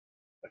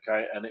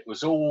 Okay, and it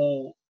was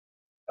all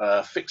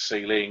fixed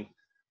ceiling,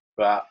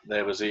 but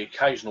there was the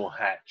occasional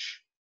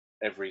hatch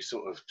every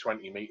sort of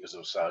 20 meters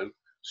or so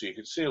you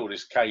could see all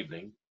this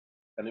cabling,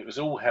 and it was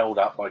all held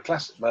up by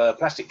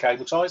plastic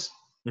cable ties.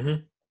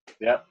 Mm-hmm.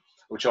 Yeah,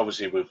 which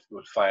obviously would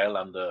fail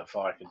under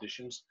fire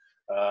conditions.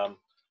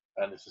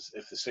 And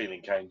if the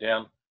ceiling came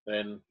down,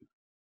 then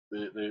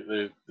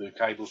the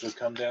cables would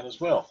come down as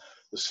well.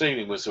 The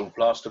ceiling was all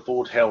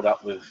plasterboard, held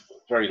up with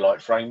very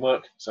light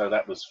framework, so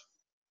that was,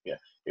 yeah,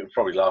 it would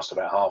probably last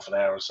about half an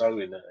hour or so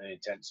in an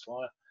intense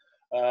fire.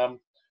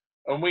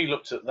 And we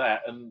looked at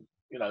that, and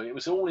it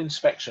was all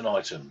inspection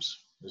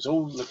items. It was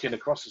all looking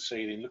across the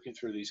ceiling, looking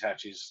through these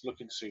hatches,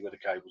 looking to see where the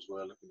cables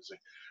were, looking to see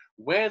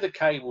where the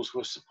cables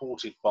were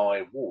supported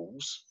by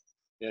walls.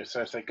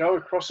 So if they go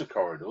across a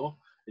corridor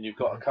and you've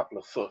got a couple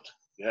of foot,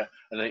 and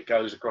then it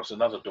goes across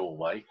another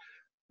doorway,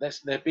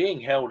 they're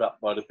being held up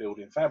by the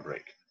building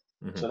fabric.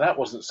 Mm-hmm. So that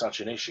wasn't such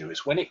an issue.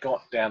 It's when it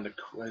got down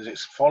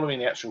it's following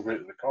the actual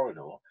route of the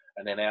corridor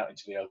and then out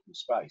into the open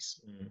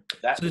space.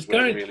 So there's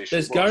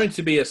going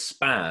to be a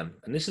span,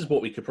 and this is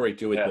what we could probably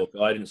do with more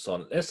guidance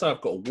on. Let's say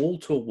I've got a wall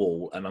to a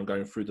wall and I'm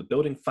going through the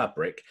building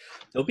fabric.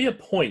 There'll be a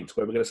point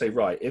where we're going to say,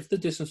 right, if the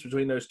distance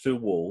between those two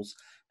walls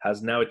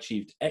has now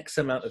achieved X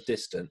amount of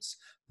distance,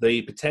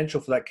 the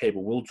potential for that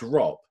cable will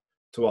drop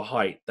to a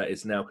height that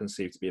is now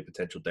conceived to be a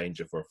potential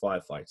danger for a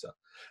firefighter.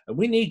 And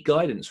we need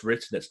guidance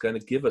written that's going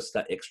to give us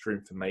that extra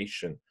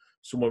information.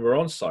 So when we're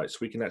on site, so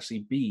we can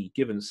actually be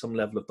given some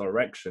level of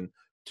direction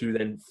to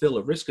then fill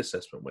a risk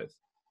assessment with,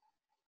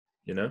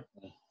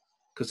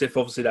 because if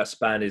obviously that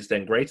span is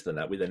then greater than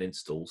that, we then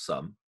install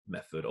some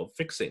method of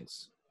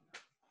fixings.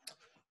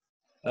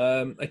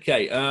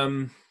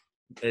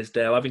 There's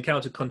Dale. I've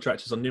encountered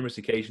contractors on numerous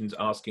occasions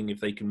asking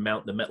if they can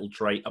mount the metal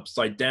tray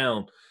upside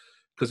down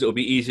because it will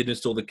be easier to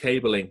install the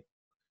cabling.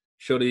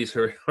 Surely these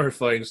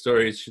horrifying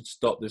stories should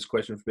stop this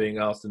question from being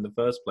asked in the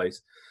first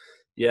place.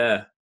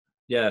 Yeah.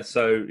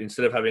 So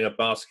instead of having a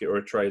basket or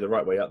a tray the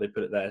right way up, they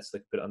put it there so they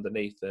can put it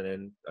underneath.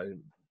 And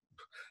then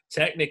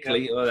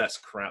technically, that's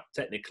crap.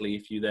 Technically,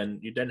 if you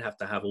then have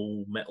to have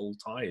all metal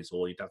ties,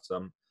 or you'd have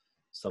some.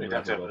 You'd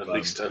have to have at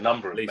least a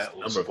number of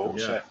metal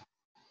supports.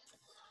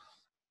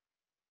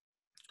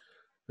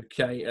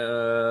 Okay.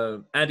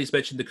 Andy's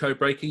mentioned the code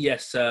breaker.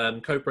 Yes,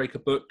 code breaker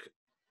book.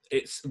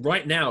 It's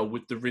right now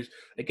with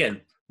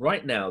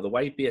right now, the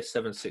way BS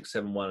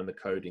 7671 and the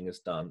coding is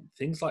done,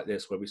 things like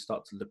this, where we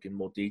start to look in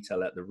more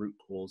detail at the root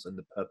cause and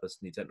the purpose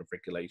and the intent of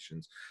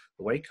regulations,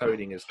 the way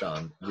coding is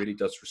done really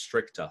does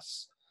restrict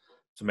us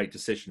to make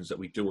decisions that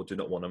we do or do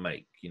not want to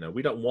make.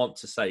 We don't want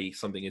to say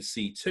something is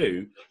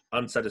C2,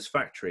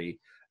 unsatisfactory,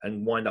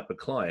 and wind up a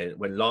client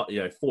when,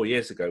 4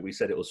 years ago, we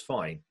said it was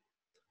fine.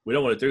 We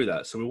don't want to do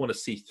that. So we want to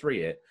C3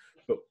 it,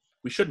 but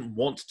we shouldn't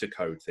want to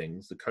code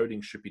things. The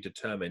coding should be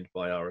determined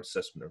by our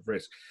assessment of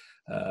risk.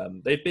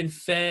 They've been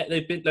fair.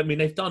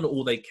 They've done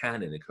all they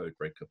can in the code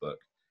breaker book.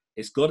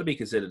 It's got to be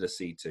considered a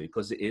C2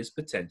 because it is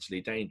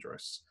potentially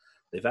dangerous.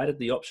 They've added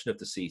the option of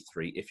the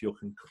C3 if your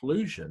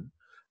conclusion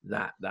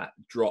that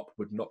drop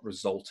would not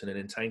result in an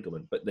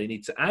entanglement. But they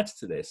need to add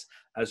to this,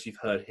 as you've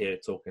heard here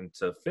talking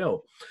to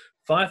Phil,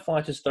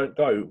 firefighters don't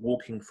go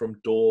walking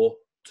from door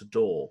to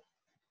door.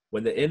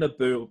 When they're in a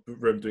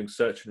room doing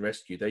search and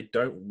rescue, they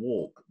don't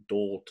walk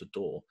door to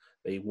door.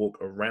 They walk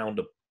around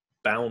a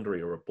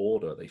boundary or a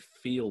border. They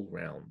feel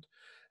round.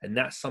 And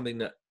that's something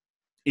that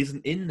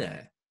isn't in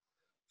there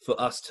for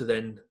us to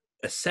then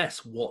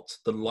assess what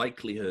the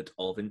likelihood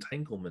of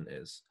entanglement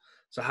is.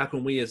 So how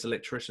can we as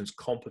electricians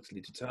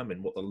competently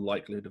determine what the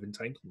likelihood of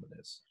entanglement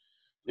is?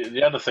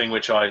 The other thing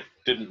which I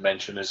didn't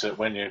mention is that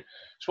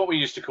it's what we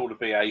used to call the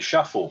BA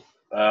shuffle.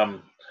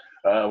 When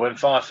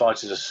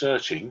firefighters are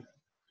searching,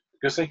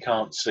 because they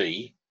can't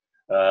see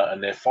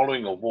and they're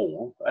following a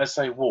wall, as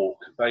they walk,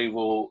 they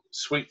will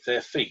sweep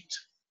their feet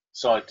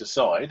side to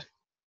side,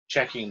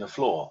 checking the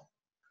floor.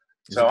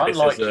 So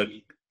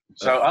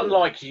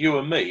unlike you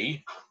and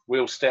me,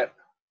 we'll step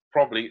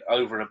probably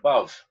over and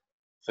above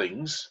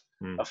things.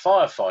 A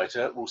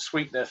firefighter will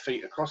sweep their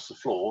feet across the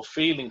floor,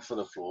 feeling for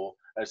the floor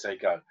as they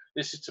go.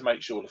 This is to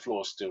make sure the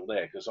floor's still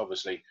there, because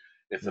obviously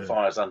if the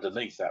fire's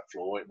underneath that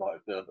floor, it might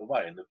have burned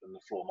away and the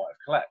floor might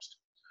have collapsed.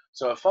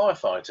 So a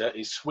firefighter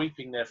is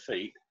sweeping their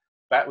feet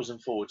backwards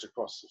and forwards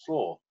across the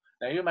floor.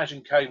 Now you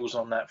imagine cables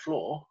on that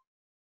floor.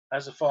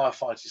 As a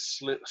firefighter is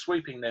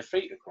sweeping their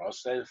feet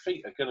across, their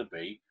feet are going to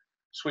be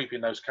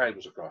sweeping those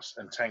cables across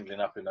and tangling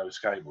up in those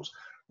cables.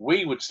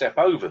 We would step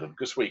over them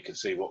because we can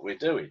see what we're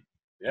doing.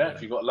 Yeah?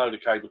 If you've got a load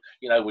of cable,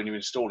 when you're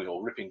installing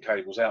or ripping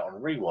cables out on a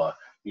rewire,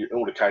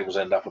 all the cables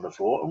end up on the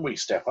floor, and we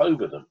step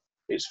over them.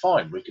 It's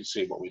fine. We can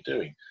see what we're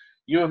doing.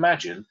 You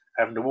imagine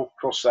having to walk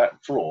across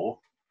that floor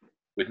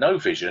with no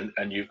vision,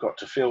 and you've got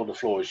to feel the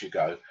floor as you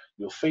go.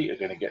 Your feet are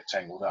going to get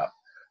tangled up.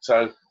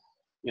 So,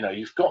 you know,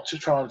 you've got to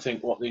try and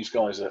think what these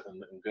guys and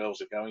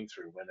girls are going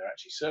through when they're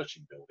actually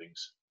searching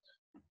buildings.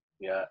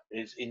 Yeah,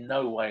 it's in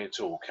no way at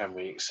all can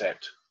we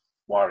accept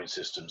wiring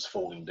systems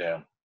falling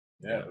down.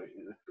 Yeah,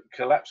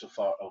 collapse of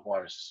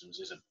wiring systems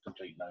is a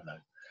complete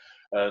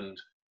no-no.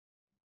 And,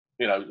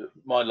 you know,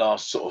 my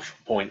last sort of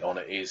point on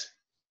it is,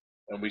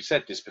 and we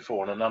said this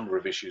before on a number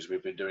of issues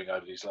we've been doing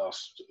over these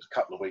last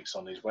couple of weeks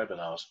on these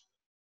webinars,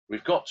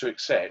 we've got to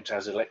accept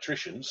as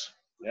electricians,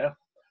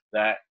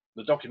 that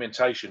the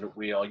documentation that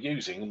we are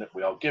using and that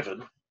we are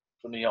given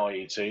from the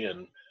IET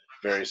and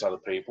various other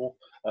people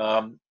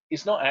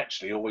is not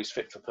actually always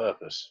fit for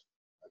purpose,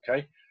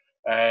 okay?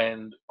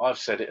 And I've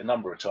said it a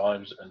number of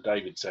times, and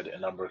David said it a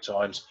number of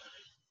times.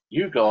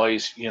 You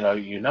guys, you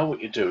know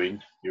what you're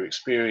doing, you're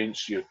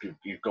experienced, you've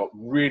got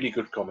really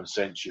good common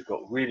sense, you've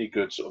got really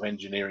good sort of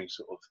engineering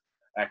sort of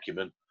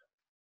acumen.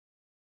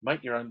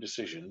 Make your own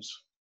decisions.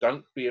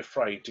 Don't be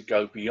afraid to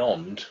go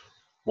beyond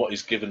what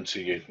is given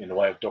to you in the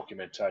way of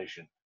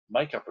documentation.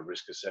 Make up a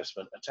risk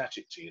assessment, attach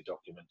it to your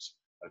documents,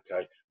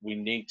 okay? We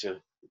need to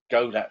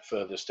go that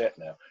further step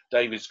now.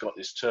 David's got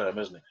this term,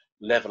 hasn't it?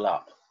 Level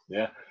up,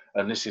 yeah?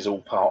 And this is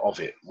all part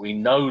of it. We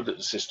know that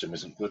the system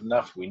isn't good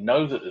enough. We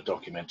know that the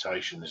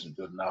documentation isn't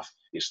good enough.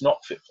 It's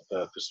not fit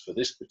for purpose for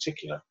this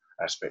particular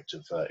aspect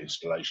of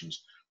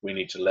installations. We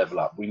need to level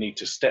up. We need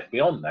to step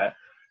beyond that.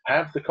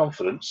 Have the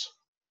confidence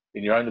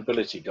in your own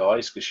ability,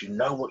 guys, because you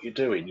know what you're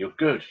doing. You're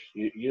good.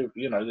 You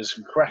know, there's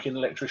some cracking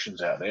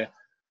electricians out there.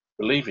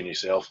 Believe in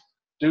yourself.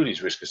 Do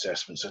these risk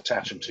assessments.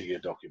 Attach them to your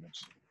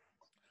documents.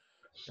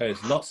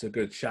 There's lots of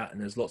good chat, and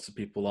there's lots of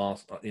people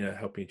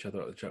helping each other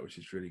out the chat, which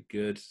is really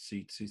good.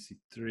 C2,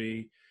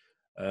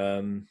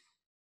 C3.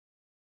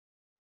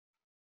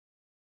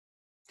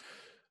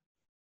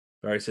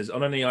 Barry says,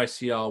 on any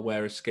ICR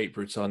where escape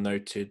routes are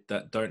noted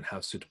that don't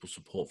have suitable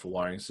support for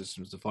wiring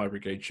systems, the fire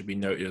brigade should be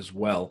noted as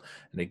well.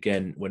 And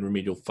again, when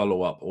remedial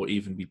follow-up or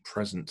even be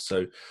present.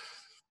 So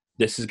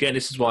this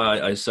is why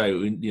I say,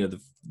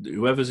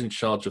 whoever's in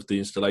charge of the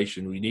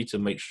installation, we need to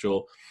make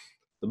sure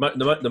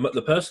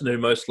the person who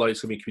most likely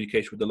is going to be in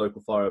communication with the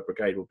local fire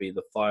brigade will be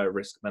the fire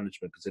risk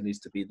management, because there needs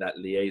to be that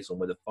liaison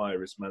where the fire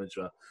risk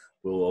manager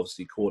will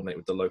obviously coordinate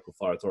with the local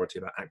fire authority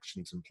about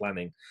actions and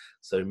planning.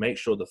 So make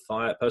sure the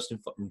person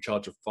in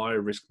charge of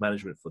fire risk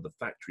management for the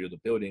factory or the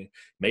building,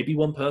 maybe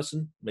one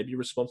person, maybe a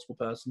responsible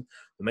person,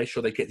 but make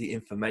sure they get the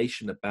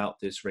information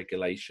about this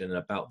regulation,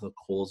 about the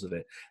cause of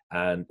it,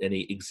 and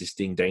any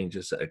existing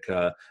dangers that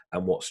occur,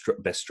 and what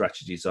best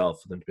strategies are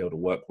for them to be able to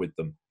work with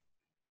them.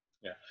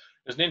 Yeah.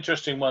 There's an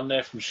interesting one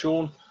there from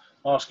Sean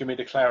asking me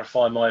to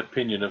clarify my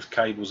opinion of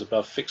cables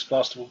above fixed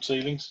plasterboard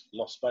ceilings,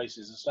 loft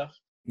spaces and stuff.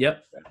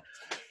 Yep.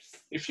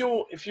 If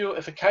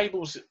a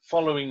cable's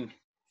following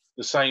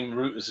the same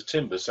route as the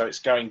timbers, so it's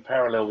going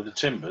parallel with the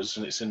timbers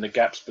and it's in the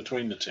gaps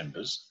between the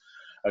timbers,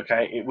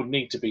 okay, it would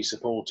need to be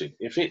supported.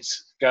 If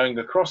it's going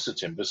across the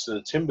timbers, so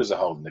the timbers are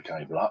holding the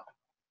cable up,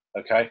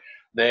 okay,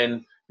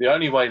 then the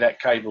only way that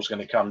cable's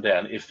going to come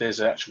down if there's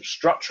an actual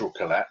structural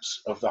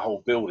collapse of the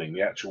whole building,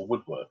 the actual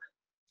woodwork.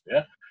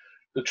 Yeah.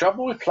 The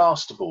trouble with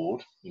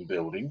plasterboard in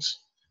buildings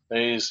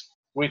is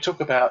we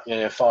talk about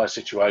fire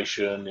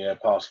situation,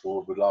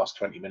 plasterboard would last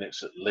 20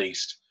 minutes at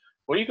least.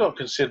 What you've got to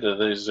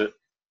consider is that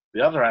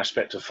the other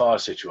aspect of fire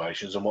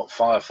situations and what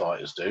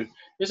firefighters do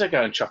is they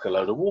go and chuck a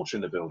load of water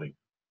in the building.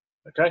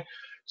 Okay.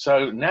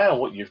 So now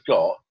what you've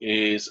got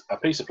is a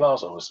piece of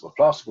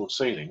plasterboard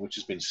ceiling which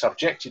has been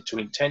subjected to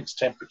intense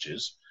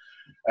temperatures,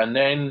 and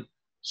then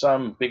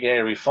some big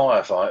airy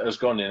firefighter has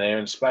gone in there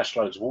and splashed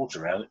loads of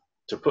water around it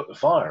to put the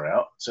fire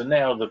out. So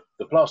now the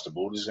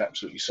plasterboard is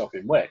absolutely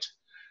sopping wet.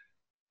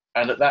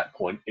 And at that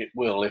point, it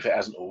will, if it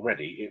hasn't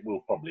already, it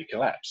will probably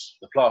collapse.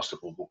 The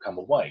plasterboard will come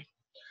away.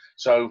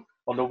 So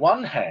on the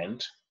one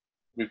hand,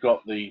 we've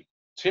got the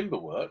timber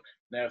work.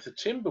 Now, if the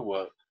timber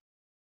work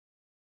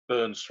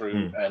burns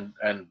through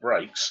and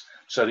breaks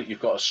so that you've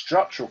got a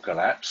structural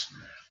collapse,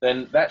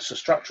 then that's a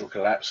structural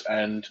collapse,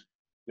 and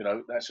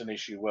that's an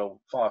issue. Well,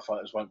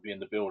 firefighters won't be in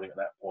the building at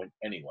that point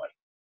anyway.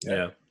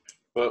 Yeah.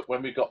 But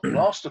when we've got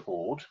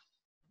plasterboard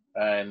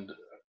and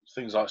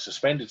things like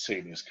suspended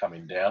ceilings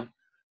coming down,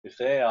 if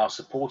they are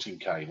supporting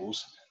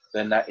cables,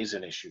 then that is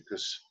an issue,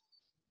 because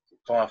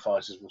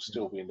firefighters will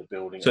still be in the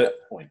building at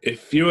that point.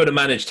 If you were to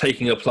manage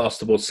taking a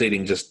plasterboard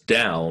ceiling just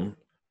down,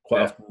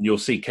 quite often you'll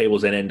see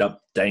cables then end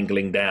up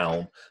dangling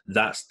down.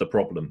 That's the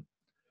problem.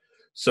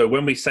 So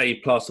when we say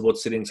plasterboard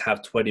ceilings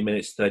have 20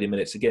 minutes, 30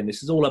 minutes, again,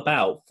 this is all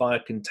about fire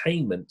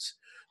containment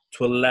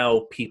to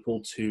allow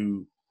people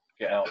to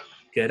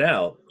get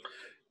out.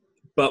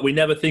 But we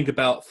never think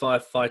about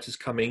firefighters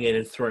coming in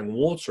and throwing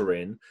water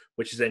in,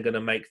 which is then going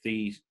to make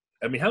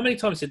how many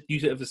times did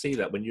you ever see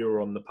that when you were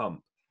on the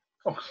pump?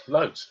 Oh,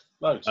 loads.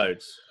 loads.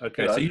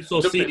 Okay, You know, so you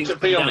saw ceilings to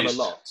come be down honest, a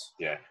lot.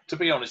 yeah. To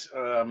be honest,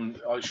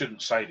 I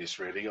shouldn't say this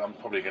really. I'm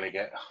probably going to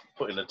get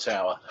put in a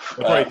tower.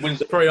 They'll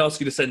probably ask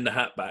you to send the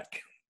hat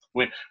back.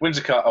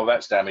 Windsor Castle. Oh,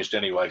 that's damaged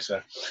anyway.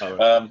 So,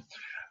 right.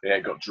 yeah,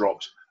 it got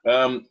dropped.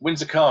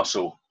 Windsor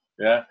Castle.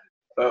 Yeah,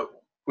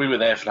 we were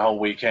there for the whole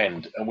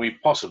weekend, and we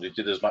possibly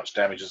did as much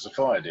damage as the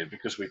fire did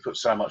because we put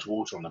so much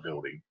water on the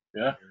building.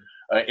 Yeah,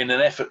 in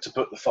an effort to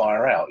put the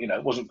fire out. You know,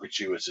 it wasn't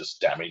gratuitous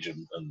damage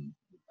and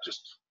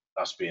just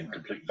us being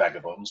complete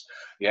vagabonds.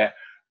 Yeah,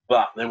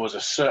 but there was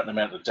a certain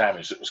amount of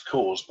damage that was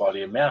caused by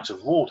the amount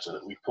of water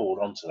that we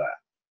poured onto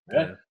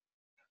that.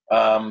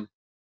 Yeah.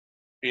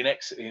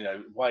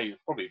 Way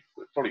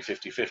probably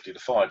 50-50. The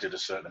fire did a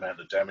certain amount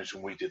of damage,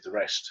 and we did the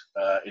rest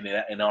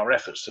in our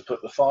efforts to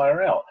put the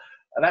fire out.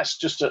 And that's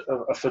just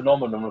a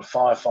phenomenon of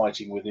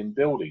firefighting within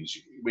buildings.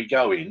 We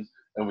go in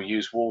and we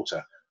use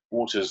water.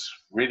 Water's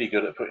really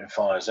good at putting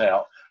fires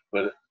out,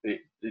 but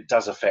it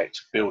does affect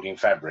building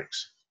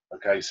fabrics.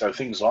 Okay, so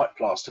things like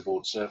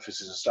plasterboard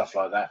surfaces and stuff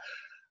like that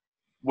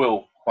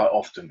will quite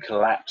often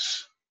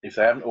collapse. If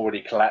they haven't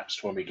already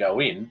collapsed when we go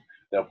in,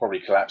 they'll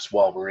probably collapse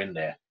while we're in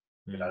there.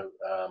 You know,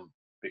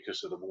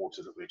 because of the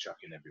water that we're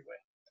chucking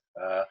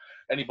everywhere.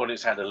 Anybody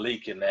that's had a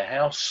leak in their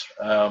house,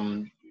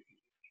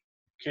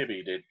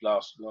 Kibby did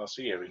last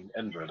year in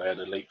Edinburgh. They had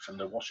a leak from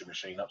the washing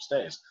machine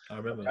upstairs. I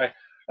remember. Okay?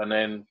 And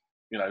then,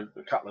 you know,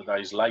 a couple of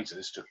days later,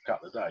 this took a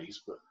couple of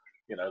days, but,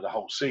 you know, the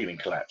whole ceiling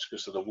collapsed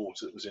because of the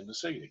water that was in the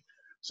ceiling.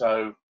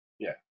 So,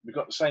 yeah, we've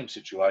got the same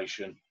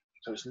situation.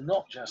 So it's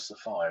not just the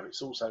fire,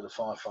 it's also the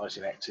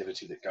firefighting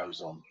activity that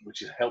goes on, which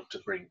has helped to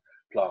bring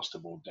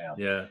plasterboard down.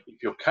 Yeah.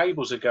 If your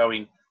cables are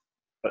going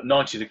at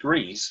 90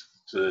 degrees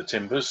to the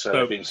timbers, so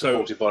they're being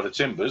supported by the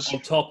timbers. On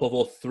top of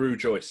or through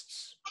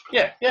joists.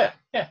 Yeah.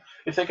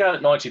 If they're going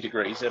at 90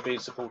 degrees, they're being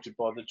supported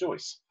by the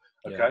joists.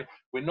 Okay. Yeah.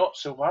 We're not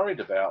so worried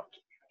about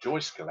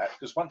joist collapse,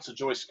 because once the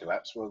joist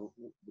collapse, well,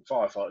 the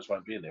firefighters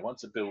won't be in there.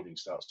 Once the building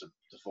starts to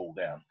fall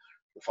down,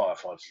 the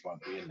firefighters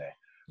won't be in there.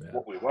 Yeah.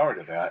 What we're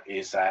worried about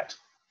is that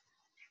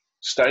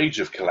stage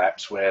of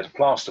collapse where the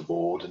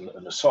plasterboard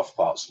and the soft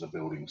parts of the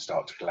building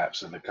start to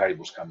collapse and the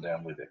cables come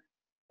down with it.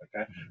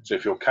 Okay, so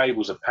if your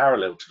cables are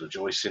parallel to the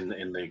joists in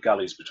the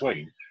gullies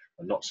between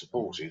and not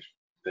supported,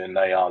 then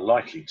they are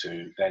likely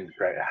to then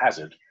create a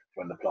hazard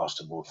when the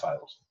plasterboard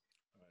fails.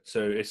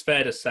 So it's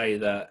fair to say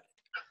that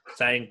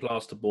saying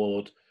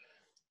plasterboard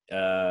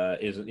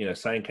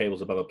saying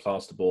cables above a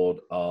plasterboard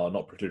are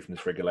not precluded from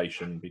this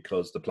regulation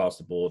because the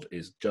plasterboard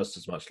is just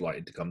as much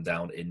likely to come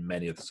down in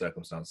many of the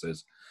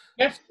circumstances.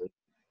 Yeah.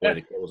 Where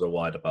the cables are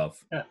wide above.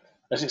 Yeah.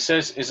 As it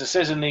says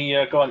in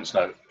the guidance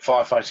note,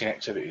 firefighting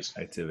activities.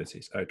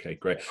 Okay,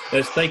 great.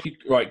 Thank you.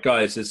 Right,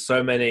 guys, there's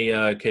so many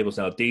cables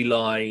now.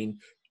 D-line,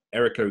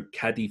 Erico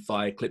Caddy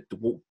Fire Clip, the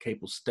walk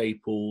cable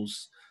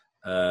staples.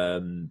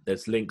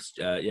 There's links.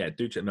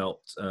 Do check them out.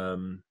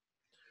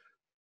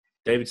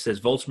 David says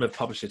Voltron have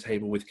published a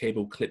table with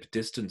cable clip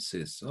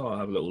distances. Oh, I'll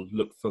have a little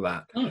look for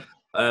that.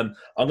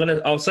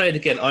 I'll say it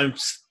again. I'm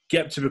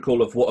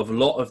skeptical of what a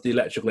lot of the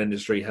electrical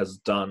industry has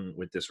done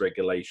with this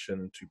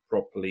regulation to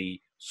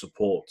properly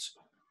support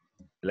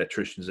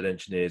electricians and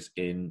engineers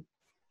in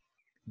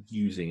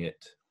using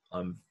it.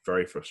 I'm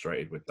very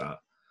frustrated with that.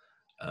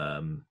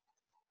 And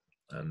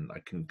I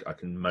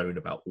can moan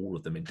about all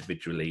of them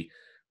individually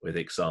with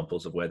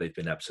examples of where they've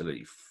been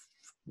absolutely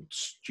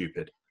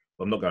stupid.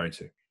 But I'm not going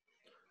to.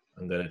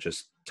 I'm going to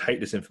just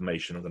take this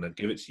information. I'm going to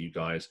give it to you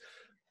guys.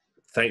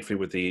 Thankfully,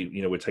 with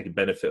we're taking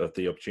benefit of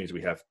the opportunity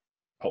we have.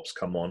 Pops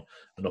come on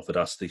and offered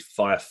us the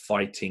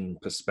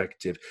firefighting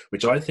perspective,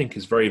 which I think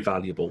is very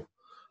valuable.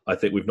 I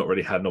think we've not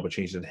really had an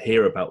opportunity to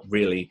hear about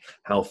really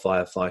how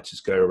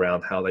firefighters go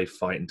around, how they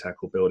fight and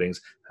tackle buildings,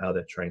 how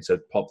they're trained. So,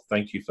 Pop,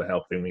 thank you for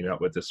helping me out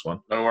with this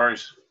one. No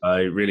worries.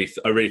 I really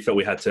felt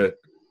we had to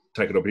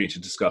take an opportunity to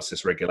discuss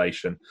this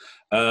regulation.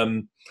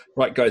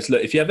 Right, guys,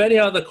 look, if you have any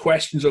other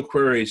questions or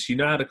queries, you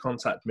know how to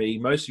contact me.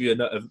 Most of you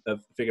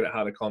have figured out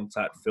how to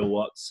contact Phil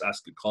Watts,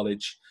 Ask at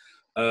College.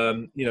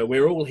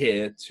 We're all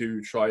here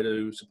to try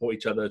to support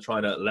each other,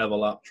 trying to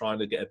level up, trying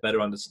to get a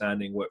better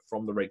understanding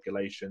from the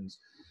regulations,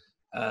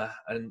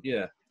 and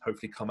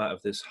hopefully come out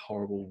of this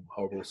horrible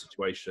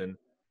situation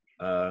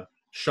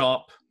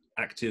sharp,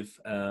 active,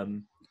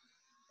 and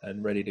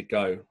ready to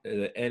go. Are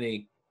there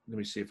any? Let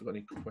me see if I've got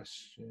any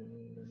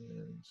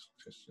questions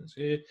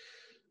here.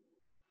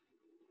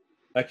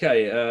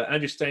 Okay,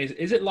 Andrew Staines,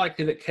 is it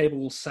likely that cable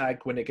will sag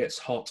when it gets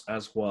hot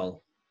as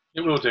well?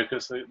 It will do,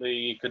 because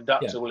the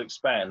conductor will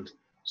expand,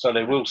 so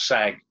they will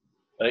sag,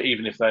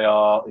 even if they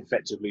are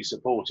effectively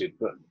supported.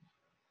 But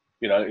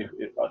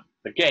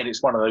again,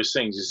 it's one of those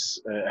things: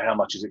 is how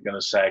much is it going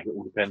to sag? It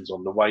all depends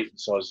on the weight and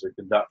size of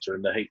the conductor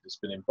and the heat that's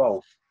been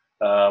involved.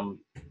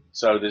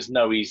 So there's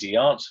no easy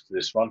answer to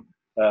this one.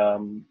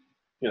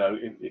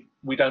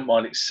 We don't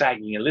mind it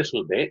sagging a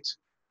little bit.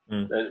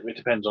 It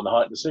depends on the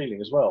height of the ceiling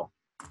as well.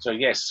 So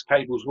yes,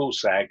 cables will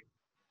sag,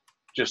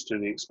 just to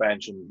the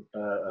expansion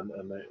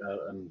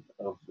and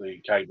of the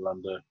cable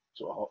under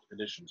sort of hot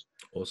conditions.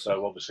 Awesome.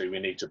 So obviously we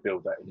need to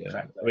build that in the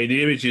fact that I mean,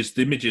 the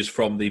images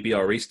from the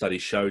BRE study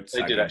showed they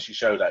sagging. did actually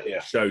show that, yeah.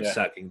 It showed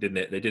sagging, didn't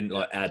it? They didn't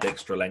like add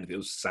extra length; it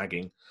was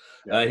sagging.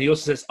 Yeah. He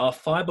also says, "Are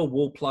fiber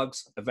wall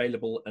plugs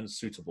available and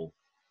suitable?"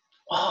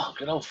 Oh,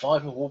 good old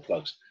fibre wall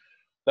plugs.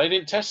 They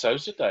didn't test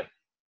those, did they?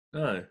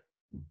 No.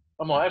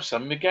 I might have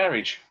some in the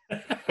garage.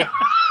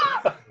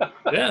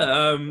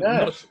 Yeah,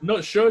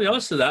 not sure the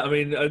answer to that. I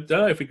mean, I don't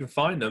know if we can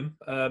find them.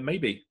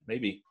 Maybe.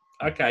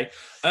 Okay.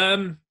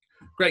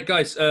 Great,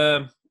 guys.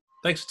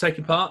 Thanks for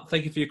taking part.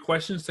 Thank you for your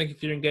questions. Thank you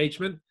for your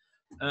engagement.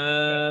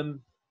 Our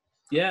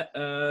next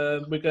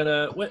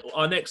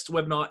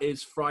webinar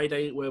is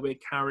Friday, where we're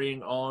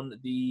carrying on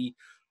the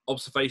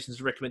observations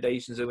and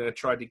recommendations. And we're going to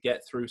try to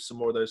get through some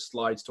more of those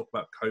slides, talk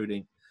about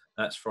coding.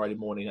 That's Friday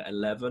morning at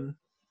 11.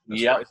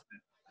 That's right.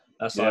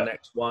 That's our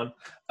next one.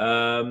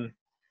 Thank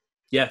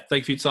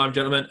you for your time,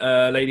 gentlemen,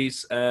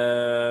 ladies.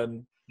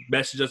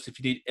 Message us if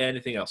you need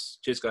anything else.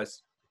 Cheers,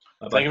 guys.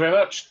 Bye-bye. Thank you very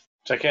much.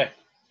 Take care.